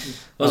wasn't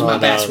my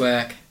best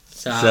work.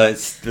 So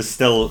there's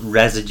still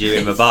residue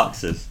in the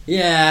boxes.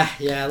 Yeah.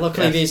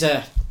 Luckily, these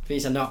are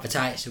not the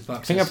tightest of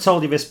boxes. I think I've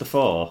told you this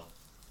before,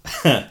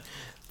 but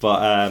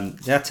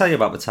I'll tell you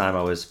about the time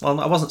I was. Well,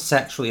 I wasn't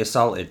sexually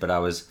assaulted, but I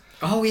was.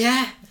 Oh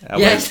yeah. You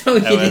did tell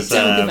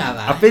me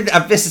about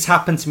that. This has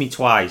happened to me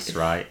twice,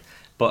 right?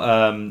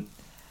 But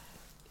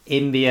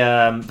in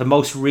the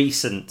most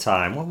recent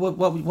time,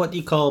 what do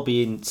you call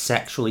being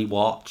sexually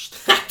watched?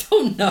 I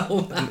don't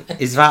know.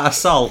 Is that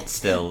assault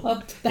still?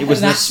 Well, it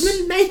was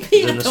harassment, maybe.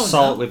 It was an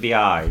assault with the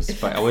eyes.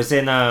 But I was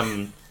in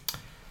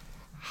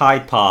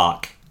Hyde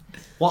Park.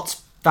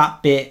 What's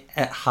that bit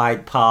at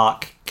Hyde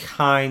Park,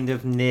 kind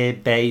of near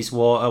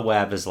Bayswater,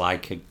 where there's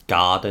like a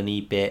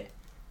gardeny bit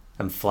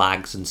and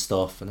flags and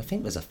stuff, and I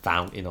think there's a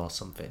fountain or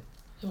something.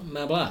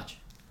 Marble Arch.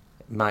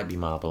 It might be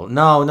Marble.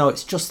 No,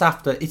 it's just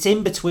after. It's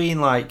in between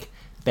like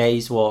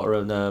Bayswater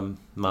and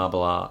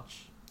Marble Arch.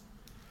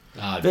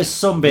 There's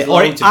some bit,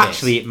 or it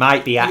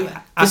might be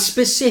the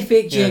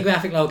specific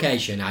geographic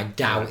location. I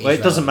doubt. Well,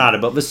 it doesn't matter,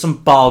 but there's some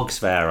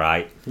bogs there,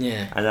 right?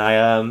 Yeah. And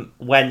I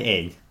went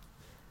in,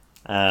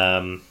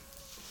 but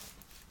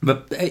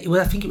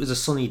I think it was a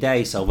sunny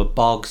day, so the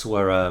bogs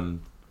were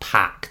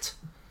packed.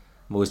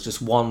 There was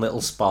just one little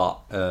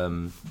spot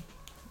in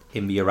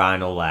the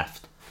urinal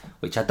left,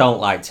 which I don't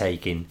like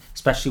taking,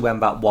 especially when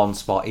that one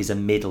spot is a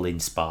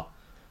middling spot.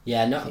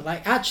 Yeah, no,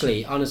 like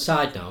actually, on a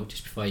side note,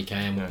 just before you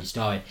carry on with your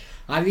story,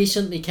 I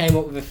recently came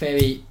up with a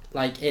theory,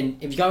 like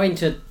if you go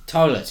into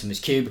toilets and there's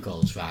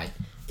cubicles, right,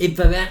 if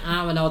there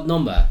are an odd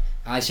number,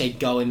 I say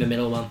go in the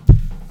middle one.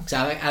 Because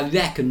I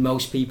reckon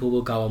most people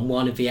will go on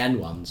one of the end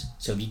ones,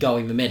 so if you go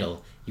in the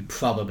middle, you're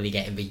probably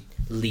getting the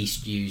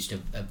least used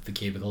of the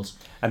cubicles.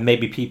 And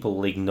maybe people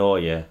will ignore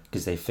you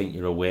because they think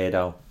you're a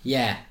weirdo.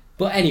 Yeah,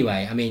 but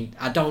anyway, I mean,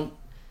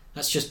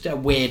 that's just a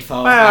weird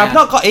thought. Well, I've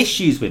not got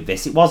issues with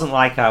this. It wasn't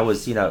like I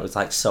was, it was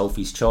like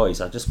Sophie's Choice.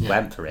 I just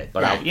went for it.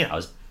 But, I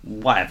was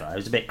whatever. I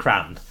was a bit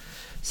crammed.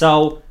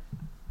 So,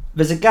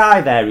 there's a guy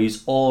there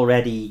who's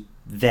already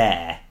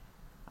there.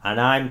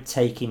 And I'm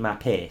taking my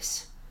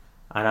piss.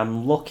 And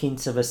I'm looking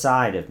to the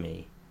side of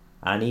me.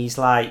 And he's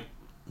like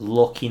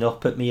looking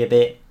up at me a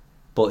bit.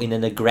 But in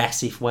an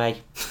aggressive way.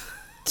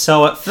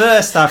 So, at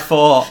first I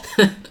thought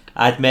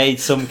I'd made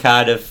some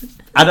kind of,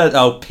 I don't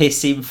know,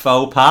 pissing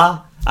faux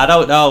pas. I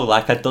don't know,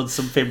 like I'd done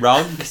something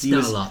wrong because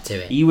a lot to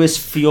it. He was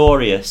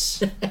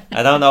furious.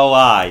 I don't know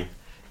why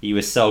he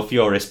was so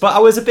furious, but I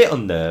was a bit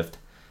unnerved.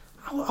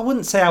 I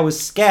wouldn't say I was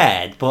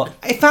scared, but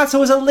in fact I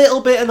was a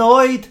little bit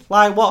annoyed.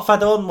 Like, what have I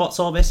done? What's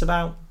all this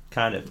about?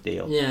 Kind of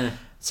deal. Yeah.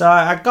 So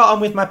I got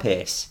on with my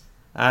piss.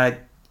 I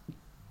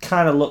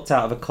kind of looked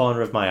out of a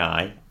corner of my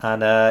eye,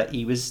 and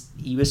he was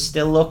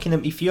still looking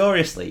at me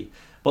furiously.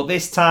 But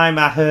this time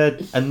I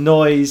heard a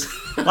noise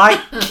like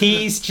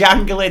keys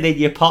jangling in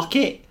your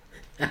pocket.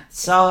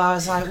 So I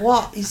was like,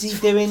 what is he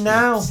doing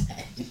now?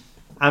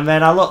 And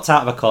then I looked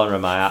out of a corner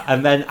of my eye,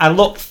 and then I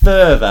looked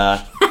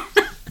further,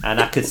 and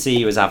I could see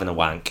he was having a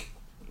wank.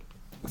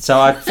 So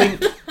I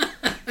think,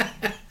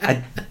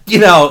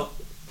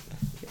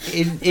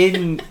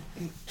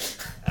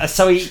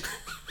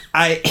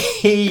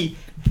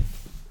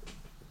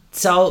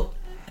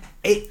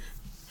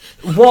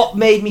 what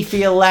made me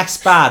feel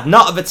less bad,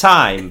 not at the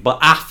time, but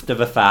after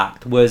the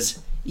fact, was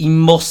he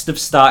must have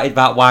started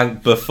that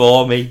wank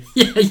before me.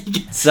 Yeah,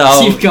 so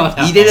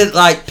he didn't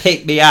like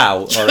pick me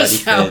out or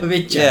anything. Out of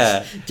interest,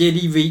 yeah. Did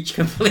he reach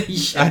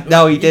completion?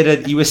 No, he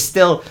didn't. He was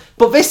still.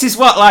 But this is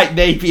what like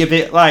made me a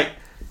bit like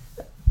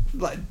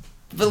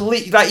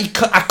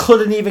I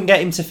couldn't even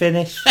get him to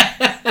finish.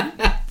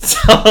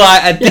 So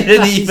like I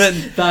didn't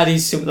even. That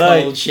is some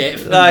cold shit.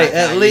 From like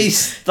that at guy.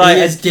 least like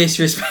he has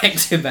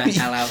disrespected the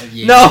hell out of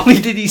you. Not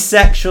only did he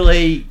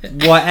sexually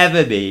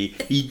whatever me,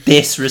 he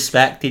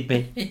disrespected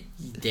me. He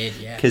did,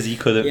 yeah. Because he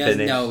couldn't finish.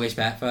 He has no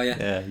respect for you.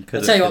 Yeah, he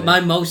couldn't. I'll tell you what,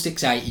 finish. my most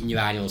exciting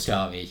urinal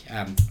story.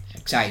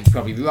 Exciting is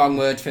probably the wrong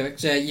word for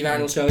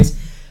urinal stories.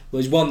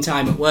 Was one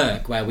time at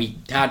work where we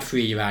had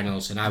 3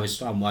 urinals and I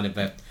was on one of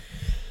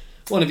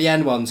the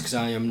end ones because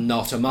I am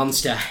not a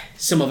monster.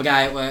 Some other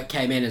guy at work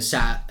came in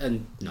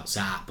and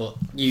but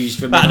used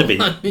the middle.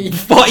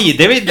 What are you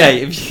doing,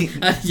 mate?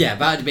 Yeah,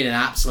 that would have been an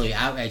absolute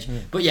outrage.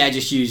 But yeah,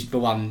 just used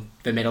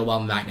the middle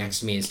one right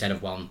next to me instead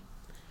of one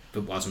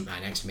that wasn't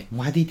right next to me.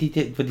 Why did he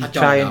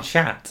try and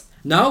chat?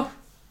 No.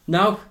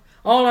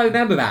 All I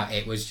remember about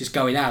it was just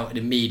going out and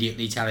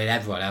immediately telling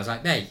everyone. I was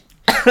like, hey,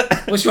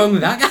 what's wrong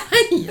with that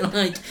guy?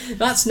 Like,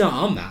 that's not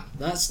on that.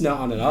 That's not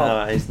on at all.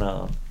 No, it's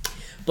not on.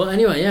 But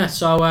anyway, yeah,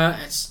 so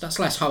that's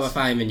less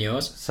horrifying than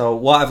yours. So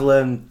what I've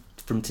learned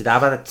from today,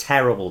 I've had a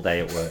terrible day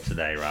at work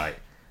today, right?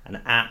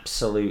 And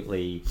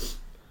absolutely,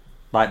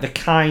 like the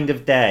kind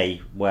of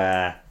day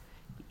where,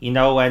 you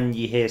know when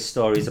you hear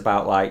stories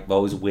about like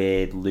those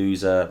weird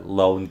loser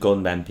lone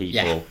gunmen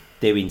people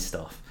doing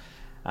stuff,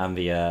 and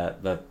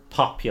the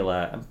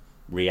popular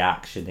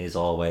reaction is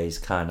always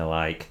kind of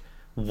like,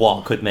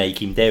 what could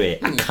make him do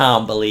it? I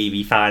can't believe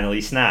he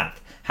finally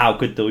snapped. How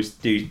could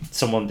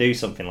someone do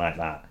something like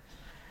that?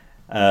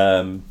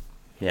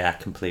 Yeah, I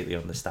completely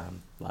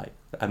understand. Like,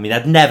 I mean,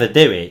 I'd never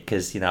do it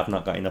because I've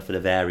not got enough of the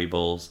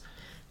variables.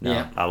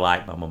 I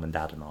like my mum and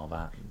dad and all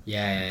that.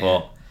 Yeah.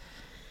 But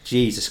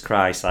Jesus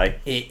Christ, like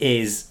it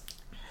is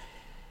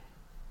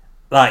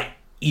like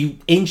you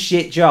in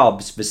shit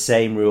jobs. The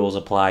same rules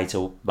apply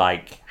to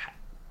like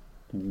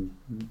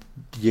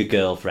your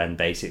girlfriend,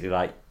 basically.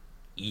 Like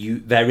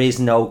there is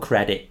no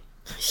credit.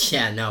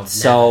 Yeah, no.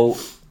 So,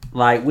 never.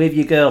 Like with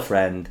your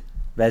girlfriend.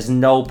 There's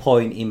no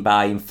point in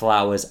buying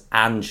flowers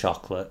and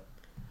chocolate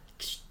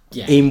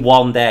in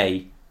one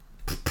day,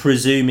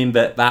 presuming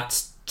that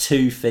that's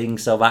 2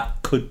 things, so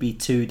that could be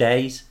 2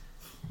 days.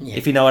 Yeah.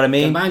 If you know what I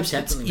mean.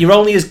 You're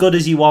only as good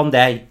as you one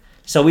day.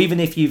 So even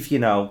if you've,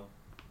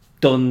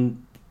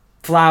 done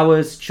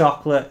flowers,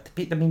 chocolate,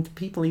 I mean,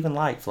 people even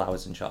like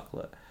flowers and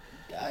chocolate.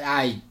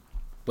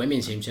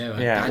 Women seem to.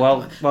 Yeah,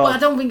 well, I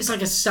don't think it's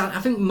like I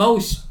think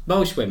most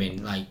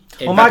women, like,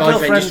 if my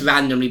boyfriend just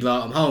randomly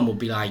brought them home, would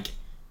be like,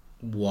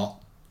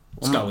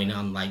 what's going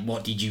on? Like,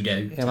 what did you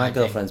do? Yeah, my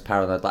girlfriend's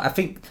paranoid. Like, I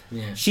think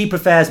she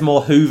prefers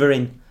more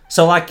hoovering.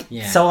 So like,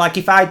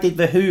 if I did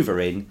the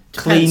hoovering,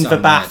 cleaned the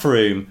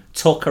bathroom,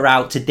 took her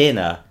out to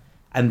dinner,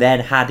 and then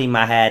had in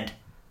my head,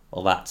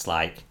 well, that's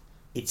like,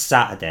 it's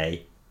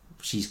Saturday,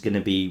 she's gonna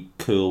be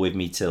cool with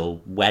me till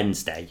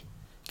Wednesday,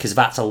 because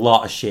that's a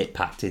lot of shit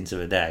packed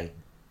into a day.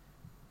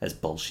 That's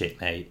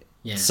bullshit, mate.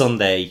 Yeah.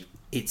 Sunday,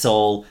 it's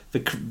all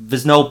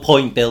there's no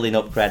point building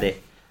up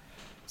credit.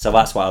 So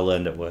that's what I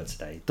learned at work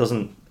today.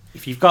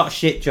 If you've got a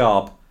shit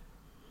job,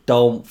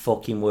 don't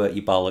fucking work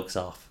your bollocks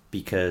off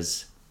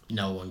because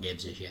no one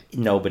gives a shit.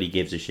 Nobody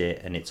gives a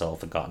shit, and it's all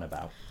forgotten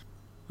about.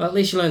 Well, at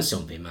least you learn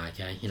something, Mike.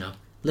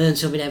 Learn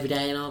something every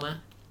day and all that.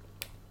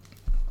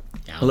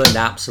 I learned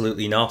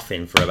absolutely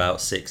nothing for about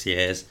 6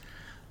 years.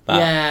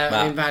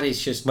 I mean that is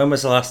just. When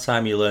was the last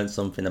time you learned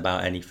something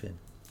about anything?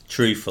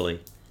 Truthfully.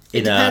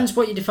 It depends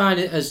what you define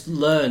it as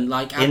learn.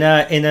 Like in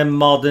a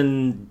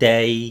modern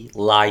day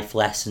life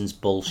lessons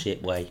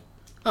bullshit way.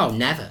 Oh,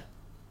 never.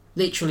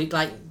 Literally,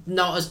 like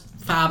not as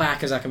far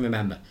back as I can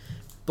remember,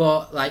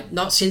 but like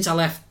not since I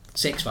left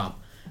sixth form.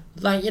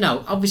 Like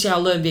obviously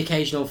I'll learn the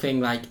occasional thing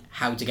like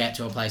how to get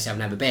to a place I've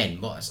never been,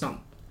 but it's not,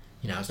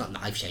 it's not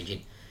life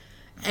changing.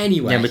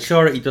 Anyway. Yeah,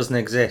 maturity doesn't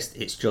exist.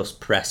 It's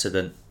just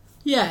precedent.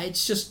 Yeah,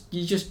 it's just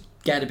you just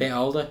get a bit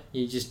older.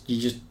 You just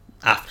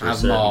after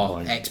have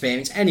more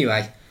experience.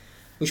 Anyway.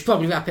 We should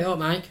probably wrap it up,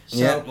 Mike.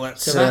 So,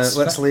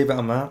 let's leave it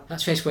on that.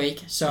 That's this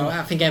week. So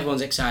I think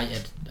everyone's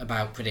excited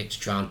about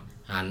Predictatron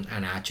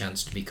and our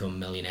chance to become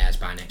millionaires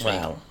by next week.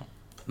 Well,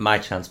 my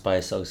chance by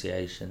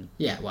association.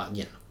 Yeah, well,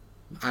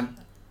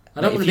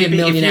 I don't want to be a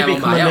millionaire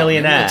on my own. I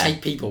want to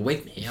take people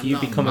with me. If you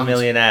become a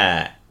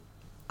millionaire,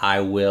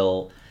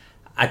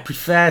 I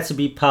prefer to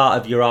be part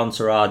of your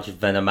entourage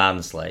than a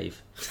manslave,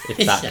 if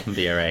that can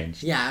be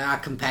arranged. Yeah, I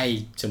can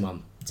pay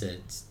someone to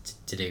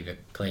do the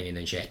cleaning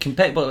and shit.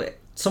 But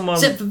someone...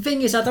 So the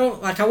thing is, I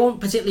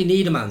won't particularly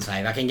need a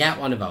manslave. I can get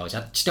one of those.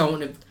 I just don't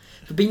want to...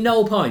 There'd be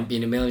no point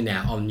being a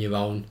millionaire on your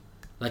own.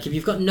 Like, if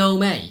you've got no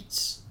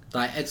mates...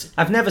 Like, it's...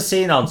 I've never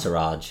seen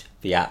Entourage,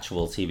 the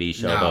actual TV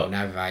show. No,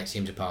 never. It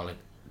seems appalling.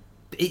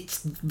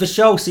 The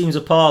show seems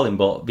appalling,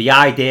 but the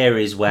idea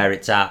is where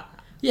it's at.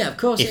 Yeah, of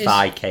course. If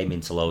I came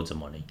into loads of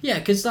money. Yeah,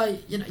 because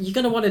you're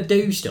gonna want to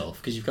do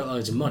stuff because you've got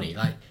loads of money.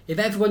 Like, if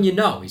everyone you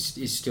know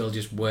is still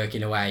just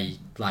working away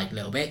like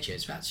little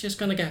bitches, that's just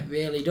gonna get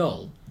really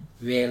dull,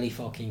 really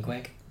fucking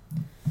quick.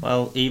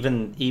 Well,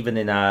 even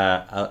in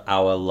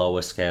our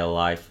lower scale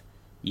life,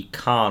 you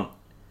can't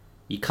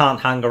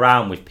hang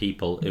around with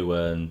people who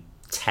earn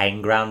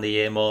 10 grand a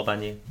year more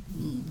than you.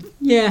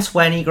 Yeah,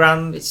 20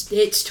 grand.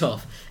 It's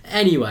tough.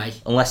 Anyway,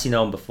 unless you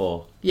know them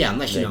before. Yeah,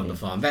 unless you know them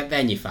before,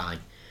 then you're fine.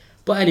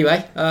 But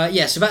anyway,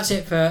 so that's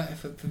it for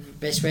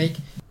this week.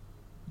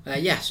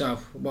 So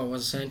what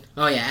was I saying?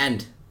 Oh yeah,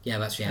 end. Yeah,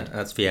 that's the end.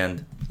 That's the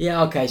end.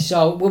 Yeah, okay.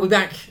 So we'll be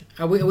back.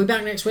 Are we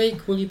back next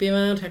week? Will you be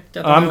around?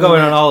 I'm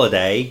going on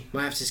holiday.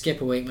 Might have to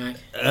skip a week, Mike.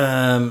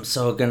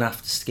 So we're gonna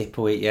have to skip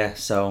a week. Yeah.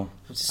 So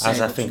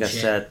as I think I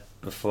said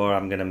before,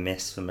 I'm gonna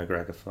miss the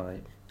McGregor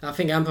fight. I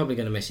think I'm probably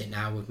gonna miss it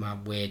now with my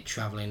weird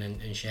travelling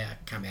and shit. I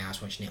can't be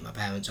arsed watching it with my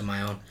parents on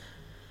my own.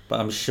 But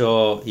I'm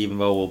sure, even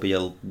though we'll be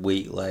a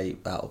week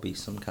late, that'll be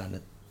some kind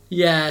of...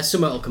 Yeah,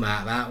 something will come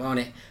out of that, won't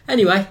it?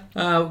 Anyway,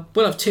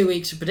 we'll have 2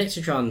 weeks of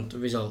Predictatron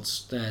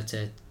results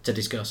to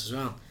discuss as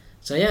well.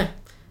 So yeah,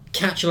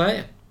 catch you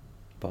later.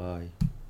 Bye.